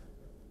like?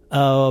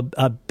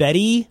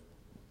 Betty.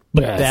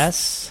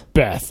 Beth.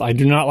 I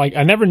do not like.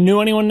 I never knew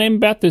anyone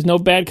named Beth. There's no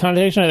bad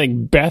connotation. I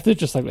think Beth is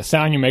just like the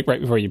sound you make right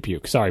before you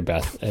puke. Sorry,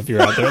 Beth, if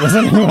you're out there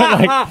listening.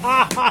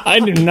 I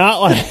do not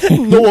like.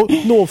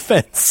 No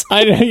offense.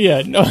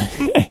 No.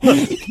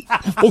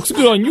 Looks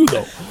good on you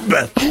though,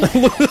 Beth.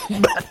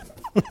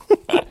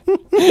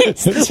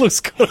 This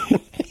looks good.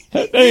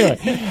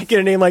 Anyway,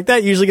 get a name like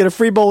that, you usually get a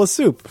free bowl of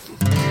soup.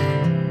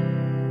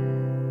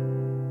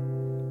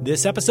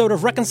 This episode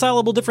of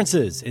Reconcilable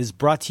Differences is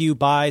brought to you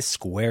by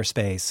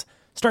Squarespace.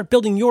 Start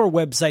building your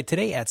website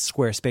today at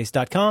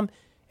squarespace.com.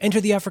 Enter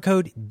the offer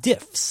code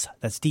DIFFS,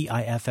 that's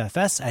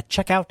DIFFS, at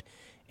checkout,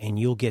 and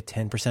you'll get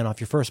 10%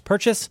 off your first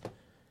purchase.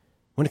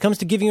 When it comes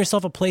to giving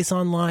yourself a place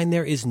online,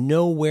 there is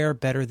nowhere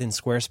better than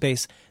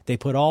Squarespace. They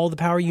put all the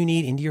power you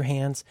need into your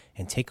hands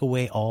and take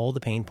away all the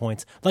pain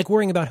points, like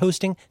worrying about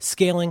hosting,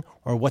 scaling,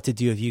 or what to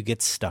do if you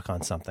get stuck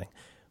on something.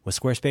 With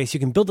Squarespace, you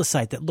can build a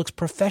site that looks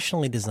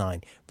professionally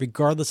designed,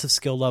 regardless of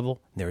skill level.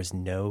 There is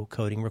no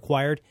coding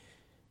required.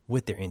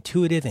 With their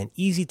intuitive and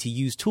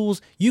easy-to-use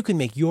tools, you can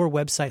make your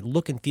website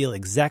look and feel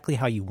exactly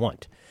how you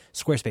want.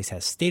 Squarespace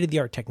has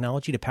state-of-the-art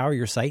technology to power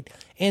your site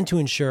and to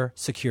ensure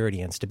security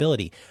and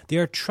stability. They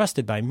are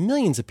trusted by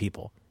millions of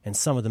people and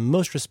some of the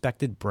most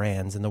respected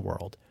brands in the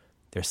world.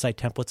 Their site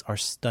templates are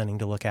stunning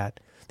to look at.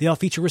 They all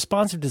feature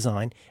responsive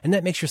design, and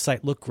that makes your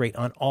site look great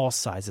on all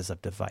sizes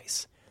of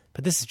device.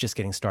 But this is just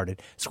getting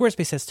started.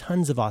 Squarespace has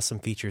tons of awesome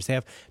features. They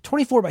have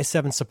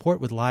 24/7 support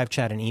with live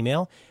chat and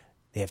email.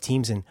 They have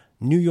teams in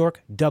New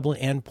York, Dublin,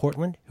 and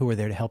Portland who are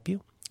there to help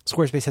you.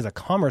 Squarespace has a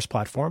commerce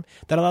platform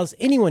that allows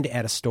anyone to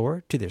add a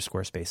store to their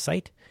Squarespace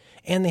site.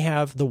 And they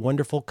have the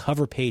wonderful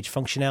cover page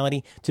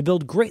functionality to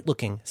build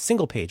great-looking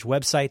single-page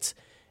websites.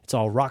 It's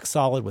all rock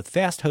solid with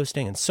fast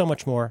hosting and so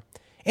much more.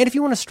 And if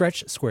you want to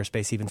stretch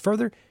Squarespace even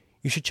further,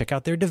 you should check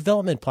out their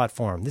development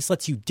platform. This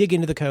lets you dig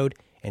into the code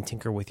and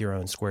tinker with your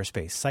own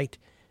Squarespace site.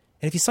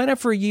 And if you sign up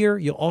for a year,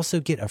 you'll also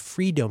get a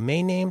free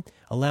domain name,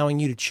 allowing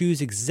you to choose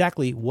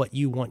exactly what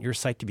you want your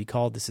site to be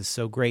called. This is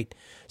so great.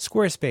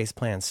 Squarespace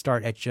plans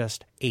start at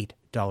just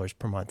 $8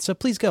 per month. So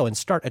please go and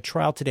start a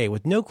trial today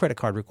with no credit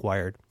card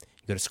required.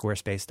 You go to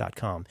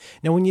squarespace.com.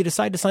 Now, when you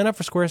decide to sign up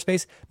for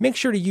Squarespace, make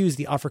sure to use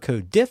the offer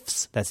code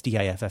DIFFS, that's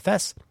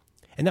DIFFS,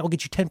 and that will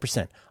get you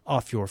 10%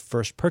 off your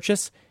first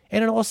purchase,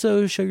 and it'll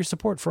also show your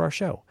support for our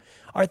show.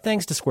 Our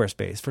thanks to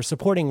Squarespace for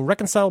supporting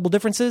Reconcilable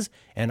Differences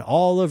and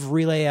all of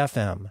Relay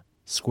FM.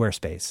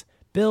 Squarespace.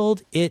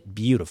 Build it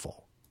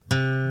beautiful.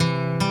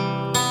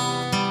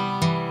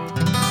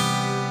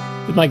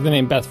 Didn't like the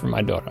name Beth for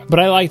my daughter, but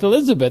I liked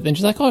Elizabeth, and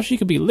she's like, "Oh, she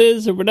could be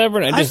Liz or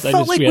whatever." And I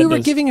felt like we were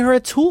giving her a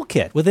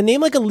toolkit with a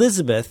name like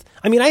Elizabeth.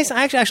 I mean, I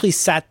actually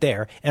sat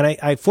there and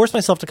I forced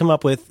myself to come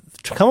up with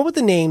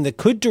a name that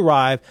could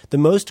derive the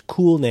most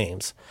cool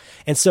names.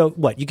 And so,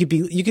 what you could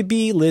be Liz, you could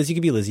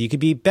be Lizzie, you could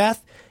be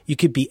Beth, you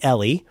could be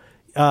Ellie,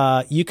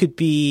 you could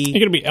be. You're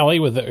gonna be Ellie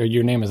with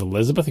your name is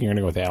Elizabeth, and you're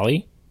gonna go with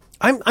Ellie.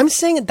 I'm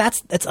saying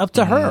that's up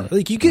to her.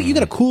 Like you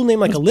get a cool name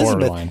like That's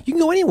Elizabeth, borderline. you can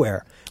go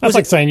anywhere. That's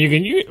like saying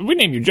we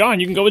name you John,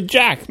 you can go with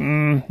Jack.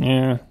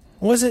 Yeah,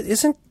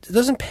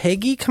 Doesn't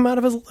Peggy come out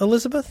of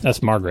Elizabeth?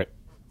 that's Margaret.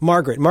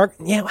 Margaret.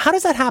 Yeah. How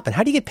does that happen?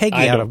 How do you get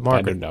Peggy out of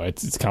Margaret? I don't know.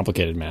 It's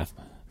complicated math.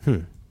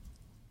 Oh,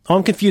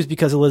 I'm confused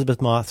because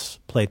Elizabeth Moss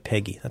played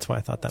Peggy. That's why I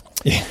thought that.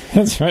 Yeah,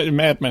 that's right.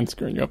 Madman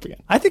screwing you up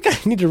again. I think I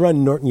need to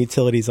run Norton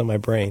Utilities on my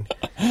brain.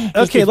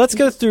 Okay, let's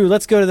go through.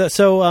 Let's go to the.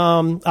 So,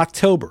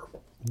 October.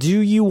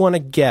 Do you want to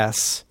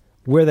guess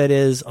where that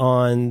is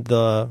on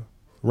the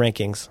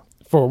rankings?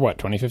 For what,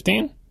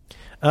 2015?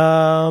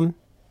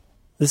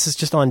 This is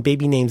just on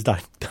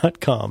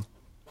babynames.com.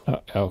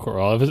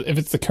 Well, if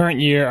it's the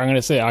current year, I'm going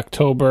to say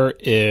October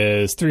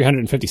is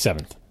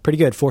 357th. Pretty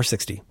good,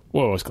 460.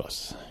 Whoa, it was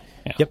close.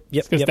 Yeah.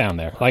 Yep. It's down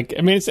there. Like,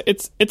 I mean,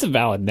 it's a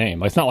valid name.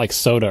 Like, it's not like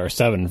Soda or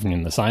Seven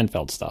from the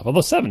Seinfeld stuff. Although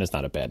Seven is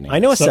not a bad name. I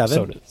know a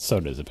Seven.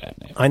 Soda is a bad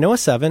name. I know a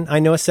Seven.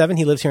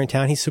 He lives here in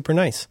town. He's super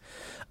nice.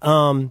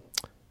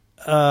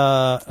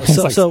 It's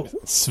like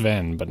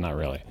Sven, but not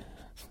really.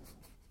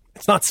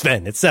 It's not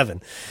Sven. It's Seven.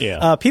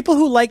 Yeah. People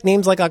who like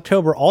names like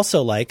October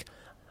also like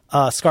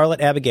Scarlet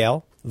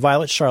Abigail,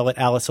 Violet Charlotte,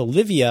 Alice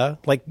Olivia,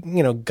 like,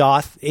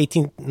 goth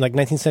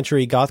 19th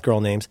century goth girl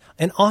names,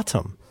 and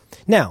Autumn.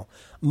 Now,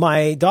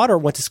 my daughter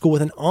went to school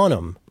with an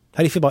Onum. How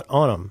do you feel about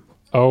Onum?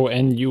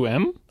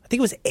 ONUM? I think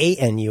it was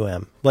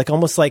ANUM, like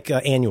almost like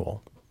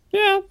annual.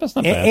 Yeah, that's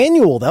not bad.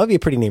 Annual, that would be a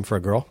pretty name for a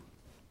girl.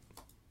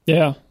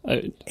 Yeah.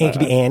 It could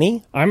be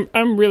Annie. I'm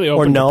really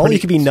open or Null. to You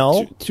could be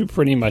Null. To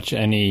pretty much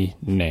any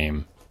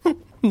name.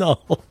 No.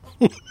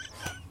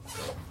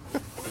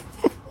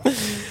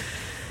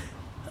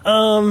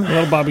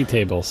 Little Bobby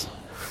Tables.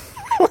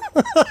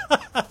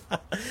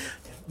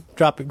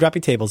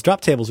 Droppy tables.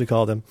 Drop tables, we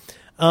call them.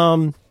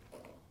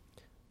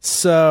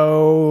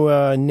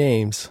 So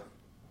names.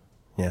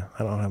 Yeah,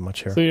 I don't have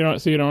much here. So you don't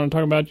want to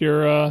talk about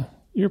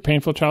your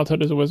painful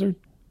childhood as a wizard?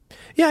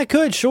 Yeah, I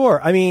could, sure.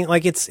 I mean,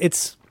 like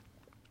it's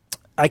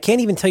I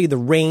can't even tell you the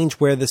range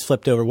where this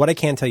flipped over. What I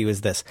can tell you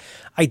is this.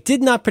 I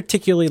did not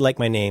particularly like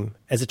my name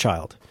as a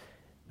child.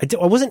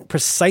 I wasn't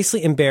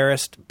precisely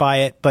embarrassed by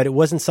it, but it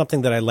wasn't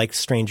something that I liked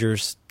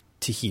strangers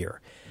to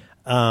hear.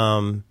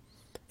 And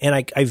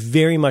I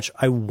very much,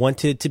 I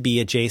wanted to be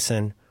a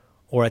Jason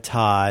or a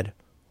Todd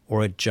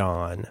or a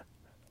John,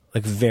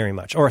 like very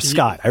much, or a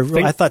Scott.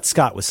 I thought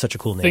Scott was such a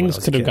cool name. Things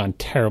could have gone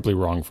terribly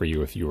wrong for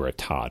you if you were a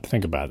Todd.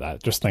 Think about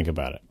that. Just think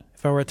about it.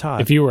 If I were a Todd.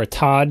 If you were a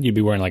Todd, you'd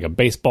be wearing like a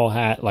baseball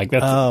hat. Like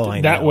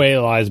that way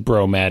lies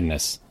bro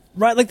madness.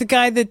 Right, like the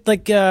guy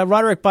that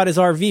Roderick bought his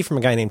RV from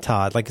a guy named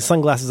Todd, like a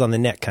sunglasses on the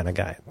neck kind of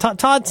guy.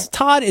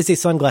 Todd is a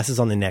sunglasses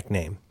on the neck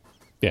name.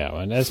 Yeah,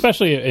 and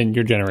especially in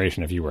your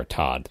generation, if you were a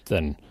Todd,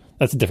 then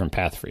that's a different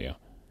path for you.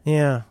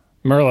 Yeah,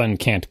 Merlin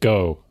can't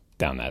go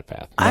down that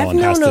path. I've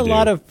known a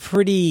lot of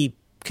pretty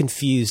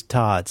confused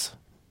Todds.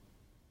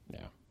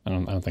 Yeah, I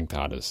don't think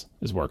Todd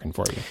is working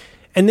for you.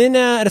 And then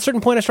at a certain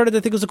point, I started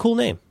to think it was a cool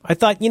name. I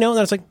thought, and I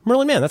was like,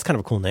 Merlin Mann, that's kind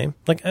of a cool name.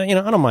 Like, I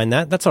don't mind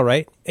that. That's all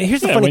right. And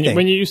here's the funny thing.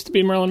 When you used to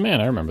be Merlin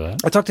Mann, I remember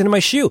that. I tucked into my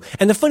shoe.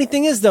 And the funny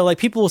thing is, though, like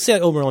people will say,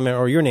 oh, Merlin Mann,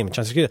 or your name.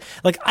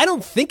 Like, I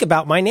don't think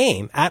about my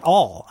name at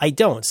all. I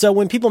don't. So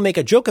when people make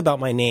a joke about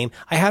my name,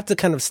 I have to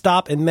kind of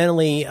stop and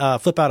mentally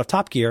flip out of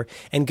Top Gear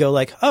and go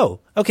like, oh,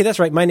 okay, that's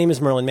right. My name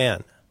is Merlin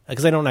Mann.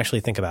 Because I don't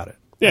actually think about it.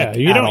 Yeah,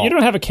 you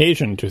don't have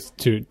occasion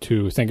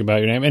to think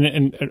about your name,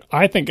 and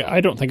I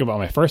don't think about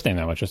my first name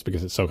that much just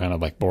because it's so kind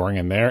of like boring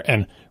in there.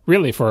 And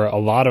really, for a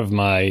lot of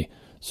my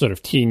sort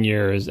of teen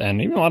years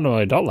and even a lot of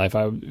my adult life,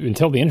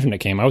 until the internet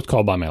came, I was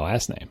called by my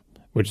last name,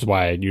 which is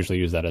why I usually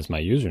use that as my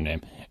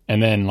username.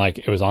 And then like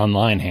it was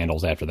online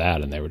handles after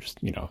that, and they were just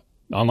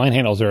online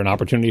handles are an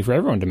opportunity for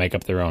everyone to make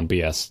up their own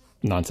BS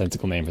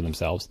nonsensical name for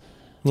themselves.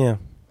 Yeah.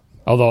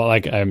 Although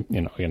like again,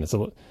 it's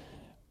a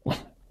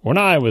when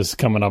I was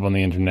coming up on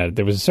the internet,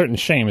 there was a certain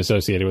shame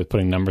associated with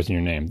putting numbers in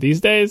your name. These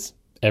days,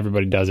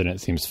 everybody does it and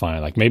it seems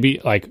fine. Maybe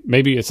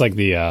it's like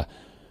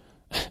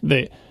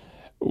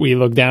we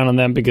look down on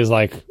them because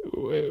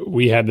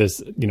we had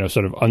this,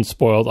 sort of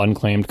unspoiled,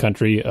 unclaimed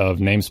country of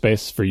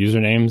namespace for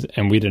usernames,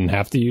 and we didn't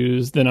have to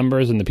use the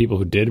numbers, and the people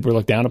who did were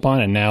looked down upon.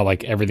 And now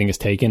everything is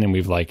taken, and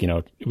we've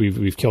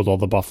we've killed all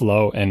the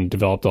buffalo and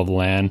developed all the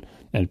land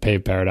and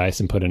paved paradise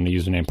and put in a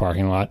username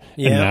parking lot.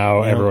 And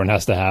now everyone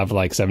has to have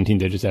 17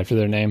 digits after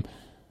their name.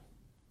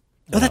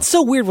 Oh, that's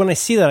so weird. When I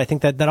see that, I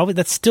think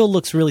that still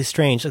looks really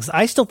strange.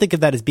 I still think of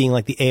that as being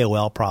the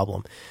AOL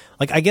problem.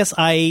 I guess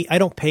I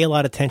don't pay a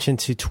lot of attention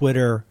to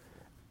Twitter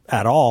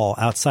at all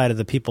outside of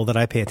the people that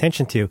I pay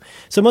attention to.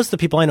 So most of the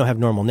people I know have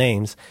normal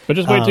names. But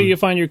just wait till you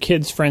find your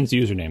kids' friends'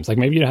 usernames.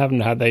 Maybe you haven't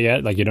had that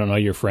yet. You don't know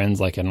your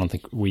friends. I don't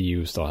think Wii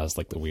U still has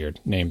the weird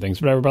name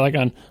things, whatever. But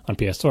on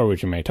PS4,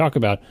 which you may talk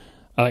about,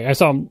 I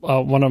saw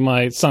one of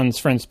my son's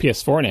friend's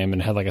PS4 name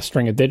and had a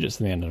string of digits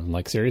in the end of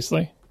them.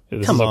 Seriously?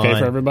 This is okay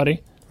for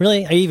everybody?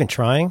 Really? Are you even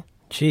trying?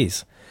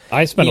 Jeez.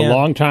 I spent a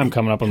long time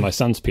coming up with my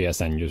son's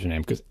PSN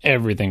username because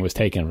everything was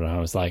taken. And I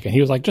was and he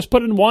was just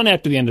put in one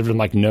after the end of it.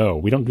 I'm no,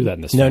 we don't do that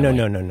in this family.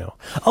 No.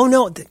 Oh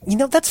no,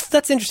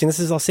 that's interesting.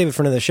 I'll save it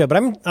for another show.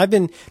 But I've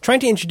been trying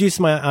to introduce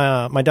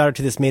my daughter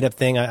to this made up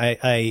thing.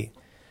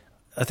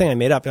 A thing I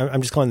made up.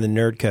 I'm just calling it the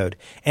nerd code.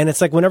 And it's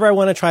whenever I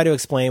want to try to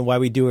explain why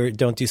we do or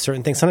don't do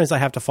certain things, sometimes I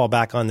have to fall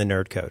back on the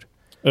nerd code.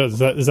 Is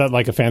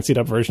that a fancied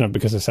up version of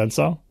because I said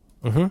so?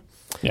 Mm-hmm.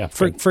 Yeah.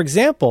 For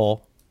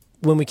example,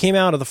 when we came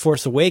out of The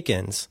Force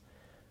Awakens,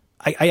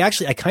 I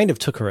kind of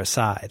took her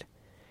aside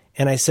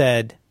and I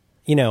said,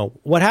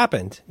 what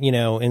happened, in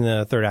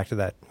the third act of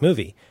that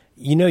movie?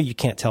 You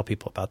can't tell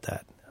people about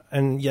that.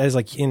 And I was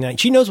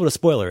she knows what a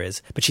spoiler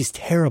is, but she's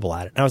terrible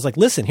at it. And I was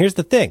listen, here's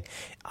the thing.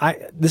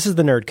 This is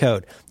the nerd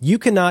code. You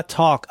cannot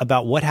talk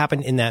about what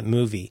happened in that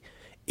movie.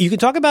 You can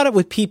talk about it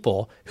with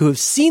people who have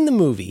seen the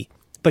movie,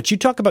 but don't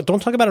talk about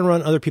it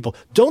around other people.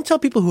 Don't tell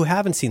people who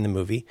haven't seen the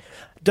movie.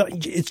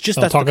 It's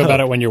just that's talk about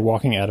it when you're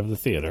walking out of the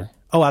theater.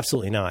 Oh,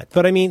 absolutely not.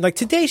 But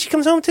today, she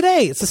comes home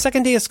today. It's the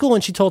second day of school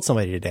and she told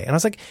somebody today. And I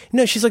was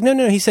no, she's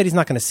no, he said he's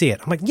not going to see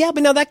it. I'm yeah,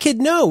 but now that kid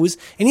knows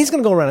and he's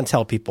going to go around and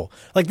tell people.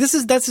 This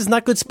is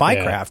not good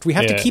spycraft. We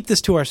have to keep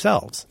this to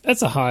ourselves.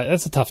 That's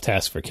a tough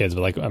task for kids.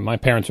 But my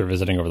parents were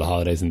visiting over the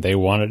holidays and they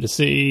wanted to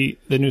see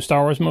the new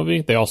Star Wars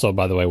movie. They also,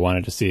 by the way,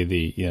 wanted to see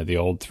the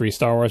old 3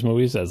 Star Wars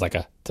movies as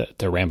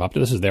to ramp up to.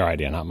 This is their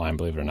idea, not mine,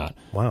 believe it or not.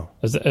 Wow.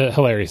 It's a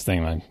hilarious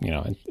thing.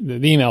 The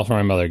emails from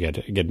my mother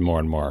get more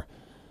and more,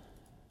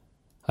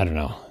 I don't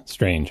know,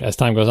 strange as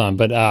time goes on.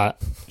 But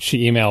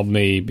she emailed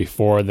me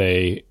before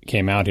they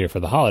came out here for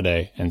the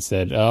holiday and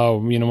said, oh,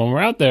 when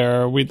we're out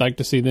there, we'd like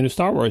to see the new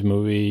Star Wars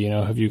movie.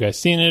 Have you guys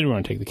seen it? We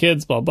want to take the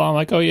kids, blah, blah.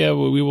 I'm oh, yeah,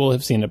 we will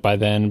have seen it by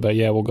then. But,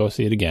 yeah, we'll go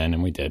see it again.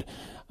 And we did.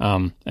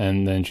 And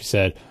then she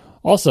said,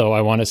 also, I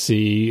want to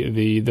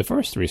see the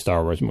first 3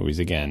 Star Wars movies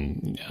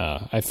again.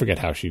 I forget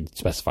how she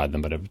specified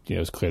them, but it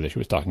was clear that she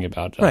was talking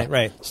about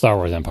right. Star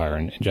Wars, Empire,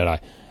 and Jedi.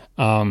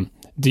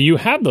 Do you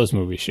have those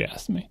movies, she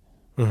asked me.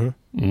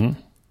 Mm-hmm. Mm-hmm.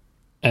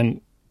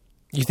 And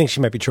you think she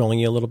might be trolling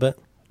you a little bit?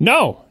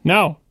 No.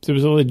 It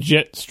was a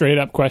legit, straight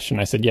up question.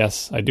 I said,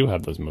 yes, I do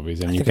have those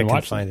movies, and you can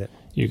watch them. Find it.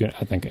 You can.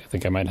 I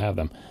think I might have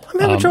them. I'm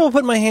having trouble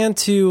putting my hand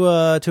to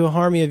a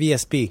Harmy of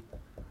ESP,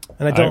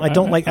 and I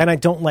don't like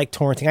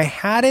torrenting. I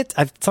had it.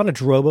 It's on a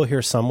Drobo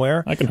here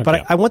somewhere. I can hook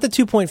but I want the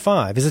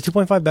 2.5. Is the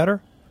 2.5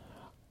 better?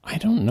 I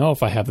don't know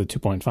if I have the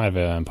 2.5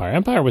 Empire.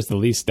 Empire was the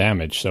least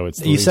damaged, so it's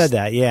you said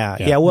that,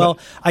 yeah. Well,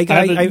 I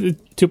have the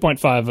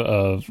 2.5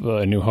 of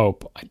A New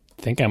Hope. I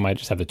think I might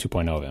just have the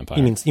 2.0 of Empire.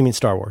 You mean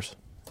Star Wars?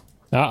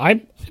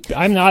 I'm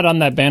not on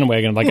that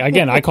bandwagon.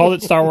 Again, I called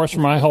it Star Ward for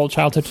my whole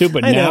childhood too,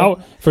 but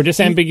now for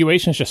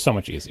disambiguation, it's just so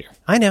much easier.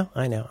 I know.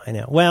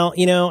 Well,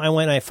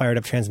 I fired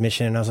up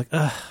transmission and I was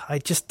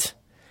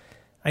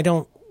I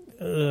don't.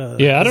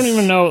 I don't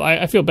even know.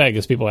 I feel bad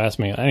because people ask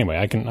me. Anyway,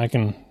 I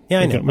can. Yeah,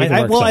 I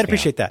know. I'd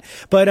appreciate that.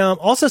 But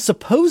also,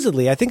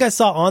 supposedly, I think I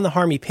saw on the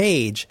Harmy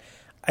page,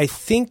 I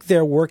think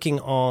they're working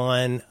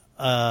on.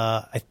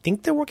 A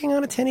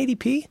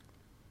 1080p.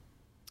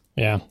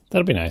 Yeah,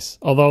 that'll be nice.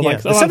 Although, the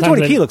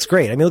 720p looks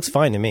great. It looks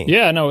fine to me.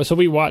 Yeah, no. So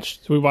we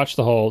watched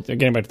the whole.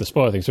 Getting back to the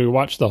spoiler thing. So we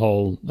watched the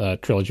whole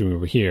trilogy when we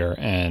were here,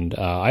 and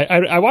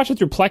I watched it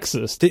through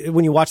Plexus.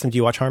 When you watch them, do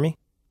you watch Harmy?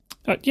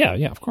 Yeah,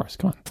 of course.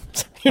 Come on.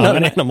 You're not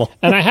an animal.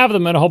 And I have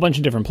them in a whole bunch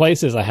of different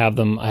places. I have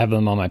them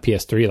on my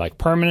PS3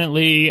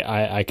 permanently.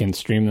 I can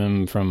stream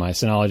them from my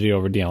Synology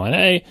over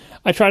DLNA.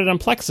 I tried it on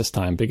Plex this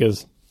time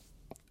because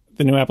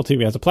the new Apple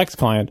TV has a Plex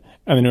client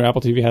and the new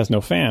Apple TV has no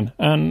fan.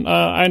 And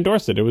I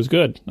endorsed it. It was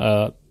good.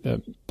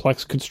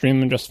 Plex could stream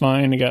them just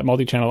fine. You got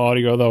multi-channel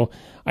audio, though.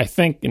 I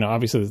think,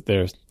 obviously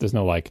there's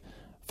no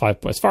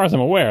as far as I'm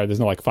aware, there's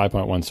no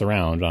 5.1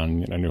 surround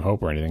on A New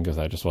Hope or anything because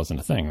that just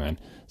wasn't a thing then.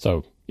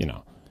 So,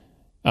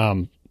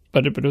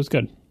 but it was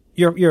good.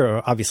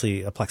 You're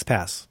obviously a Plex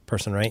Pass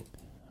person, right?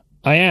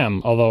 I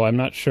am, although I'm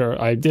not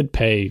sure. I did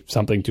pay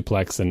something to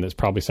Plex, and there's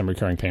probably some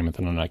recurring payment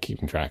that I'm not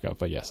keeping track of.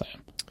 But yes, I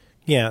am.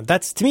 Yeah,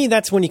 to me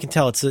that's when you can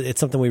tell it's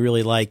something we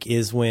really like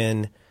is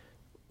when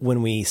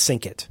we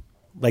sync it.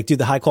 like do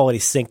the high quality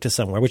sync to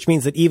somewhere, which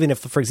means that even if,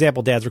 for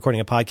example, Dad's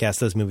recording a podcast,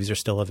 those movies are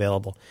still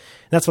available.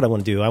 And that's what I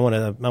want to do. I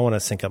want to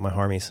sync up my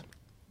Harmies.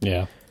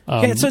 Yeah.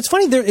 So it's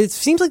funny. It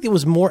seems like it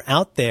was more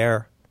out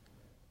there.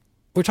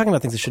 We're talking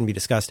about things that shouldn't be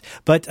discussed,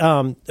 but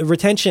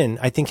retention,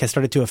 I think, has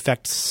started to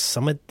affect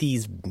some of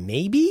these.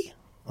 Maybe,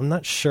 I'm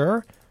not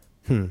sure.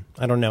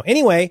 I don't know.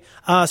 Anyway,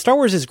 Star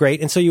Wars is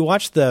great, and so you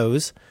watch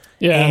those.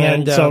 Yeah,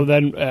 and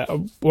then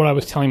what I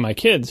was telling my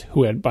kids,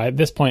 who had by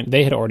this point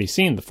they had already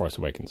seen The Force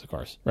Awakens, of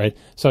course, right?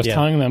 So I was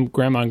telling them,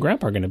 Grandma and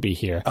Grandpa are going to be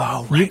here.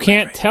 Oh, right. You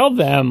can't tell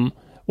them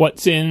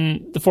what's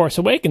in The Force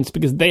Awakens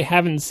because they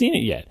haven't seen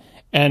it yet,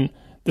 and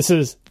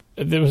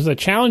there was a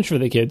challenge for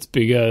the kids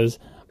because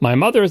my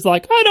mother is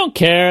like, I don't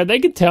care. They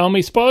can tell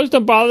me. Spoilers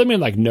don't bother me.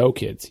 I'm like, no,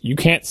 kids. You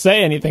can't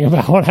say anything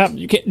about what happened.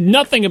 You can't,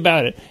 nothing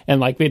about it.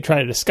 And like, they try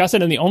to discuss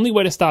it. And the only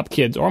way to stop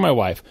kids or my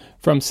wife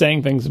from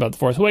saying things about The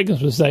Force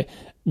Awakens was to say,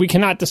 we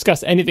cannot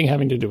discuss anything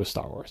having to do with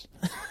Star Wars.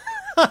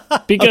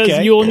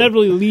 Because you will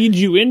inevitably lead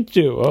you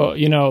into,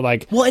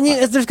 like... Well, and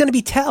there's going to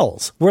be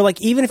tells where,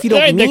 like, even if you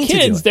don't mean to do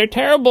it. They're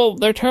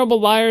terrible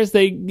liars.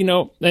 They,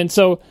 and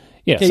so...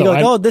 Yeah, so you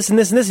go like, this and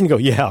this and this, and you go,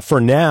 yeah,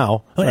 for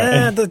now.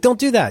 Right. Don't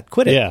do that.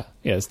 Quit it. Yeah,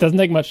 it doesn't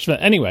take much.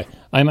 Anyway,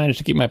 I managed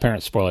to keep my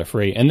parents spoiler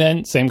free. And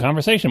then, same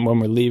conversation when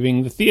we're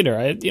leaving the theater.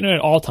 At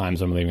all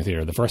times when we're leaving the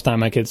theater. The first time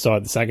my kids saw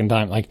it, the second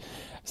time, like,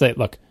 say,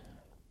 look,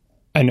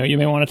 I know you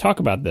may want to talk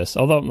about this,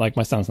 although, like,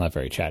 my son's not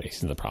very chatty.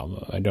 This is the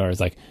problem. My daughter's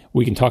like,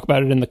 we can talk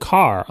about it in the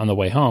car on the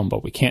way home,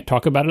 but we can't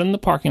talk about it in the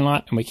parking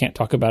lot, and we can't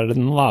talk about it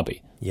in the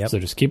lobby. Yep. So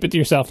just keep it to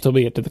yourself until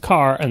we get to the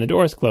car and the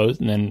door's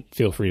closed, and then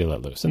feel free to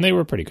let loose. And they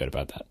were pretty good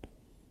about that.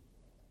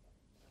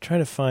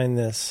 Trying to find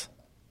this.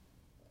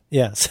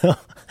 Yeah, so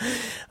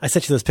I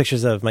sent you those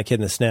pictures of my kid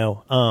in the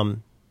snow.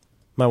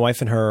 My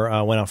wife and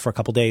her went out for a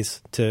couple days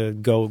to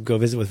go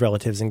visit with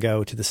relatives and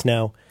go to the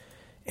snow.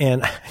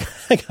 And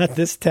I got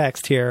this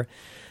text here.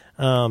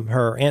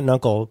 Her aunt and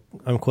uncle,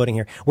 I'm quoting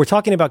here, we're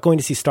talking about going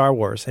to see Star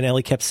Wars. And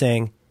Ellie kept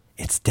saying,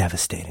 it's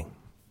devastating.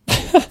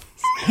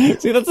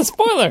 See, that's a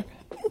spoiler.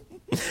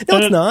 No,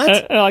 it's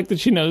not. I like that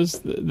she knows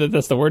that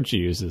that's the word she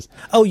uses.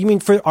 Oh, you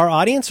mean for our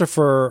audience or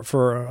for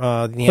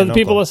the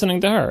people listening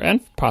to her and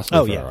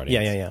possibly for our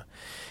audience?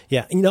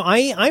 Yeah.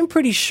 I'm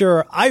pretty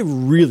sure I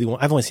really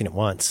want. I've only seen it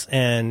once,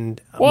 and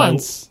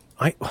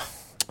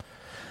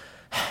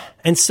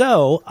and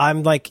so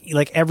I'm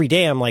like every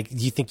day I'm like, do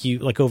you think you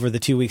like over the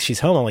 2 weeks she's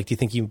home? I'm like, do you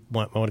think you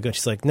want to go? And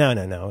she's like, no,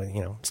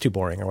 it's too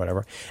boring or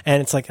whatever.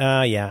 And it's like,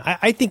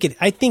 I think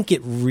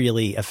it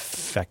really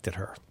affected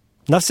her.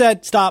 Enough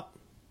said. Stop.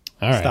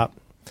 All right. Stop.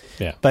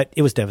 Yeah. But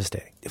it was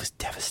devastating.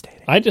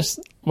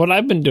 What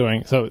I've been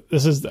doing, so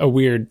this is a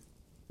weird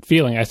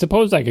feeling. I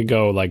suppose I could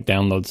go like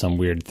download some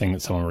weird thing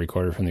that someone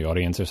recorded from the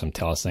audience or some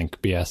telesync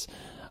BS.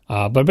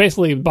 But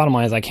basically, the bottom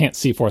line is I can't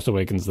see Force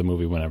Awakens, the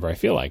movie, whenever I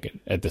feel like it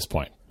at this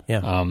point.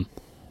 Yeah.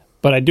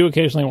 But I do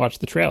occasionally watch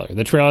the trailer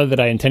that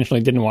I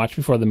intentionally didn't watch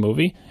before the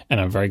movie, and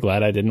I'm very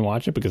glad I didn't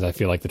watch it because I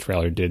feel like the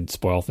trailer did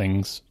spoil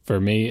things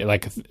for me.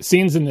 Like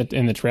scenes in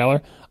the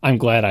trailer, I'm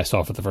glad I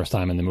saw for the first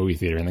time in the movie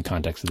theater in the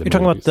context of the movie.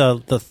 You're talking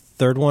about the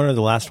third one or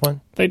the last one?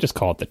 They just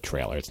call it the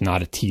trailer. It's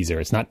not a teaser.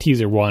 It's not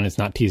teaser 1. It's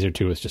not teaser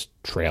 2. It's just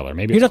trailer.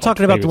 Maybe you're not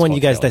talking about the one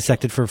you guys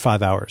dissected for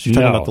 5 hours. You're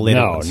talking about the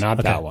later ones. No,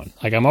 not that one.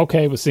 Like I'm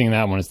okay with seeing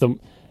that one. It's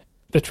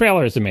the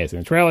trailer is amazing.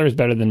 The trailer is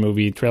better than the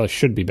movie. The trailer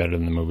should be better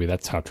than the movie.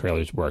 That's how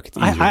trailers work.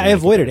 I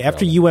avoided it.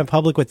 After you went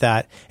public with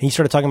that and you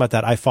started talking about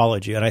that, I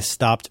followed you and I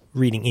stopped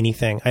reading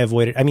anything. I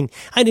avoided. I mean,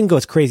 I didn't go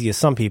as crazy as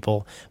some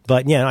people,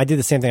 but yeah, I did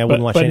the same thing. I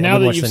wouldn't watch it. But now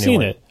that you've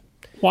seen it,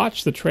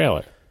 watch the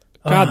trailer.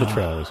 God, the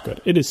trailer is good.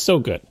 It is so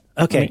good.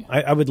 Okay,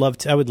 I would love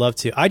to. I would love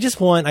to. I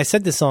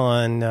said this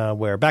on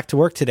Back to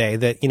Work today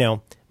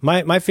that,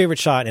 my favorite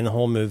shot in the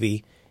whole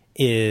movie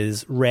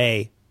is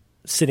Rey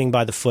sitting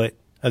by the foot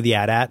of the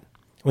AT-AT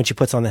when she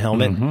puts on the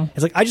helmet. Mm-hmm.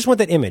 It's like, I just want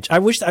that image. I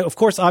wish, of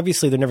course,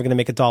 obviously they're never going to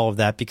make a doll of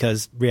that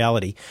because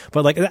reality.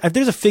 But like, if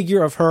there's a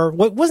figure of her,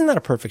 wasn't that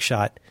a perfect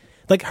shot?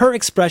 Like her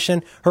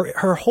expression,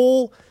 her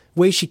whole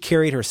way she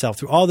carried herself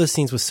through all those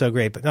scenes was so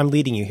great. But I'm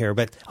leading you here.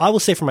 But I will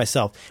say for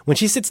myself, when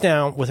she sits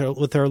down with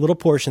her little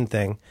portion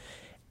thing,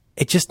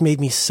 it just made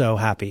me so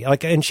happy.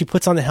 Like, and she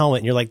puts on the helmet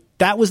and you're like,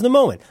 that was the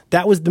moment.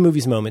 That was the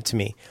movie's moment to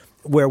me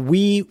where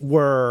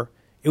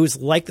it was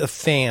like a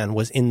fan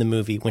was in the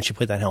movie when she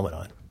put that helmet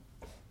on.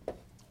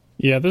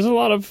 Yeah, there's a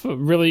lot of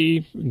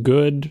really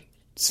good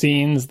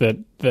scenes that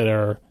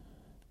are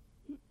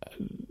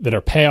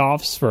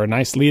payoffs for a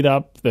nice lead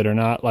up that are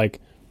not like,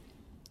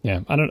 I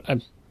don't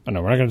know.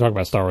 We're not going to talk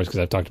about Star Wars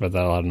because I've talked about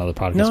that a lot in other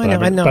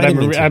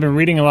podcasts. I've been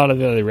reading a lot of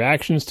the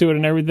reactions to it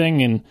and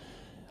everything, and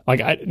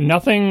like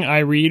nothing I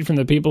read from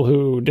the people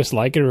who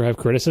dislike it or have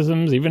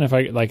criticisms, even if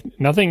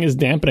nothing is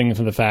dampening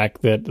from the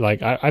fact that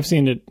like I've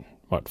seen it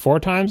 4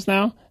 times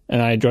now,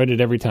 and I enjoyed it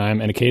every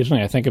time, and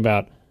occasionally I think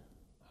about.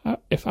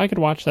 If I could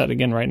watch that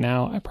again right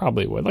now, I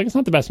probably would. Like, it's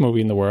not the best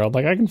movie in the world.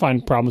 Like, I can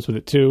find problems with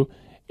it too.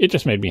 It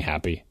just made me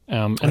happy,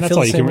 and that's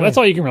all you can. That's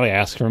all you can really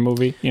ask from a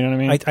movie. You know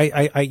what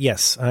I mean?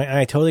 Yes,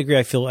 I totally agree.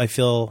 I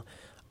feel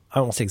I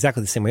won't say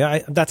exactly the same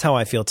way. That's how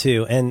I feel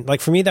too. And like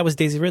for me, that was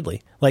Daisy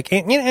Ridley. Like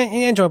and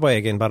Joy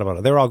Boyega and blah, blah,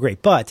 blah. They were all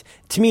great. But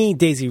to me,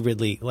 Daisy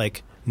Ridley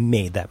like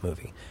made that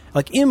movie.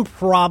 Like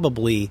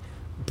improbably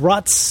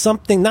brought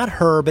something, not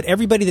her, but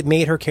everybody that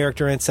made her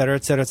character, et cetera,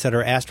 et cetera, et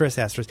cetera, asterisk,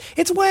 asterisk.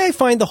 It's why I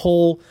find the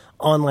whole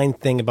online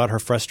thing about her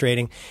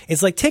frustrating.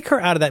 It's like take her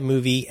out of that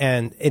movie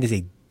and it is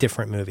a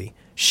different movie.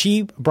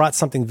 She brought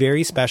something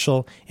very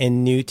special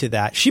and new to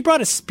that. She brought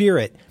a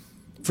spirit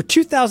for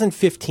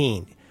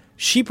 2015.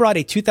 She brought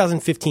a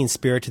 2015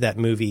 spirit to that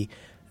movie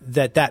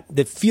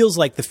that feels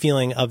like the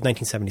feeling of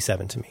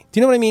 1977 to me. Do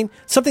you know what I mean?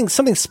 Something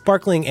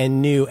sparkling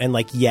and new and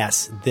like,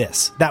 yes,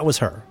 that was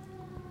her.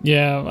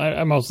 Yeah,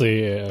 I'm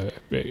mostly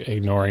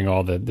ignoring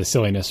all the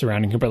silliness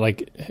surrounding her, but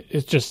like,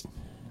 it's just,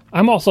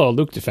 I'm also a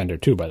Luke defender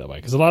too, by the way,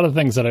 because a lot of the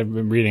things that I've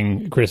been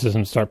reading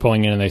criticisms start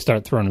pulling in and they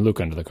start throwing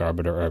Luke under the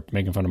carpet or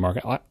making fun of Mark.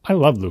 I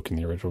love Luke in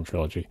the original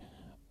trilogy.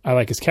 I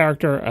like his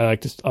character. I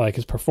like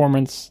his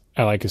performance.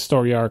 I like his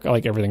story arc. I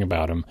like everything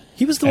about him.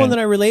 He was the one that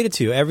I related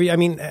to.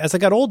 As I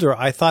got older,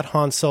 I thought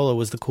Han Solo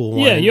was the cool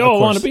one. Yeah, you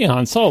all want to be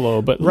Han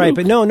Solo, but right. Luke,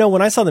 but no.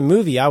 When I saw the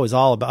movie, I was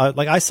all about.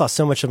 Like I saw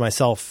so much of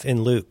myself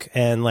in Luke,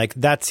 and like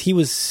he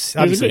was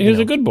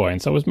a good boy,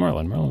 and so was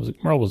Merlin.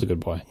 Merle was a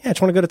good boy. Yeah, I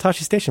just want to go to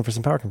Tashi Station for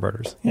some power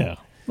converters. Yeah, a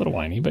little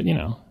whiny, but you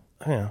know.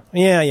 Yeah.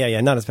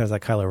 Not as bad as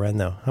that Kylo Ren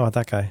though. How about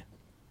that guy?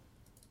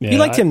 Yeah, you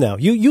liked him though.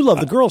 You love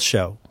the Girls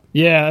show.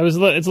 Yeah, it's a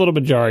little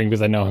bit jarring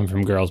because I know him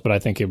from Girls, but I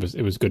think it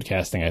was good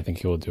casting. I think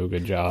he will do a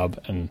good job,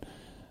 and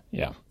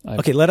yeah.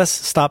 Okay, let us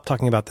stop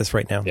talking about this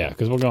right now. Yeah,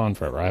 because we'll go on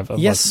forever.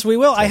 Yes, we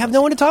will. I have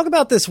no one to talk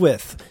about this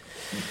with.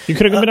 You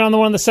could have been on the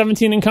one of the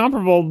 17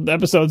 Incomparable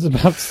episodes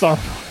about Star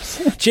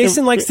Wars.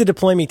 Jason likes to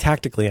deploy me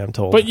tactically, I'm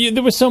told. But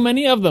there were so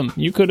many of them.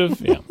 You could have.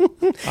 Yeah,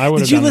 I would.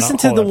 Did you listen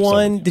to the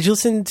one? Did you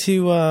listen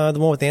to the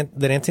one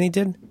that Anthony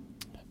did?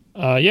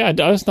 Yeah, I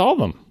listened to all of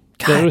them.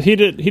 He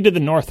did the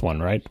North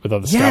one, right? With all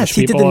the Scottish people. Yes,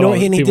 he did the North.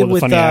 And he did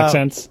with funny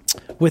accents.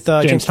 With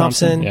James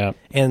Thompson. Yeah.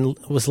 And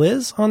was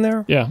Liz on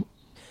there? Yeah.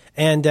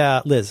 And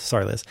Liz.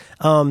 Sorry, Liz.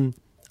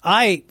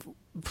 I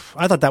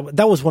thought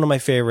that was one of my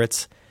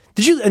favorites.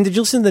 Did you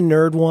listen to the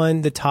nerd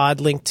one that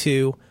Todd linked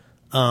to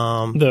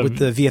with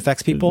the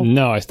VFX people?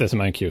 No, that's in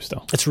my queue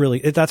still. That's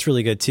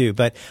really good too.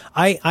 But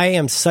I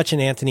am such an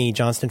Anthony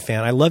Johnston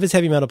fan. I love his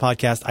heavy metal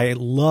podcast. I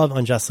love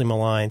Unjustly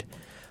Maligned.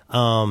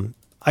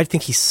 I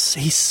think he's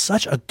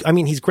such a. I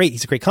mean, he's great.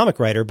 He's a great comic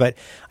writer, but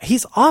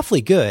he's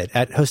awfully good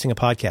at hosting a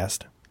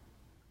podcast.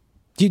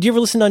 Do you ever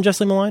listen to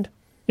Unjustly Maligned?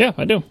 Yeah,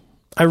 I do.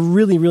 I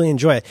really, really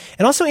enjoy it.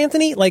 And also,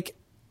 Anthony, like,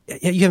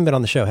 you haven't been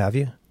on the show, have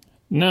you?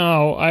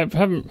 No, I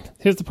haven't.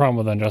 Here's the problem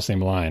with Unjustly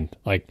Maligned.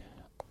 Like,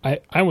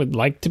 I would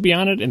like to be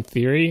on it in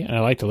theory, and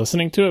I like to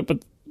listening to it,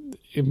 but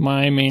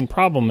my main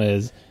problem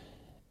is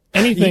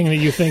anything that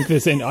you think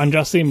is in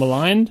Unjustly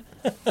Maligned,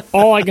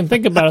 all I can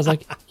think about is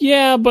like,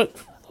 yeah, but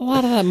a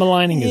lot of that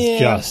maligning is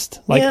just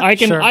like I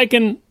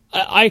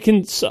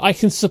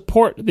can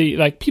support the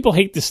like people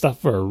hate this stuff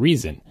for a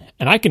reason,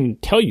 and I can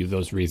tell you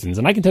those reasons,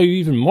 and I can tell you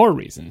even more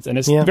reasons, and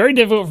it's very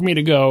difficult for me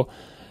to go.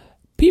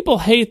 People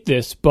hate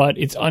this, but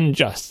it's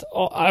unjust.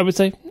 I would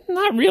say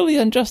not really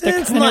unjust.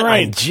 They're kind of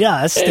right.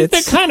 Unjust. They're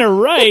kind of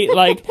right.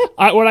 Like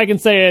what I can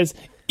say is,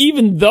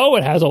 even though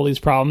it has all these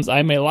problems,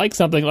 I may like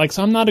something. Like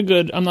so, I'm not a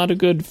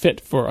good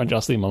fit for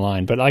Unjustly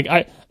Maligned. But like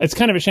it's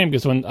kind of a shame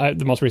because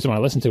the most recent one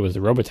I listened to was the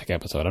Robotech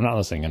episode. I'm not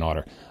listening in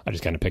order. I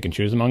just kind of pick and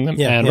choose among them.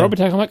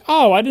 Robotech, I'm like,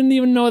 oh, I didn't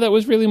even know that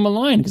was really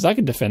maligned because I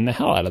could defend the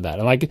hell out of that.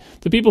 And like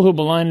the people who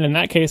malign it in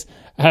that case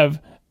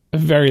have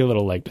very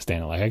little leg to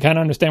stand on. Like I kind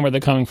of understand where they're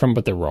coming from,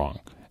 but they're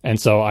wrong. And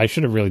so I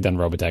should have really done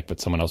Robotech,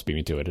 but someone else beat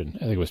me to it. And I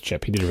think it was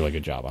Chip. He did a really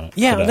good job on it.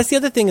 Yeah, that's the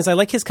other thing is I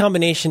like his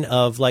combination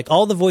of like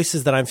all the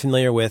voices that I'm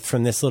familiar with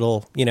from this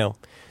little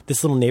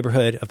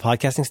neighborhood of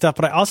podcasting stuff.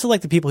 But I also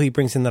like the people he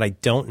brings in that I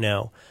don't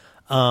know.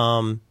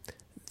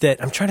 That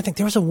I'm trying to think.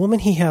 There was a woman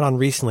he had on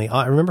recently.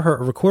 I remember her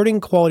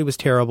recording quality was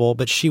terrible,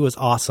 but she was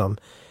awesome.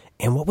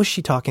 And what was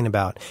she talking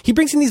about? He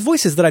brings in these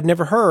voices that I've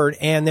never heard,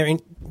 and they're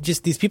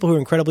just these people who are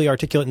incredibly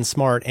articulate and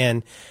smart.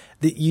 And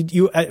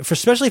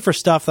especially for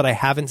stuff that I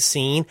haven't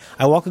seen,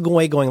 I walk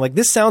away going like,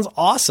 this sounds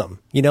awesome.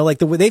 You know, like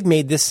the way they've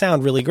made this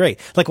sound really great.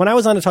 Like when I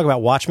was on to talk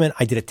about Watchmen,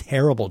 I did a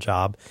terrible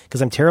job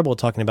because I'm terrible at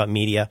talking about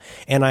media.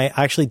 And I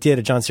actually did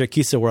a John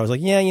Siracusa where I was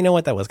like, yeah, you know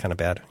what? That was kind of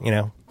bad, you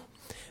know.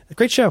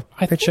 Great show.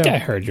 I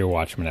heard your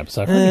Watchmen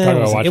episode. I heard you talk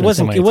about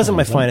Watchmen. It wasn't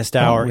my finest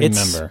hour. I don't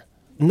remember.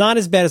 It's not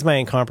as bad as my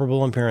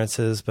Incomparable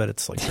appearances, but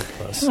it's like pretty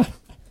close.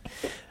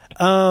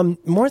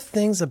 More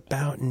things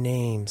about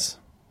names.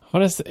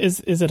 What is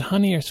it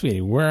honey or sweetie?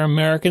 We're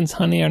Americans,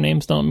 honey. Our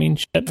names don't mean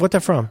shit. What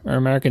that from? Or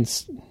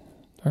Americans,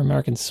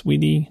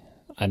 sweetie.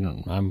 I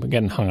don't know. I'm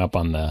getting hung up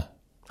on the...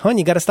 Hun,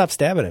 you got to stop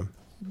stabbing him.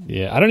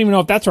 Yeah, I don't even know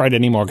if that's right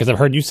anymore because I've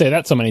heard you say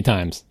that so many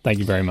times. Thank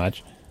you very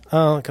much.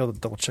 I'll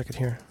double check it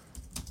here.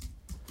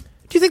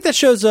 Do you think that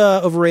show's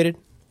overrated?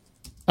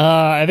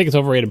 I think it's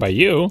overrated by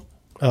you.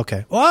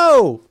 Okay.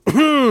 Whoa!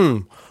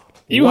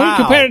 You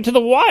compared it to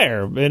The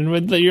Wire and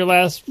with your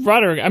last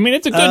Roderick. I mean,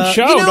 it's a good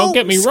show. Don't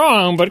get me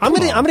wrong, but I'm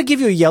gonna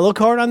give you a yellow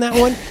card on that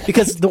one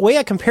because the way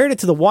I compared it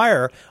to The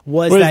Wire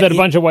was that a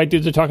bunch of white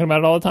dudes are talking about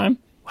it all the time.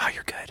 Wow,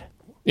 you're good.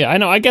 Yeah, I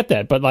know, I get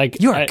that, but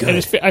like, you're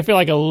good. I feel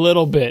like a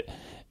little bit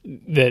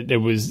that it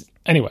was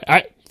anyway.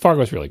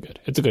 Fargo's really good.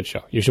 It's a good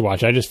show. You should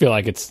watch it. I just feel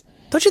like it's.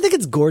 Don't you think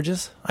it's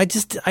gorgeous? I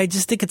just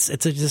think it's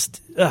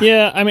just.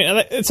 Yeah, I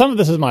mean, some of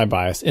this is my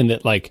bias in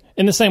that, like,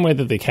 in the same way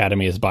that the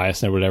Academy is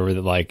biased or whatever.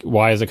 That like,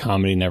 why is a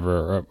comedy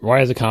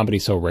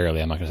so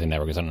rarely? I'm not going to say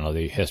never because I don't know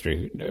the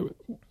history.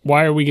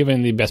 Why are we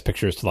giving the best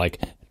pictures to like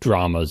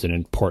dramas and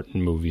important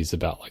movies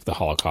about like the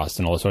Holocaust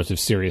and all sorts of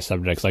serious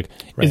subjects? Like,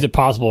 is it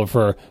possible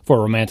for a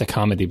romantic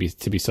comedy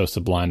to be so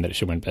sublime that it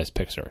should win Best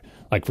Picture?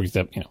 Like, for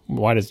example,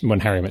 why does When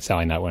Harry Met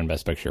Sally not win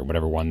Best Picture?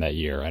 Whatever won that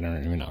year, I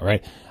don't even know,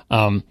 right?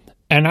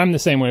 And I'm the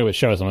same way with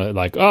shows. I'm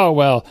like, oh,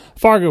 well,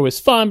 Fargo is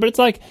fun, but it's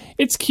like,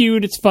 it's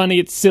cute, it's funny,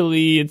 it's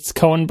silly, it's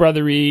Coen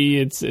brothery,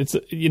 it's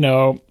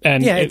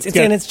and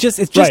it's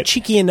just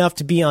cheeky enough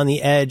to be on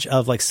the edge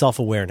of like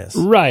self-awareness.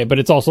 Right, but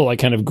it's also like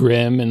kind of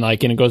grim and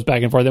it goes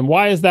back and forth. And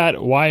why is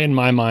that? Why in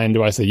my mind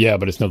do I say, yeah,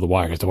 but it's not The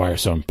Wire because The Wire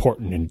is so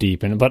important and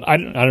deep? But I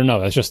don't know.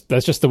 That's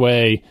just the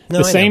way.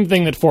 Same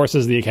thing that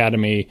forces the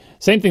Academy,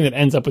 same thing that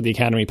ends up with the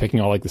Academy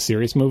picking all like the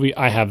serious movie.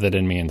 I have that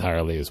in me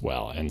entirely as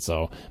well. And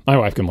so my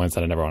wife complains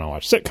that I never want to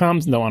watch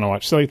sitcoms and don't want to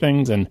watch silly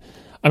things. And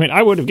I mean,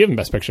 I would have given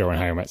Best Picture When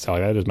Harry Met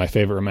Sally. That is my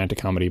favorite romantic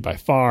comedy by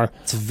far.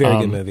 It's a very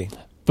good movie.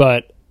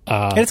 But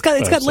and it's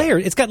got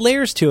layers. It's got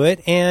layers to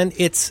it, and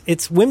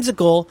it's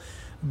whimsical,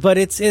 but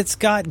it's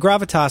got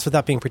gravitas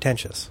without being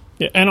pretentious.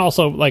 Yeah, and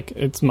also like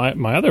it's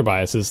my other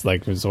bias is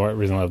like the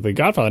reason I love The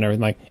Godfather and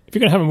everything. Like, if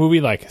you're gonna have a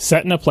movie like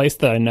set in a place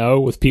that I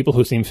know with people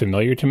who seem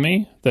familiar to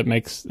me, that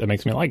makes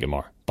me like it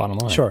more. Bottom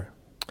line. Sure.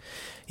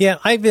 Yeah,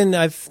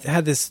 I've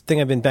had this thing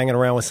I've been banging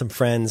around with some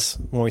friends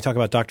when we talk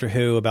about Doctor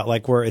Who, about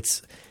like where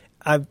it's,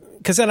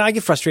 because then I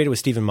get frustrated with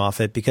Stephen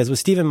Moffat, because with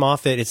Stephen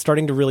Moffat, it's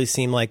starting to really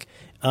seem like,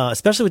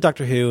 especially with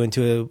Doctor Who and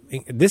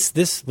with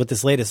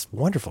this latest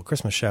wonderful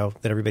Christmas show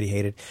that everybody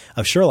hated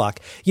of Sherlock,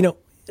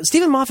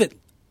 Stephen Moffat,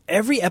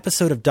 every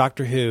episode of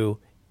Doctor Who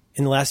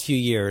in the last few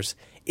years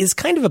is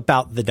kind of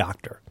about the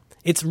Doctor.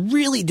 It's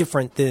really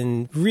different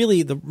than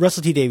really the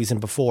Russell T Davies and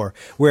before,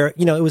 where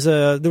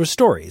there were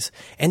stories,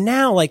 and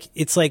now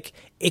it's like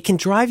it can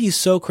drive you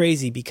so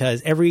crazy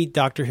because every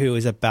Doctor Who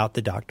is about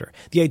the Doctor,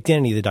 the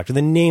identity of the Doctor,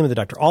 the name of the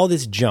Doctor, all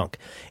this junk,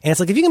 and it's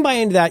like if you can buy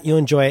into that, you'll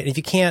enjoy it, and if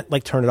you can't,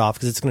 like turn it off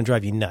because it's going to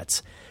drive you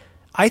nuts.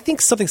 I think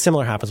something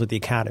similar happens with the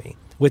Academy,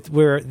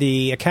 where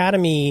the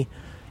Academy,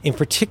 in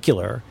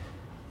particular,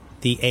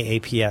 the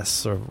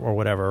AAPS or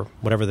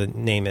whatever the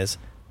name is,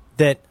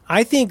 that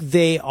I think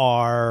they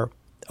are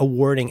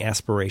awarding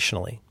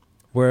aspirationally,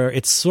 where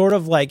it's sort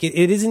of like it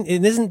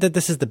isn't that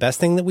this is the best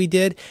thing that we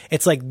did.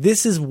 It's like,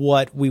 this is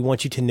what we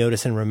want you to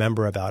notice and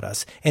remember about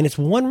us. And it's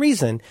one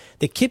reason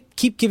they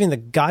keep giving the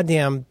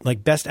goddamn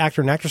like best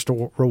actor and actress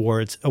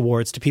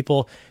awards to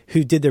people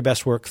who did their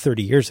best work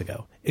 30 years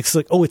ago. It's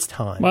like, oh, it's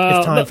time. Well,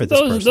 it's time for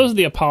this person. Those are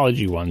the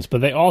apology ones,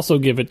 but they also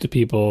give it to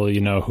people,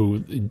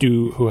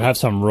 who have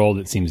some role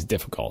that seems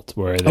difficult,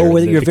 where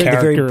you're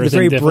the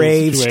very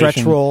brave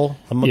stretch role,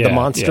 the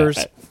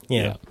monsters.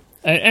 Yeah.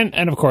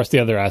 And of course, the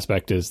other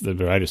aspect is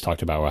that I just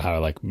talked about, how I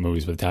like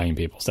movies with Italian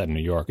people set in New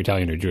York,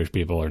 Italian or Jewish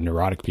people or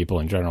neurotic people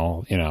in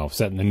general,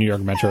 set in the New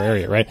York metro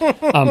area, right?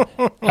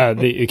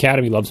 The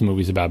Academy loves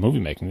movies about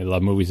movie making. They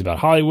love movies about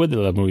Hollywood. They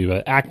love movies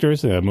about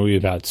actors. They love movies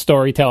about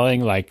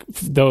storytelling. Like,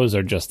 those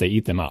are just, they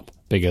eat them up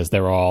because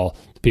they're all,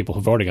 the people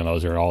who are voting on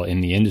those are all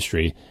in the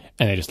industry,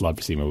 and they just love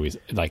to see movies,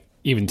 like,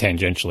 even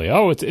tangentially.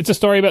 Oh, it's a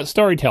story about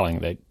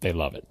storytelling. They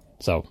love it.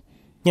 So,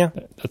 yeah,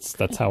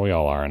 that's how we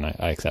all are, and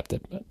I accept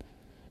it.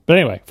 But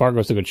anyway,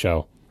 Fargo's a good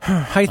show.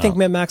 How do you think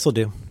Mad Max will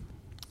do?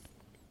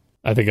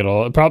 I think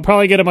it'll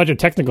probably get a bunch of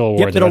technical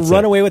awards. Yep, it'll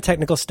run away with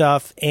technical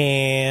stuff,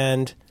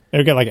 and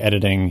it'll get like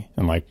editing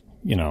and I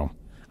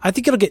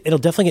think it'll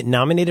definitely get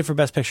nominated for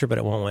Best Picture, but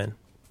it won't win.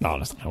 No,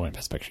 it's not going to win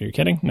Best Picture. Are you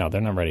kidding? No, they're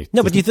not ready.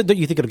 No, but do you think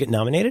it'll get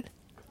nominated?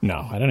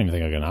 No, I don't even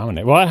think I'll get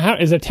nominated. Well,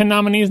 is there 10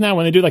 nominees now?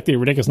 When they do like the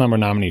ridiculous number of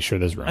nominees, sure,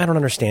 there's room. I don't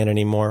understand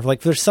anymore.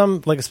 Like, there's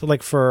some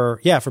for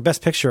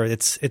Best Picture,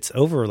 it's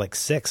over like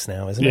 6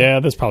 now, isn't it? Yeah,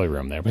 there's probably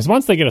room there, because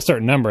once they get a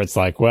certain number, it's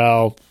like,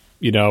 well,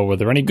 were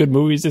there any good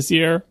movies this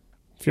year?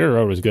 Fury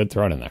Road was good.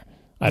 Throw it in there.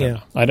 I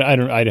don't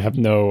know. I have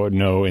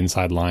no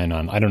inside line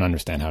on. I don't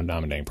understand how the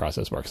nominating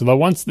process works. Although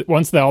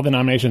once all the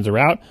nominations are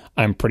out,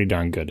 I'm pretty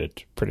darn good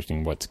at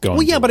predicting what's going.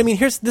 Well, yeah, but I mean,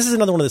 this is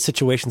another one of the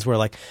situations where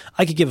like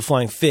I could give a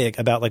flying fig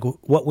about like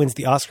what wins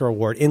the Oscar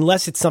award,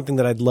 unless it's something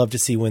that I'd love to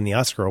see win the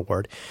Oscar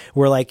award.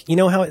 Where like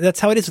how that's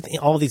how it is with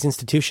all of these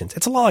institutions.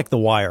 It's a lot like The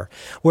Wire,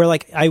 where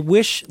like I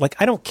wish, like,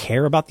 I don't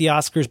care about the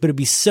Oscars, but it'd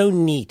be so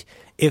neat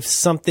if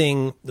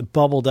something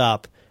bubbled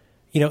up.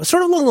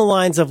 Sort of along the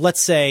lines of,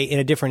 let's say, in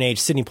a different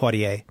age, Sidney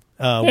Poitier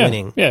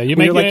winning. Yeah,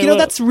 you're like,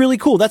 that's really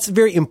cool. That's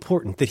very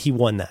important that he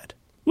won that.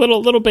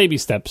 little baby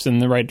steps in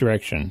the right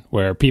direction,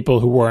 where people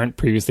who weren't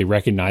previously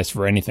recognized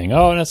for anything,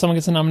 oh, no, someone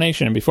gets a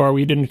nomination, and before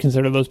we didn't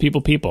consider those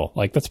people.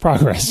 Like, that's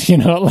progress,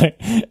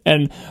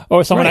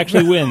 or someone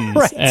actually wins.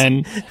 Right.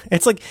 And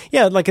it's like,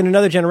 like in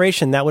another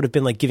generation, that would have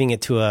been like giving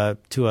it to a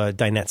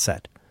dinette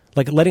set.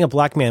 Like letting a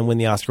black man win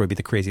the Oscar would be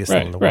the craziest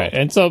thing in the world. Right.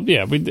 And so,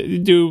 we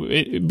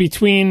do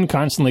between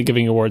constantly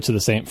giving awards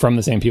from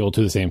the same people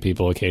to the same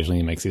people. Occasionally,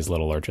 he makes these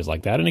little lurches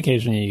like that, and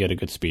occasionally you get a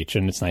good speech,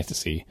 and it's nice to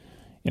see,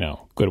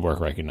 good work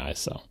recognized.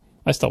 So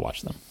I still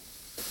watch them.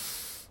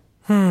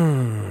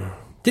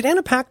 Did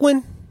Anna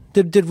Paquin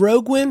win? Did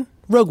Rogue win?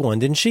 Rogue won,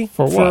 didn't she?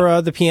 For what?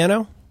 For the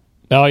piano.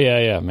 Oh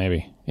yeah,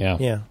 maybe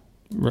Yeah.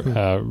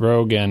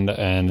 Rogue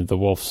and the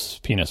Wolf's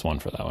Penis won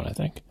for that one, I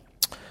think.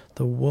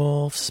 The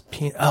Wolf's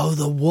Penis. Oh,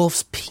 the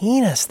Wolf's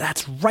Penis.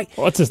 That's right.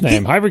 What's his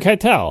name? Harvey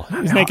Keitel.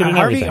 He's naked and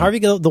everything. Harvey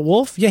the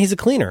Wolf? Yeah, he's a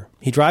cleaner.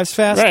 He drives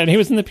fast. Right, and he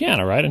was in the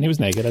piano, right? And he was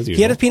naked, as usual.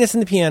 He had his penis in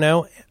the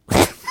piano.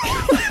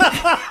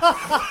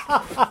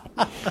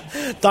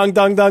 Dong,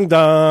 dong, dong,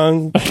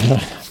 dong.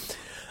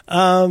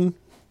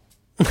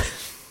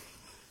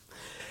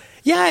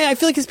 Yeah, I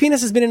feel like his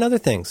penis has been in other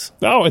things.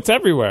 Oh, it's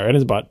everywhere. In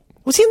his butt.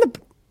 Was he in the...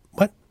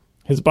 What?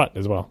 His butt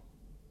as well.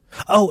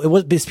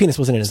 Oh, his penis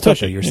wasn't in his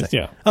tushy, you were saying.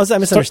 Yeah. Oh, I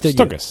misunderstood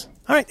you. Stuckus.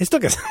 All right, it's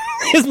Stuckus.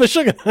 It's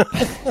Meshuggah.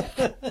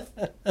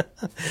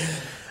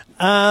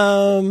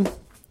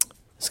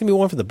 It's going to be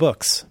one for the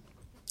books.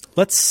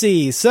 Let's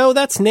see. So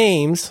that's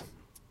names.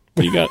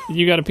 You got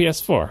a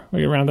PS4.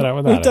 We rounded out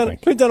with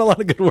that, We've done a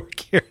lot of good work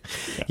here.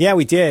 Yeah,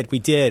 we did.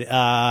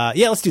 Yeah,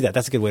 let's do that.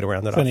 That's a good way to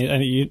round it off.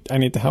 I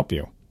need to help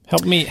you.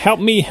 Help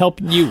me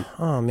help you.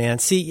 Oh, man.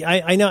 See,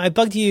 I know I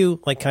bugged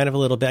you like kind of a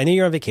little bit. I know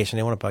you're on vacation. I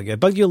didn't want to bug you. I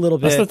bugged you a little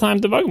bit. That's the time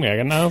to bug me. I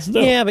got nothing else to do.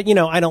 Yeah, but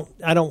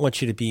I don't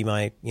want you to be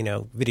my,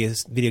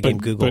 video game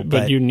Google.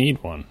 But you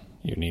need one.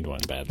 You need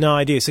one badly. No,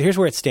 I do. So here's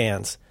where it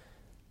stands.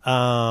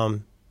 Yeah,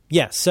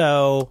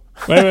 so...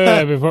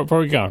 Wait. Before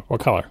we go,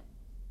 what color?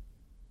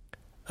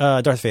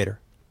 Darth Vader.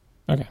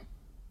 Okay.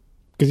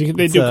 Because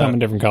they do come in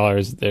different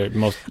colors. They're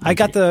most. I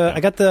got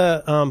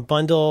the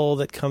bundle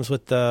that comes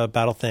with the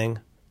battle thing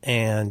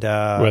and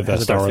with the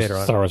Star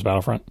Wars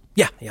Battlefront.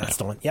 Yeah, that's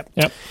the one.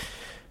 Yep.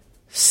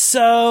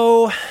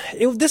 So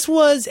this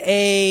was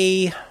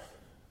a.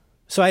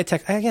 So I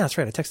that's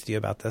right. I texted you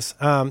about this.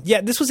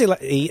 This was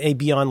a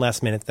beyond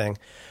last minute thing.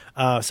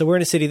 So we're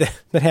in a city that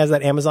has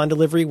that Amazon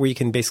delivery where you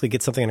can basically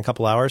get something in a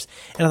couple hours.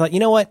 And I thought,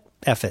 you know what?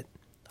 F it.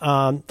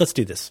 Let's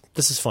do this.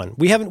 This is fun.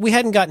 We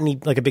hadn't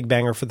gotten like a big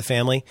banger for the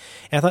family.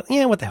 And I thought,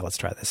 what the hell? Let's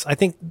try this. I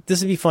think this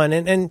would be fun.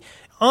 And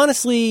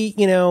honestly,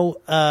 you've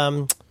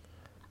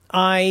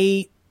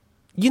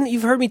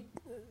heard me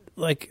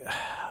like,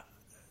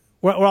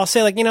 where I'll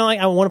say like,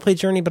 I want to play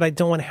Journey, but I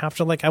don't want to have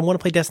to I want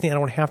to play Destiny. I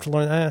don't want to have to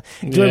learn.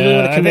 Do I really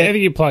want to commit? I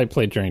think you probably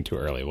played Journey too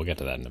early. We'll get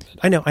to that in a bit.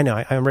 I know.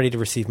 I'm ready to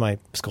receive my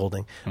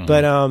scolding,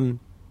 but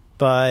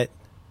I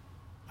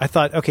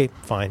thought, okay,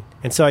 fine.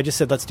 And so I just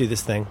said, let's do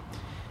this thing.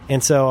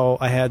 And so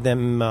I had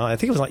them, I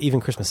think it was like even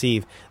Christmas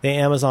Eve, they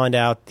Amazoned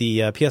out the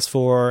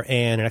PS4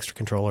 and an extra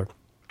controller.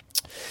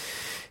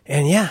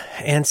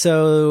 And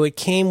so it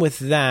came with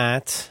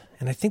that.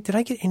 And I think, did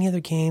I get any other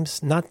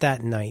games? Not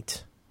that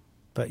night.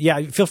 But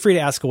yeah, feel free to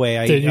ask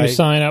away. Did you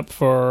sign up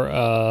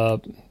for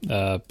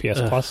PS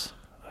Plus?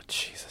 Oh,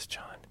 Jesus,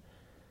 John.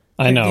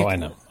 I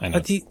know.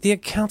 The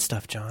account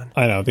stuff, John.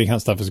 I know. The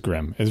account stuff is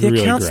grim. It's really grim.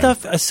 The account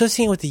stuff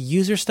associated with the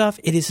user stuff,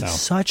 it is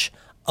such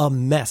a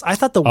mess. I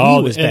thought the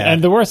Wii was bad.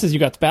 And the worst is you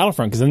got the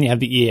Battlefront, because then you have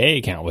the EA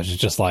account, which is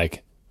just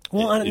like...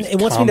 Well, it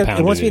wants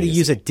me to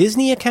use a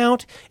Disney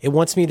account. It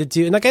wants me to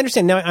do... And I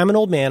understand. Now, I'm an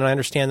old man, and I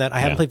understand that. I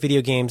haven't played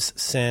video games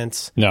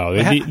since... No,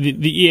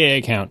 the EA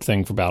account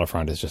thing for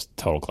Battlefront is just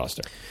total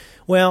cluster.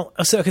 Well,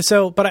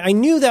 but I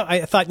knew that.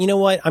 I thought, you know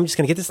what? I'm just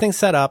going to get this thing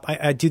set up.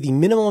 I do the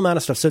minimal amount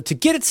of stuff. So to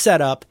get it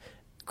set up,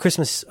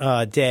 Christmas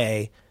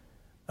Day,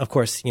 of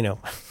course,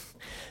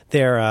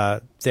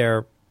 their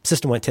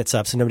system went tits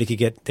up, so nobody could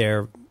get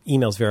their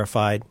emails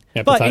verified.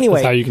 Yeah, but anyway,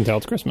 that's how you can tell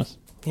it's Christmas.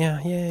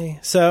 Yeah, yay.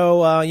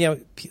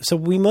 So so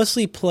we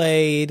mostly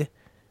played.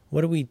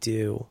 What do we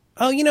do?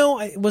 Oh,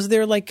 was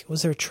there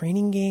a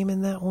training game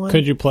in that one?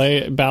 Could you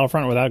play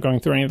Battlefront without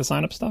going through any of the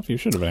sign up stuff? You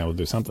should have been able to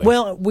do something.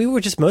 Well, we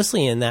were just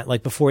mostly in that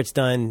before it's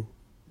done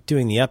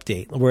doing the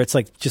update, where it's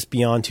just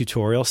beyond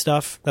tutorial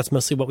stuff. That's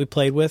mostly what we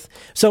played with.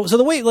 So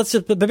the way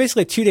but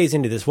basically 2 days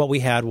into this, what we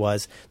had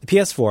was the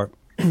PS4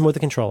 with the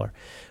controller.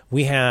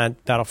 We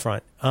had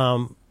Battlefront.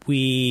 I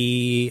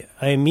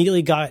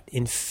immediately got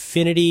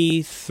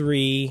Infinity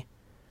 3.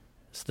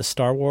 It's the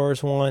Star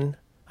Wars one,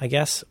 I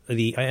guess.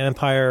 The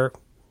Empire.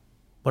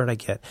 What did I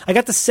get? I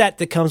got the set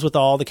that comes with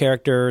all the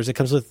characters. It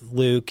comes with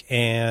Luke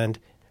it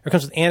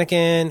comes with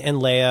Anakin and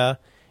Leia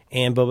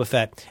and Boba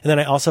Fett. And then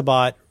I also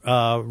bought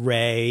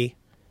Rey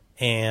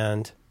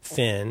and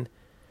Finn.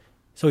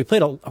 So we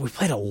played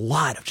a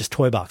lot of just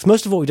Toy Box.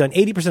 Most of what we've done,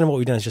 80% of what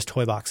we've done is just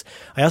Toy Box.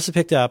 I also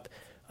picked up,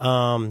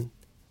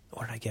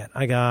 what did I get?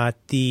 I got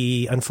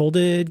the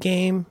Unfolded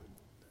game.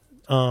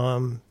 You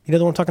know the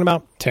one I'm talking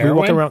about?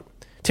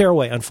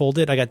 Tearaway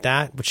Unfolded. I got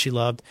that, which she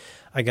loved.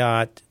 I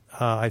got,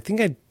 I think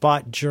I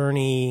bought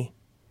Journey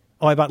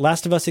I bought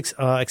Last of Us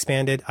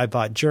Expanded. I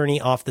bought Journey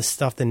off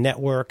the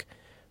network.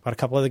 Bought a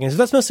couple other games.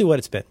 That's mostly what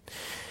it's been.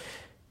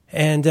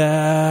 And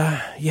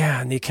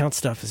and the account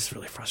stuff is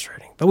really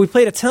frustrating. But we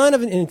played a ton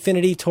of an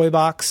Infinity Toy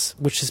Box,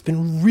 which has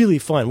been really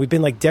fun. We've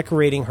been like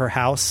decorating her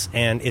house,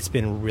 and that's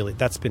been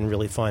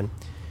really fun.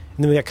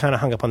 And then we got kind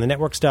of hung up on the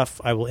network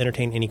stuff. I will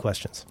entertain any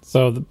questions.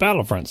 So the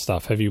Battlefront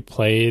stuff, have you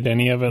played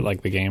any of it,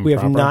 like the game We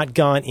proper? have not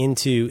gone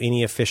into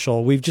any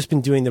official. We've just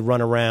been doing the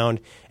run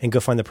around and go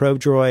find the probe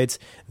droids.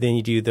 Then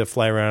you do the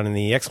fly around in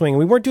the X-Wing.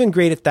 We weren't doing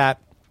great at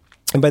that.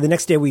 And by the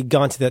next day, we'd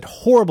gone to that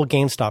horrible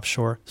GameStop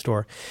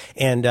store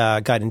and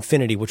got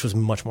Infinity, which was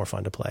much more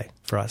fun to play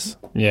for us.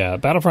 Yeah,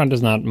 Battlefront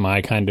is not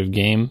my kind of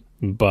game,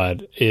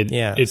 but it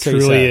so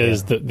truly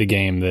is the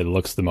game that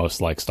looks the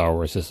most like Star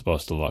Wars is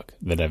supposed to look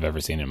that I've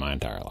ever seen in my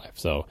entire life.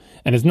 So,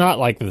 and it's not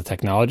like the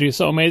technology is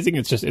so amazing.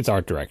 It's just it's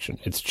art direction.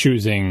 It's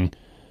choosing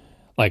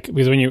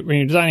because when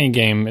you're designing a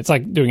game, it's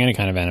like doing any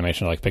kind of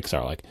animation like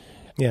Pixar. Like,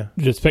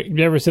 just pick.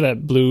 You ever see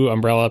that Blue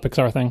Umbrella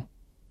Pixar thing?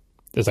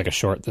 There's like a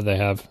short that they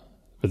have.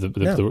 The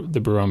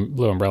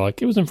blue umbrella.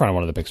 It was in front of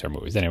one of the Pixar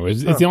movies. Anyway,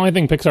 it's the only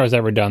thing Pixar has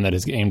ever done that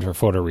is aimed for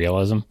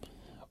photorealism.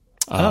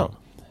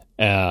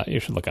 You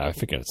should look at it. I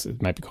think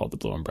it might be called the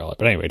Blue Umbrella.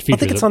 But anyway, it features... I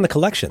think it's on the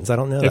collections. I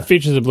don't know It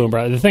features a blue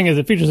umbrella. The thing is,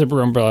 it features a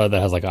blue umbrella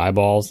that has like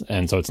eyeballs,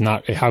 and so it's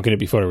not... How can it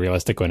be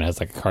photorealistic when it has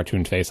like a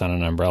cartoon face on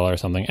an umbrella or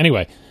something?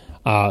 Anyway,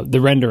 the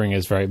rendering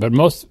is but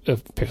most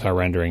of Pixar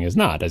rendering is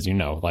not, as you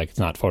know. Like, it's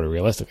not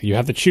photorealistic. You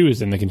have to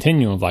choose in the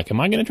continuum of like, am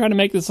I going to try to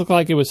make this look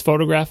like it was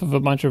photograph of a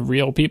bunch of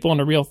real people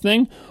and a real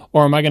thing?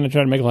 Or am I going to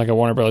try to make it like a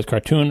Warner Brothers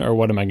cartoon? Or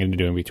what am I going to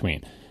do in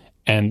between?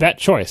 And that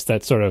choice,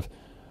 that sort of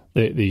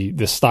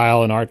the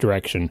style and art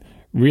direction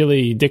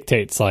really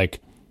dictates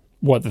like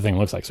what the thing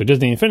looks like. So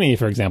Disney Infinity,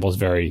 for example, is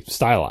very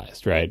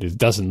stylized, right? It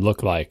doesn't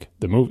look like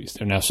the movies.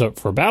 Now, so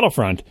for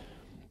Battlefront,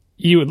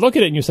 you would look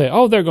at it and you say,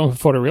 oh, they're going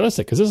for photorealistic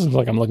because this is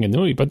like I'm looking at the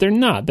movie, but they're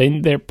not.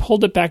 They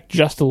pulled it back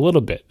just a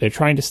little bit. They're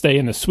trying to stay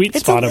in the sweet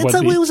spot of what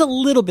it was a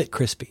little bit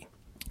crispy.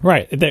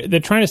 Right.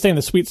 They're trying to stay in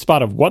the sweet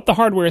spot of what the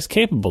hardware is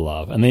capable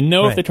of. And they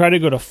know if they try to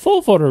go to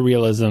full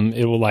photorealism,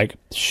 it will like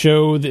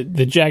show the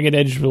jagged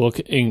edge will look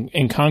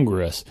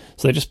incongruous.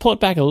 So they just pull it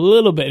back a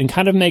little bit and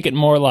kind of make it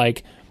more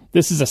like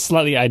this is a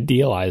slightly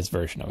idealized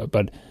version of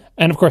it.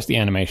 And of course the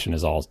animation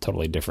is all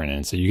totally different.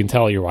 And so you can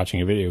tell you're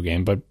watching a video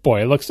game, but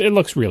boy, it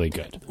looks really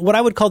good. What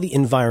I would call the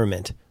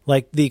environment,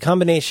 like the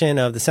combination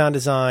of the sound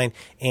design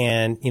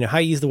and, how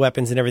you use the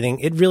weapons and everything,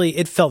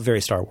 it felt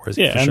very Star Wars,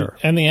 for sure.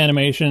 And the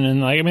animation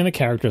and the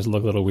characters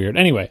look a little weird.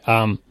 Anyway,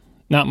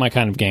 not my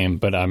kind of game,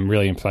 but I'm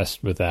really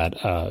impressed with that,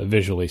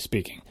 visually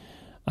speaking.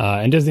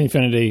 And Disney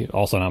Infinity,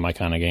 also not my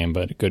kind of game,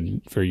 but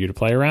good for you to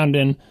play around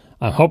in.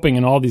 I'm hoping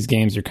in all these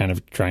games you're kind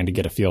of trying to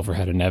get a feel for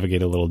how to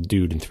navigate a little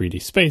dude in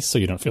 3D space so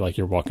you don't feel like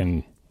you're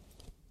walking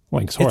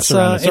Link's horse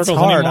around in circles It's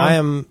hard.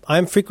 anymore.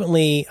 I'm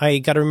frequently, I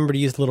got to remember to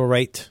use the little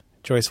right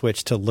joy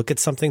switch to look at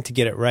something to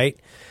get it right.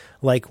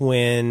 Like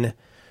when,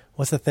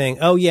 what's the thing?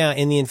 Oh yeah,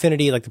 in the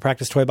Infinity, like the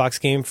practice toy box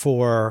game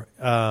for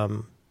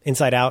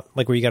Inside Out,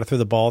 like where you got to throw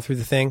the ball through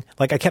the thing.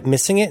 Like I kept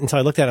missing it until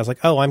I looked at it. I was like,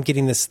 oh, I'm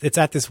getting this. It's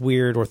at this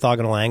weird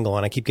orthogonal angle,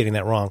 and I keep getting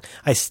that wrong.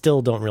 I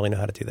still don't really know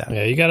how to do that.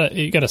 Yeah,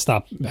 you gotta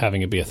stop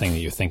having it be a thing that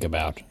you think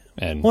about.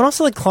 And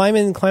also like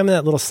climbing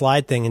that little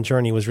slide thing in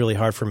Journey was really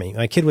hard for me.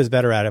 My kid was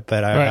better at it,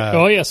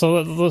 but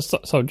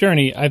So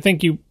Journey, I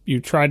think you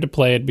tried to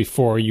play it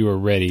before you were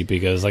ready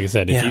because, like I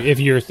said, if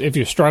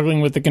you're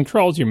struggling with the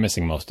controls, you're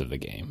missing most of the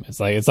game. It's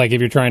like if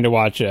you're trying to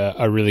watch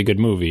a really good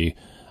movie.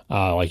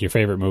 Like your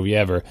favorite movie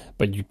ever,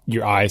 but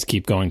your eyes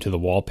keep going to the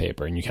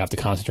wallpaper, and you have to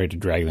concentrate to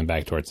drag them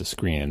back towards the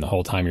screen. And the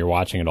whole time you're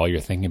watching it, all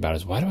you're thinking about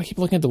is, why do I keep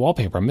looking at the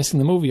wallpaper? I'm missing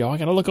the movie. Oh, I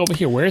got to look over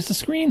here. Where's the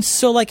screen?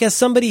 So, like, as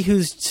somebody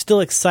who's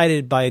still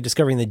excited by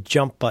discovering the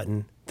jump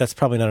button, that's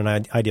probably not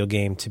an ideal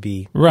game to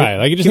be. Right.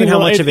 Like, given how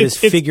much of it is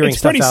figuring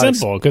stuff out. It's pretty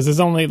simple because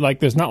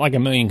there's not like a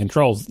million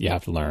controls you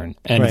have to learn.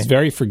 And it's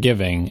very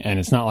forgiving. And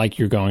it's not like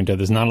you're going to,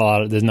 there's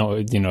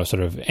no,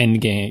 sort of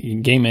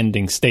game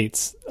ending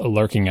states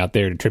lurking out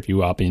there to trip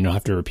you up and you don't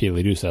have to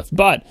repeatedly do stuff.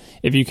 But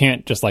if you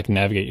can't just like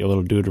navigate your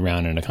little dude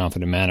around in a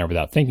confident manner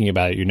without thinking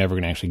about it, you're never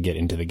going to actually get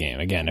into the game.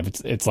 Again,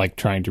 if it's like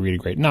trying to read a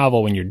great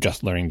novel when you're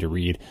just learning to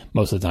read,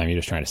 most of the time you're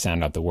just trying to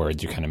sound out the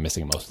words. You're kind of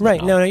missing most of the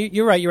novel. No,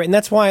 you're right. And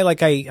that's why like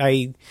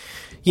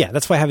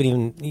that's why I haven't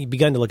even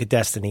begun to look at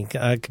Destiny.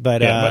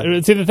 But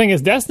see, the thing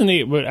is,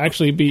 Destiny would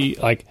actually be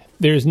like,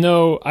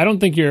 I don't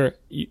think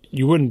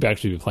you wouldn't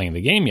actually be playing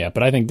the game yet,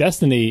 but I think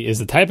Destiny is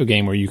the type of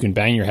game where you can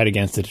bang your head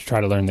against it to try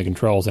to learn the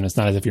controls, and it's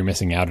not as if you're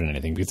missing out on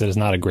anything, because it is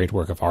not a great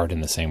work of art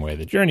in the same way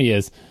that Journey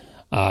is.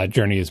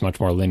 Journey is much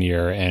more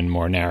linear and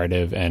more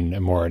narrative and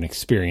more an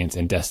experience,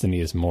 and Destiny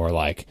is more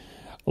like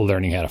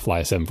learning how to fly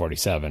a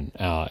 747,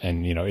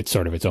 and it's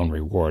sort of its own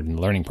reward in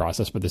the learning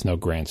process, but there's no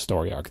grand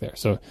story arc there.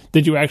 So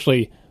did you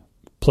actually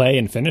play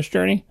and finish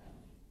Journey?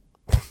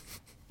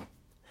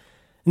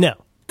 No.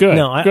 Good.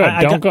 No,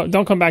 good.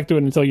 Don't come back to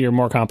it until you're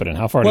more competent.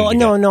 How far? Did you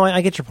get? No, I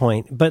get your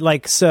point. But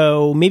like,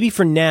 so maybe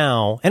for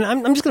now, and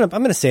I'm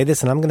gonna say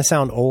this, and I'm gonna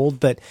sound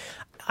old, but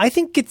I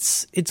think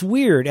it's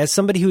weird. As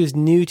somebody who is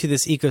new to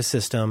this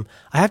ecosystem,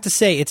 I have to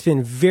say it's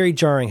been very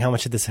jarring how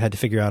much of this I had to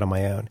figure out on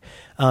my own,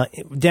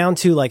 down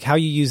to like how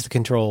you use the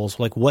controls,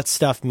 like what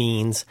stuff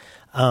means.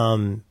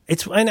 And I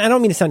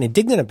don't mean to sound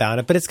indignant about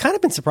it, but it's kind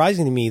of been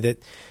surprising to me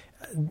that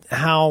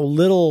how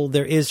little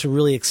there is to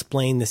really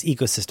explain this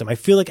ecosystem. I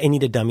feel like I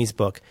need a dummies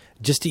book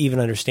just to even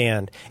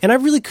understand. And I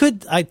really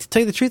could, to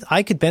tell you the truth,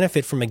 I could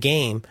benefit from a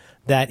game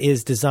that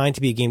is designed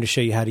to be a game to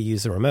show you how to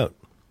use the remote.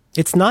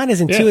 It's not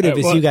as intuitive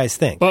as you guys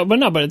think. But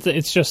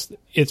it's just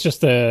it's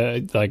a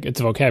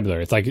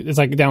vocabulary. It's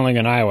like downloading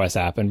an iOS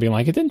app and being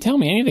like, it didn't tell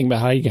me anything about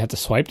how you have to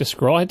swipe to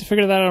scroll. I had to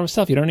figure that out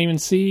myself. You don't even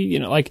see,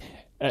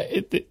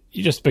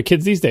 but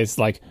kids these days,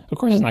 like, of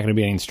course, there's not going to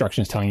be any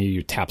instructions telling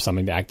you tap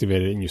something to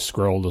activate it and you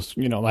scroll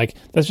to,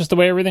 that's just the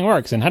way everything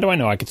works. And how do I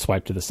know I could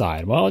swipe to the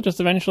side? Well,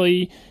 just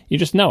eventually you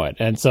just know it.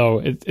 And so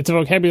it's a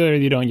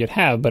vocabulary you don't yet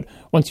have, but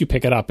once you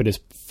pick it up, it is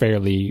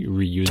fairly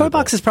reusable.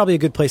 Toybox is probably a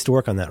good place to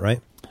work on that,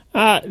 right?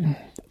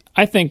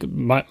 I think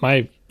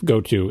my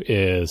go-to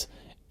is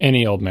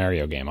any old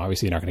Mario game.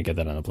 Obviously, you're not going to get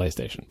that on the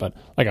PlayStation, but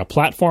like a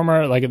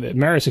platformer, like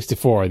Mario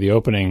 64, the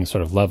opening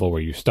sort of level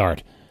where you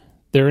start,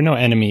 there are no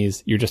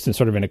enemies. You're just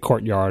in a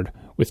courtyard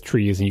with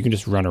trees, and you can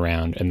just run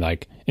around. And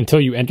like until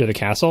you enter the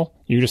castle,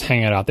 you just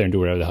hang out there and do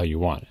whatever the hell you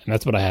want. And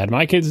that's what I had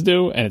my kids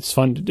do, and it's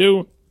fun to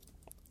do.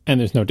 And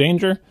there's no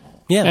danger.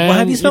 Yeah. Well,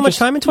 have you spent much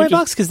time in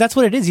Toybox? Because that's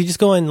what it is. You just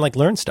go and like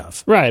learn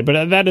stuff. Right,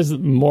 but that is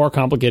more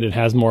complicated.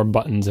 Has more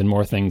buttons and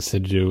more things to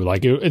do.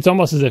 Like it's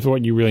almost as if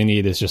what you really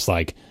need is just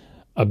like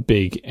a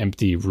big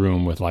empty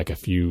room with like a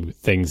few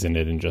things in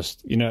it, and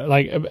just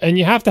and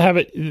you have to have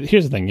it.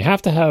 Here's the thing: you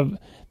have to have.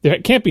 There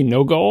can't be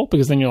no goal,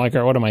 because then you're like, all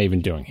right, what am I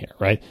even doing here,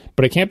 right?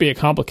 But it can't be a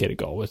complicated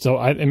goal. So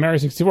and Mario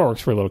 64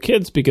 works for little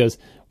kids because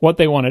what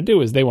they want to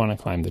do is they want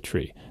to climb the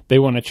tree. They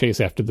want to chase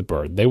after the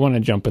bird. They want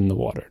to jump in the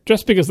water,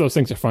 just because those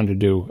things are fun to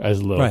do as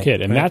a little kid.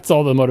 And that's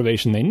all the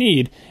motivation they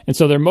need. And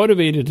so they're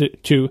motivated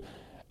to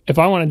if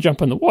I want to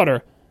jump in the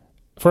water,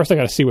 first I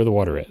got to see where the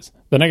water is.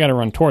 Then I got to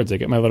run towards it,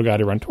 get my little guy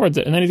to run towards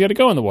it, and then he's got to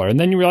go in the water. And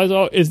then you realize,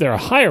 oh, is there a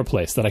higher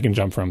place that I can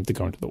jump from to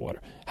go into the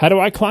water? How do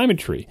I climb a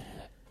tree?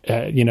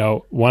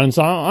 Once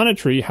on a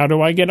tree, how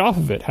do I get off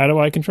of it? How do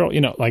I control,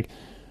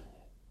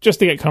 just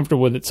to get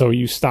comfortable with it, so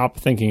you stop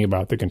thinking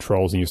about the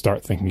controls and you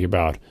start thinking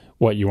about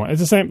what you want.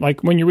 It's the same,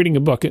 like when you're reading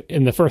a book,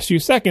 in the first few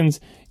seconds,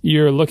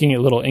 you're looking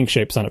at little ink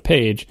shapes on a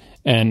page,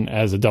 and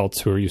as adults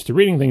who are used to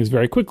reading things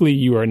very quickly,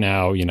 you are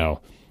now,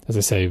 as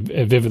I say,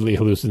 vividly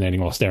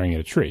hallucinating while staring at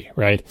a tree,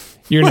 right?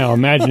 You're now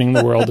imagining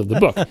the world of the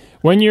book.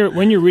 When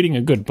you're reading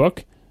a good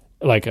book,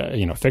 like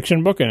a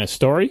fiction book and a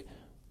story,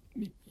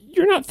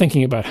 you're not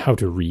thinking about how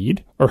to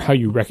read or how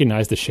you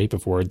recognize the shape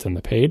of words on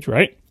the page,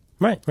 right?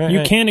 Right.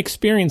 You can't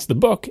experience the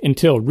book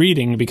until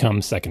reading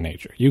becomes second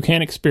nature. You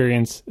can't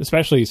experience,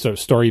 especially sort of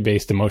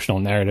story-based emotional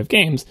narrative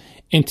games,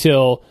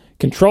 until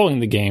controlling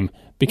the game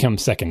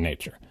becomes second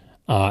nature.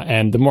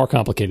 And the more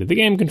complicated the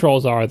game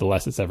controls are, the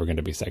less it's ever going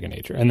to be second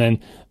nature. And then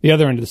the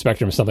other end of the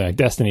spectrum is something like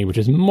Destiny, which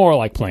is more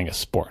like playing a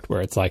sport,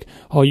 where it's like,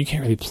 oh, you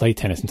can't really play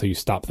tennis until you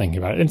stop thinking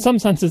about it. In some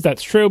senses,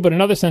 that's true, but in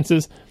other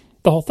senses,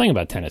 the whole thing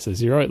about tennis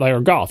is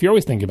or golf, you're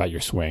always thinking about your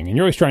swing, and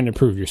you're always trying to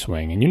improve your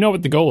swing, and you know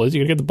what the goal is.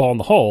 You got to get the ball in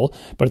the hole,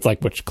 but it's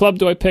like, which club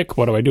do I pick?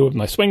 What do I do with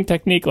my swing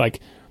technique? Or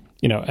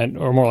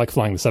more like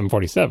flying the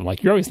 747.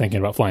 Like, you're always thinking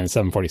about flying the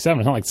 747.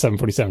 It's not like the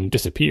 747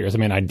 disappears. I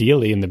mean,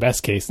 ideally, in the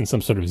best case, in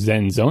some sort of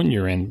Zen zone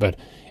you're in, but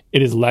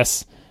it is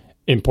less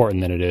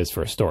important than it is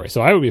for a story.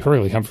 So I would be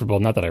perfectly comfortable,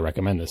 not that I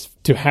recommend this,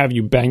 to have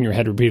you bang your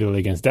head repeatedly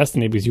against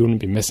Destiny, because you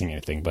wouldn't be missing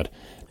anything, but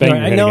bang your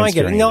head against I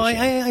get it. No,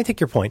 I take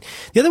your point.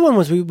 The other one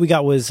was we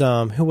got was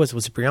who was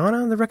it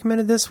Brianna that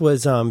recommended this?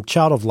 Was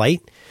Child of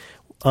Light.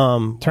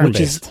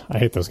 Turn-based. I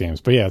hate those games.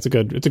 But yeah, it's a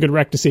good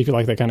rec to see if you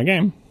like that kind of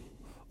game.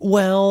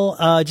 Well,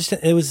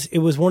 it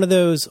was one of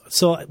those.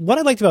 So what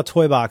I liked about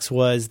Toybox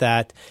was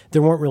that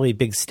there weren't really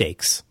big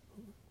stakes.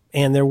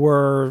 And there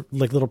were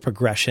like little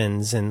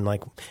progressions, and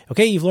like,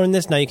 okay, you've learned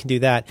this, now you can do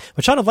that.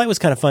 But Child of Light was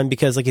kind of fun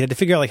because like you had to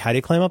figure out like how to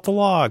climb up the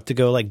log to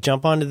go like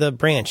jump onto the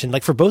branch, and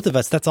like for both of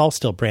us, that's all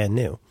still brand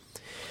new.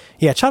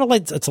 Yeah, Child of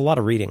Light, it's a lot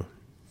of reading.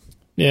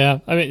 Yeah,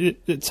 I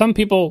mean, some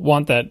people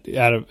want that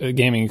out of a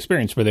gaming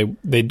experience, where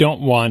they don't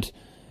want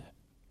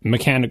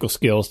mechanical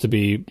skills to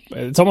be.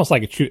 It's almost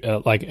like a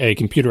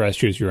computerized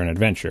choose your own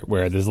adventure,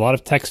 where there's a lot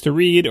of text to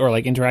read, or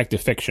like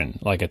interactive fiction,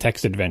 like a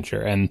text adventure,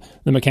 and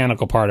the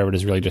mechanical part of it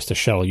is really just to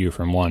shuttle you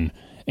from one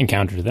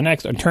encounter to the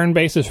next. A turn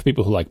basis for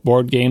people who like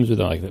board games, where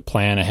they like to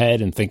plan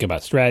ahead and think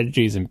about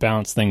strategies and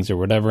bounce things or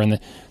whatever. And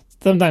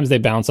sometimes they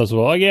bounce us,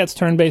 well, yeah, it's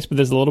turn based, but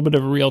there's a little bit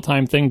of a real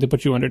time thing to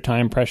put you under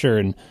time pressure,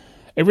 and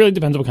it really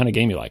depends on what kind of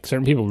game you like.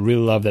 Certain people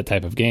really love that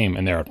type of game,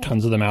 and there are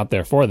tons of them out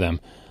there for them.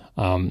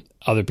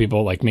 Other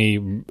people like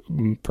me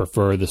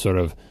prefer the sort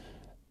of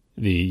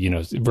the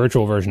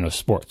virtual version of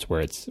sports,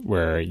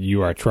 where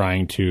you are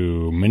trying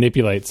to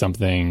manipulate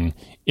something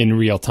in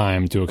real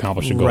time to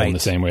accomplish a goal in the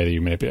same way that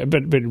you manipulate,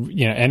 but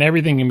and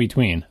everything in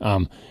between.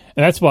 And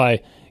that's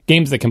why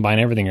games that combine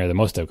everything are the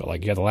most difficult.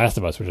 Like you got The Last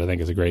of Us, which I think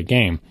is a great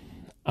game.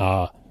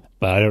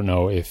 but I don't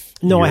know if...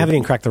 No, I haven't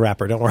even cracked the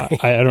wrapper. Don't worry.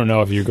 I don't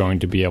know if you're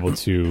going to be able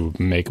to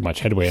make much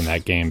headway in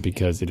that game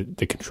because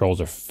the controls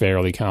are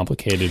fairly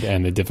complicated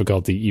and the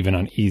difficulty, even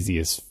on easy,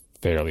 is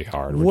fairly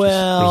hard, which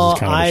is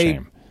kind of a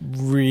shame.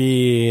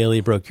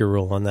 Really broke your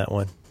rule on that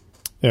one.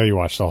 Yeah, you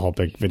watched the whole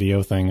big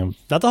video thing?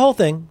 Not the whole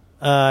thing.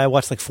 I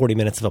watched like 40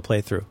 minutes of a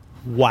playthrough.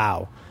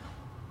 Wow.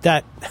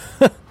 That...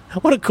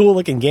 what a cool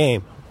looking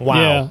game.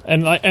 Wow.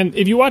 Yeah, and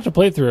if you watch a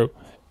playthrough,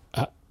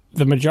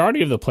 the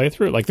majority of the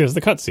playthrough, like there's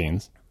the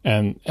cutscenes,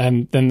 and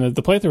then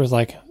the playthrough is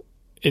like,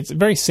 it's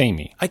very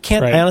samey. I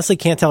honestly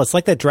can't tell. It's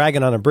like that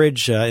dragon on a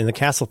bridge in the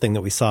castle thing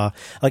that we saw.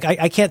 Like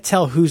I can't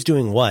tell who's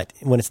doing what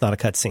when it's not a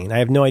cutscene. I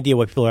have no idea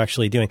what people are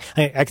actually doing.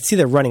 I can see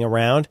they're running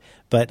around,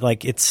 but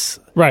like it's...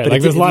 Right,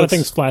 like there's a lot of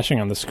things flashing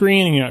on the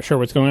screen and you're not sure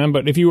what's going on,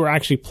 but if you were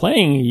actually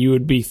playing, you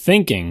would be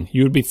thinking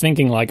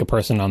like a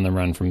person on the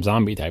run from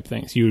zombie type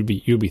things. You'd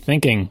be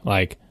thinking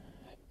like...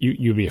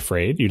 You'd be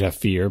afraid. You'd have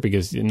fear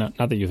because not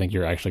that you think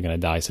you're actually going to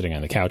die sitting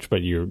on the couch,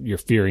 but you're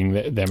fearing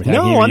them attacking you.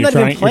 No, I'm not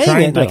even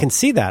playing it. I can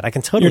see that. I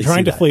can totally see that. You're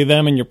trying to flee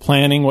them, and you're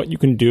planning what you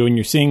can do, and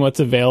you're seeing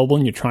what's available,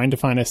 and you're trying to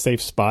find a safe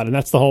spot, and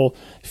that's the whole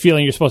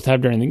feeling you're supposed to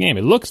have during the game.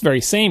 It looks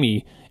very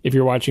samey if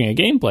you're watching a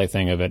gameplay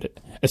thing of it,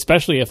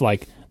 especially if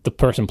like the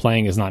person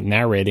playing is not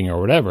narrating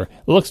or whatever.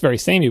 It looks very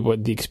samey,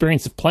 but the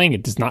experience of playing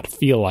it does not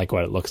feel like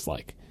what it looks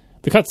like.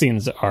 The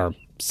cutscenes are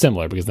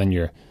similar because then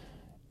you're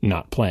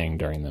not playing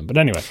during them. But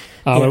anyway,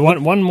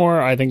 one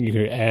more I think you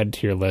could add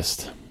to your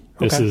list.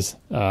 This is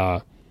I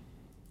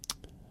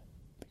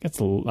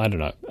don't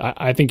know.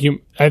 I think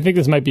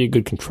this might be a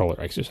good controller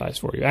exercise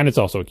for you, and it's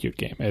also a cute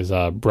game. Is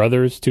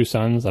Brothers Two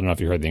Sons? I don't know if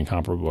you heard the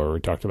Incomparable or we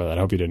talked about that. I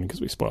hope you didn't because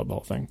we spoiled the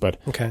whole thing. But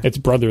It's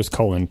Brothers: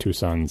 Two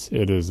Sons.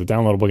 It is a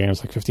downloadable game.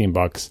 It's like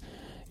 $15.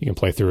 You can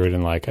play through it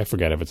in like, I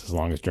forget if it's as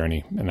long as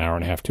Journey, an hour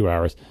and a half, 2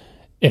 hours.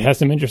 It has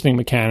some interesting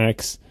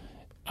mechanics.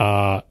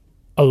 A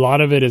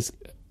lot of it is,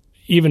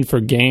 even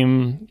for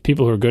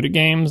people who are good at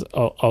games,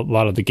 a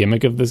lot of the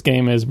gimmick of this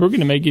game is we're going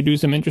to make you do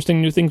some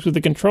interesting new things with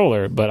the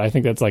controller. But I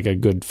think that's like a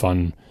good,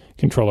 fun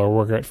controller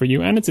workout for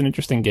you. And it's an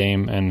interesting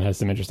game and has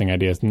some interesting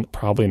ideas.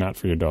 Probably not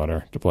for your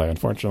daughter to play,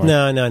 unfortunately.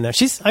 No. I know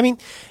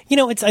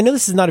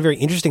this is not a very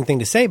interesting thing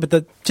to say,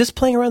 but just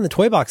playing around the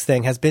toy box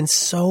thing has been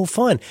so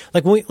fun.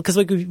 Like, because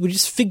we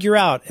just figure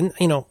out,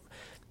 and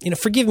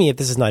forgive me if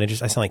this is not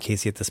interesting. I sound like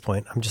Casey at this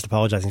point. I'm just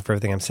apologizing for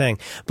everything I'm saying.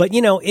 But,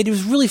 it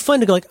was really fun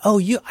to go like,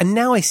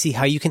 now I see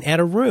how you can add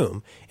a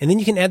room. And then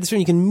you can add this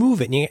room, you can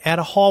move it, and you can add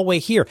a hallway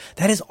here.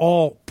 That is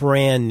all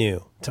brand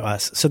new to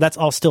us. So that's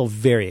all still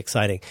very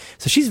exciting.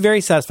 So she's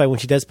very satisfied when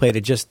she does play to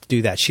just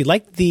do that. She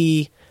liked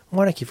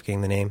why do I keep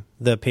forgetting the name?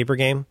 The paper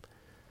game?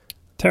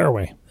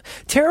 Tearaway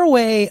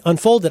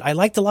Unfolded. I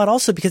liked a lot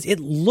also because it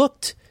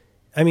looked...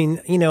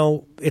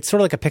 it's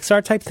sort of like a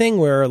Pixar type thing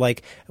where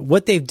like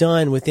what they've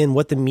done within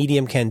what the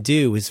medium can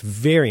do is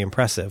very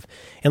impressive.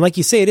 And like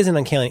you say, it is an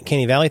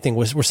Uncanny Valley thing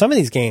where some of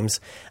these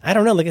games, I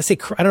don't know, like I say,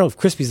 I don't know if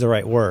crispy is the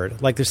right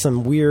word. Like there's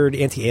some weird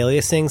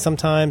anti-aliasing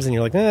sometimes and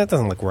you're like, that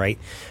doesn't look right.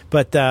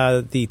 But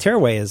the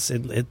Tearaway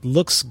it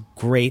looks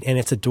great and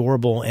it's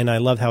adorable and I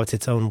love how it's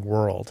its own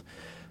world.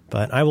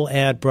 But I will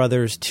add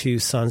Brothers Two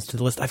Sons to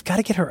the list. I've got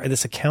to get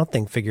this account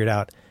thing figured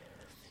out.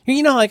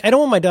 Like I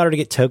don't want my daughter to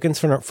get tokens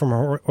from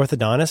her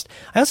orthodontist.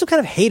 I also kind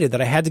of hated that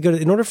I had to go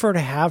in order for her to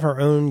have her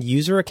own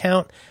user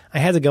account, I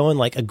had to go and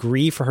like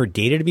agree for her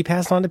data to be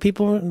passed on to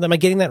people. Am I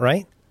getting that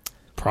right?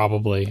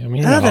 Probably. I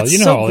mean,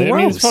 that's so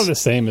gross. It's probably the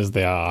same as the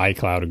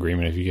iCloud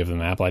agreement if you give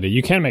them Apple ID.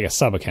 You can make a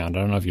sub account.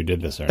 I don't know if you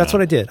did this or not. That's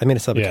what I did. I made a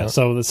sub account. Yeah,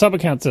 so the sub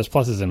account says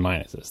pluses and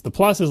minuses. The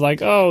plus is like,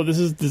 this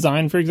is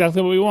designed for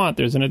exactly what we want.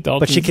 There's an adult,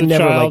 but she can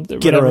never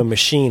get her own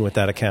machine with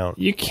that account.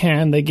 You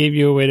can. They gave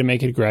you a way to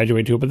make it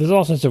graduate to it, but there's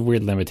all sorts of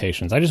weird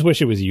limitations. I just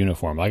wish it was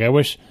uniform. Like I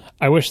wish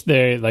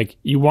they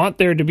you want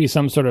there to be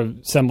some sort of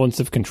semblance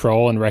of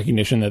control and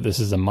recognition that this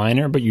is a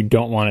minor, but you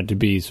don't want it to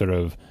be sort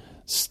of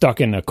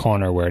stuck in a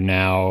corner where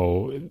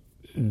now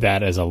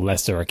that as a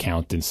lesser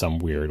account in some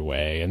weird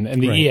way. And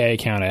the EA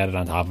account added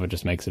on top of it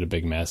just makes it a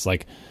big mess.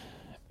 Like,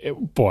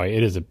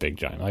 it is a big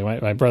giant.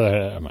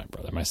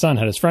 Like my son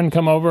had his friend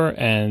come over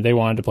and they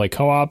wanted to play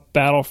co-op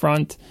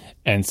Battlefront.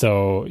 And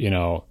so,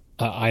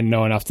 I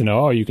know enough to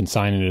know, you can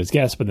sign in as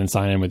guest, but then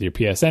sign in with your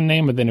PSN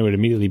name, but then it would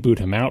immediately boot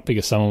him out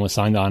because someone was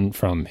signed on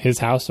from his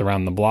house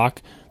around the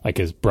block. Like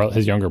his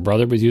younger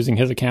brother was using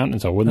his account, and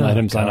so wouldn't let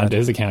him sign on to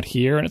his account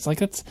here. And it's like,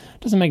 that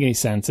doesn't make any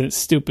sense. And it's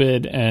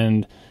stupid,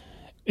 and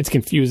it's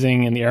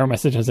confusing, and the error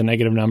message has a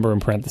negative number in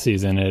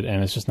parentheses in it,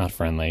 and it's just not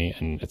friendly,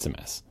 and it's a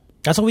mess.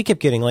 That's what we kept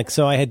getting. Like,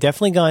 so I had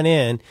definitely gone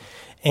in,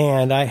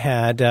 and I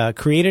had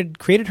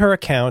created her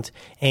account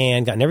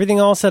and gotten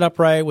everything all set up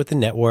right with the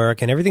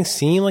network, and everything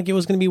seemed like it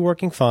was going to be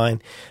working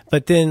fine.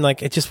 But then,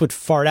 like, it just would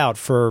fart out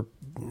for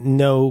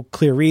no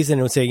clear reason.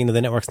 It would say,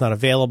 the network's not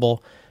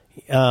available.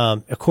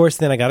 Of course,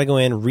 then I got to go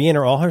in,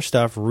 re-enter all her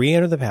stuff,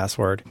 re-enter the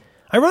password.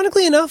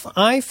 Ironically enough,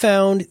 I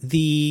found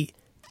the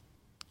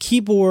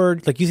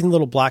keyboard, like using the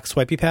little black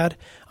swipey pad,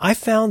 I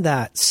found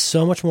that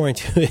so much more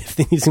intuitive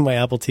than using my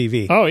Apple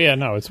TV. Oh yeah,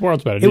 no, it's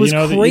worlds better. It was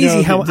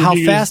crazy how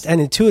fast and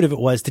intuitive it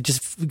was to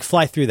just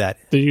fly through that.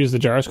 Did you use the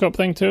gyroscope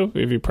thing too?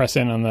 If you press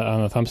in on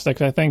the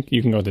thumbsticks, I think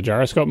you can go to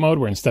gyroscope mode,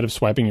 where instead of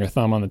swiping your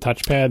thumb on the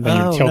touchpad, then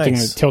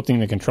you're tilting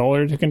the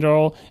controller to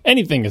control.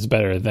 Anything is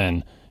better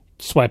than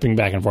swiping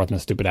back and forth in the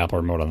stupid Apple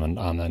remote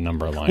on the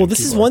number line. Well,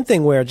 this is one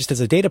thing where, just as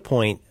a data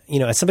point,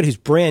 as somebody who's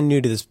brand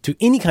new to this, to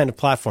any kind of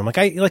platform,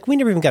 we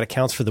never even got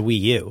accounts for the Wii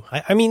U.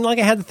 I mean,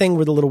 I had the thing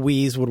where the little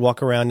Wiis would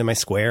walk around in my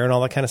square and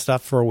all that kind of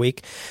stuff for a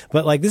week.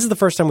 But this is the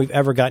first time we've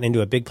ever gotten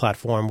into a big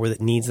platform where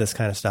it needs this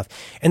kind of stuff.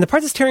 And the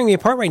part that's tearing me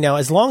apart right now,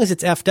 as long as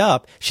it's effed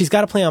up, she's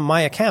got to play on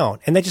my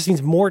account. And that just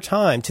means more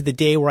time to the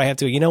day where I have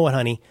to, you know what,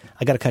 honey,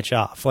 I got to cut you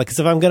off. Because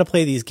if I'm going to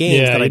play these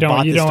games that I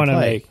bought this to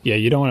play.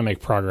 You don't want to make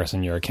progress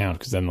in your account,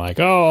 because then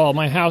all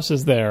my house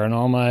is there and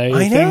all my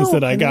things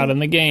that I got in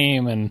the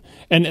game. And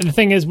the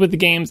thing is with the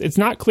games, it's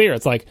not clear.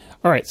 It's like,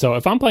 all right, so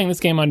if I'm playing this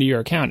game under your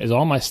account, is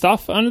all my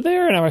stuff under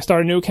there? And if I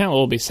start a new account,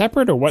 will it be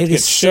separate, or what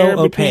gets shared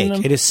between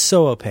them? It is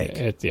so opaque.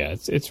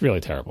 It's really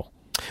terrible.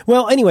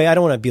 Well, anyway, I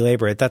don't want to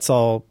belabor it. That's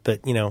all.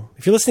 But,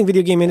 if you're listening to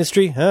video game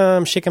industry,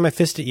 I'm shaking my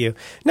fist at you.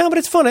 No, but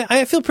it's fun.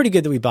 I feel pretty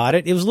good that we bought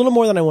it. It was a little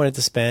more than I wanted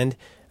to spend.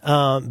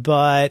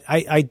 But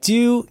I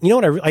do,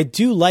 I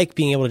do like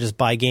being able to just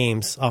buy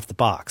games off the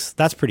box.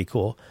 That's pretty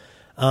cool.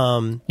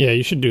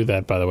 You should do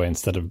that, by the way,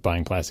 instead of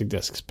buying plastic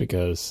discs,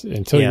 because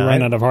until you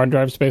run out of hard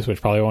drive space, which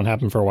probably won't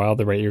happen for a while,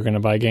 the rate you're going to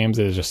buy games,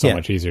 it is just so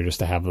much easier just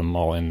to have them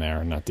all in there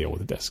and not deal with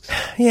the discs.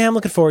 Yeah, I'm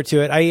looking forward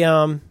to it.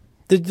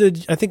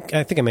 I think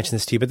I mentioned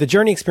this to you, but the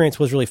Journey experience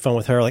was really fun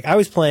with her. I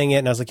was playing it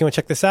and I was like, you want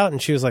to check this out?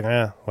 And she was like,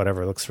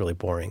 whatever, it looks really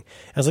boring.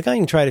 I was like, you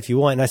can try it if you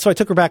want. And so I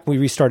took her back and we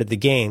restarted the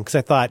game, because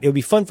I thought it would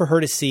be fun for her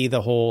to see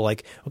the whole,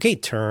 okay,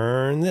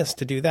 turn this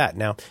to do that.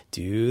 Now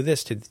do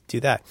this to do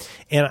that.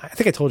 And I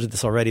think I told you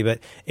this already, but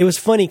it was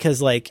funny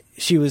because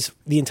she was,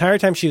 the entire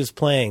time she was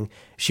playing,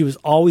 she was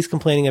always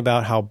complaining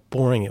about how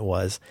boring it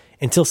was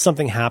until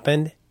something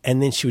happened,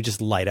 and then she would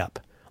just light up.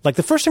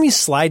 The first time you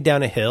slide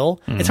down a hill,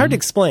 it's hard to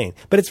explain,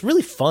 but it's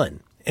really fun.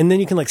 And then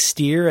you can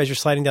steer as you're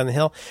sliding down the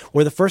hill.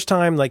 Or the first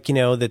time, that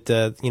your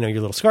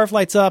little scarf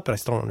lights up, but I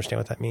still don't understand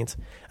what that means.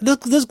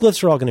 Those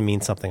glyphs are all going to mean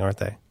something, aren't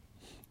they?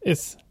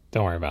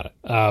 Don't worry about it.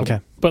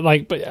 Okay. But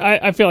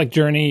I feel like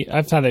Journey,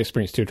 I've had that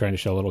experience too, trying to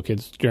show little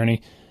kids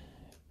Journey.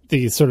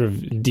 The sort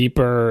of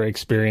deeper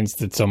experience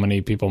that so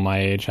many people my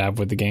age have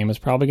with the game is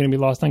probably going to be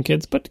lost on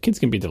kids, but kids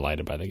can be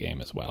delighted by the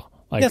game as well.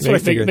 That's what I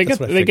figured.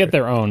 They get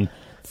their own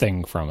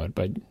thing from it,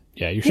 but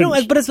you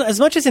should. But as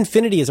much as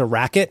Infinity is a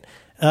racket,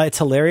 it's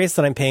hilarious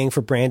that I'm paying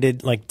for branded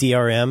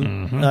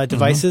DRM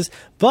devices.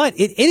 But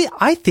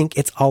I think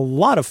it's a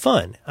lot of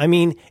fun. I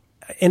mean,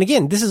 and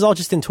again, this is all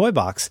just in Toy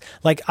Box.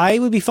 I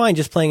would be fine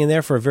just playing in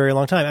there for a very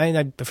long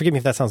time. Forgive me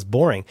if that sounds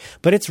boring,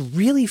 but it's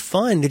really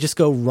fun to just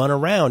go run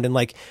around. And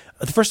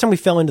the first time we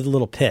fell into the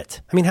little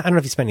pit, I mean, I don't know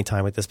if you spend any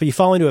time with this, but you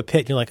fall into a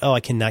pit and you're like, oh, I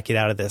cannot get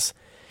out of this.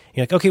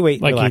 You're like, okay,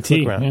 wait, relax,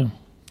 look around. Yeah.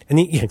 And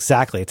then,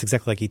 exactly. It's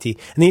exactly like E.T.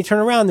 And then you turn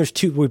around,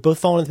 we both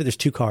fall into it, there's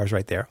two cars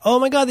right there. Oh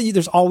my God,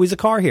 there's always a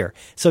car here.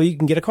 So you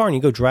can get a car and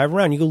you go drive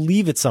around, you go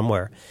leave it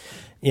somewhere.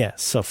 Yeah,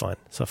 so fun.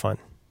 So fun.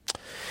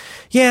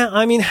 Yeah,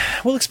 I mean,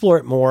 we'll explore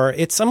it more.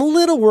 I'm a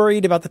little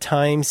worried about the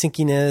time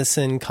sinkiness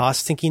and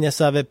cost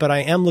sinkiness of it, but I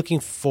am looking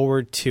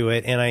forward to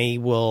it, and I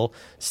will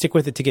stick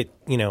with it to get,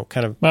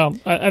 kind of... Well,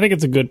 I think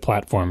it's a good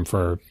platform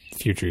for the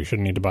future. You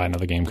shouldn't need to buy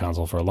another game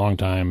console for a long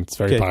time. It's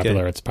very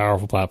popular. Good. It's a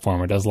powerful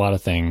platform. It does a lot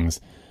of things.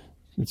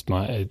 It's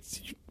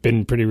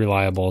been pretty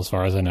reliable as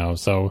far as I know.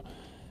 So,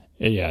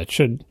 yeah, it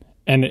should...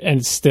 And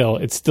it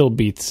still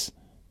beats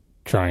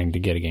trying to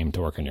get a game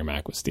to work on your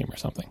Mac with Steam or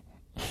something.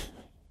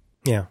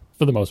 Yeah.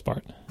 For the most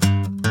part.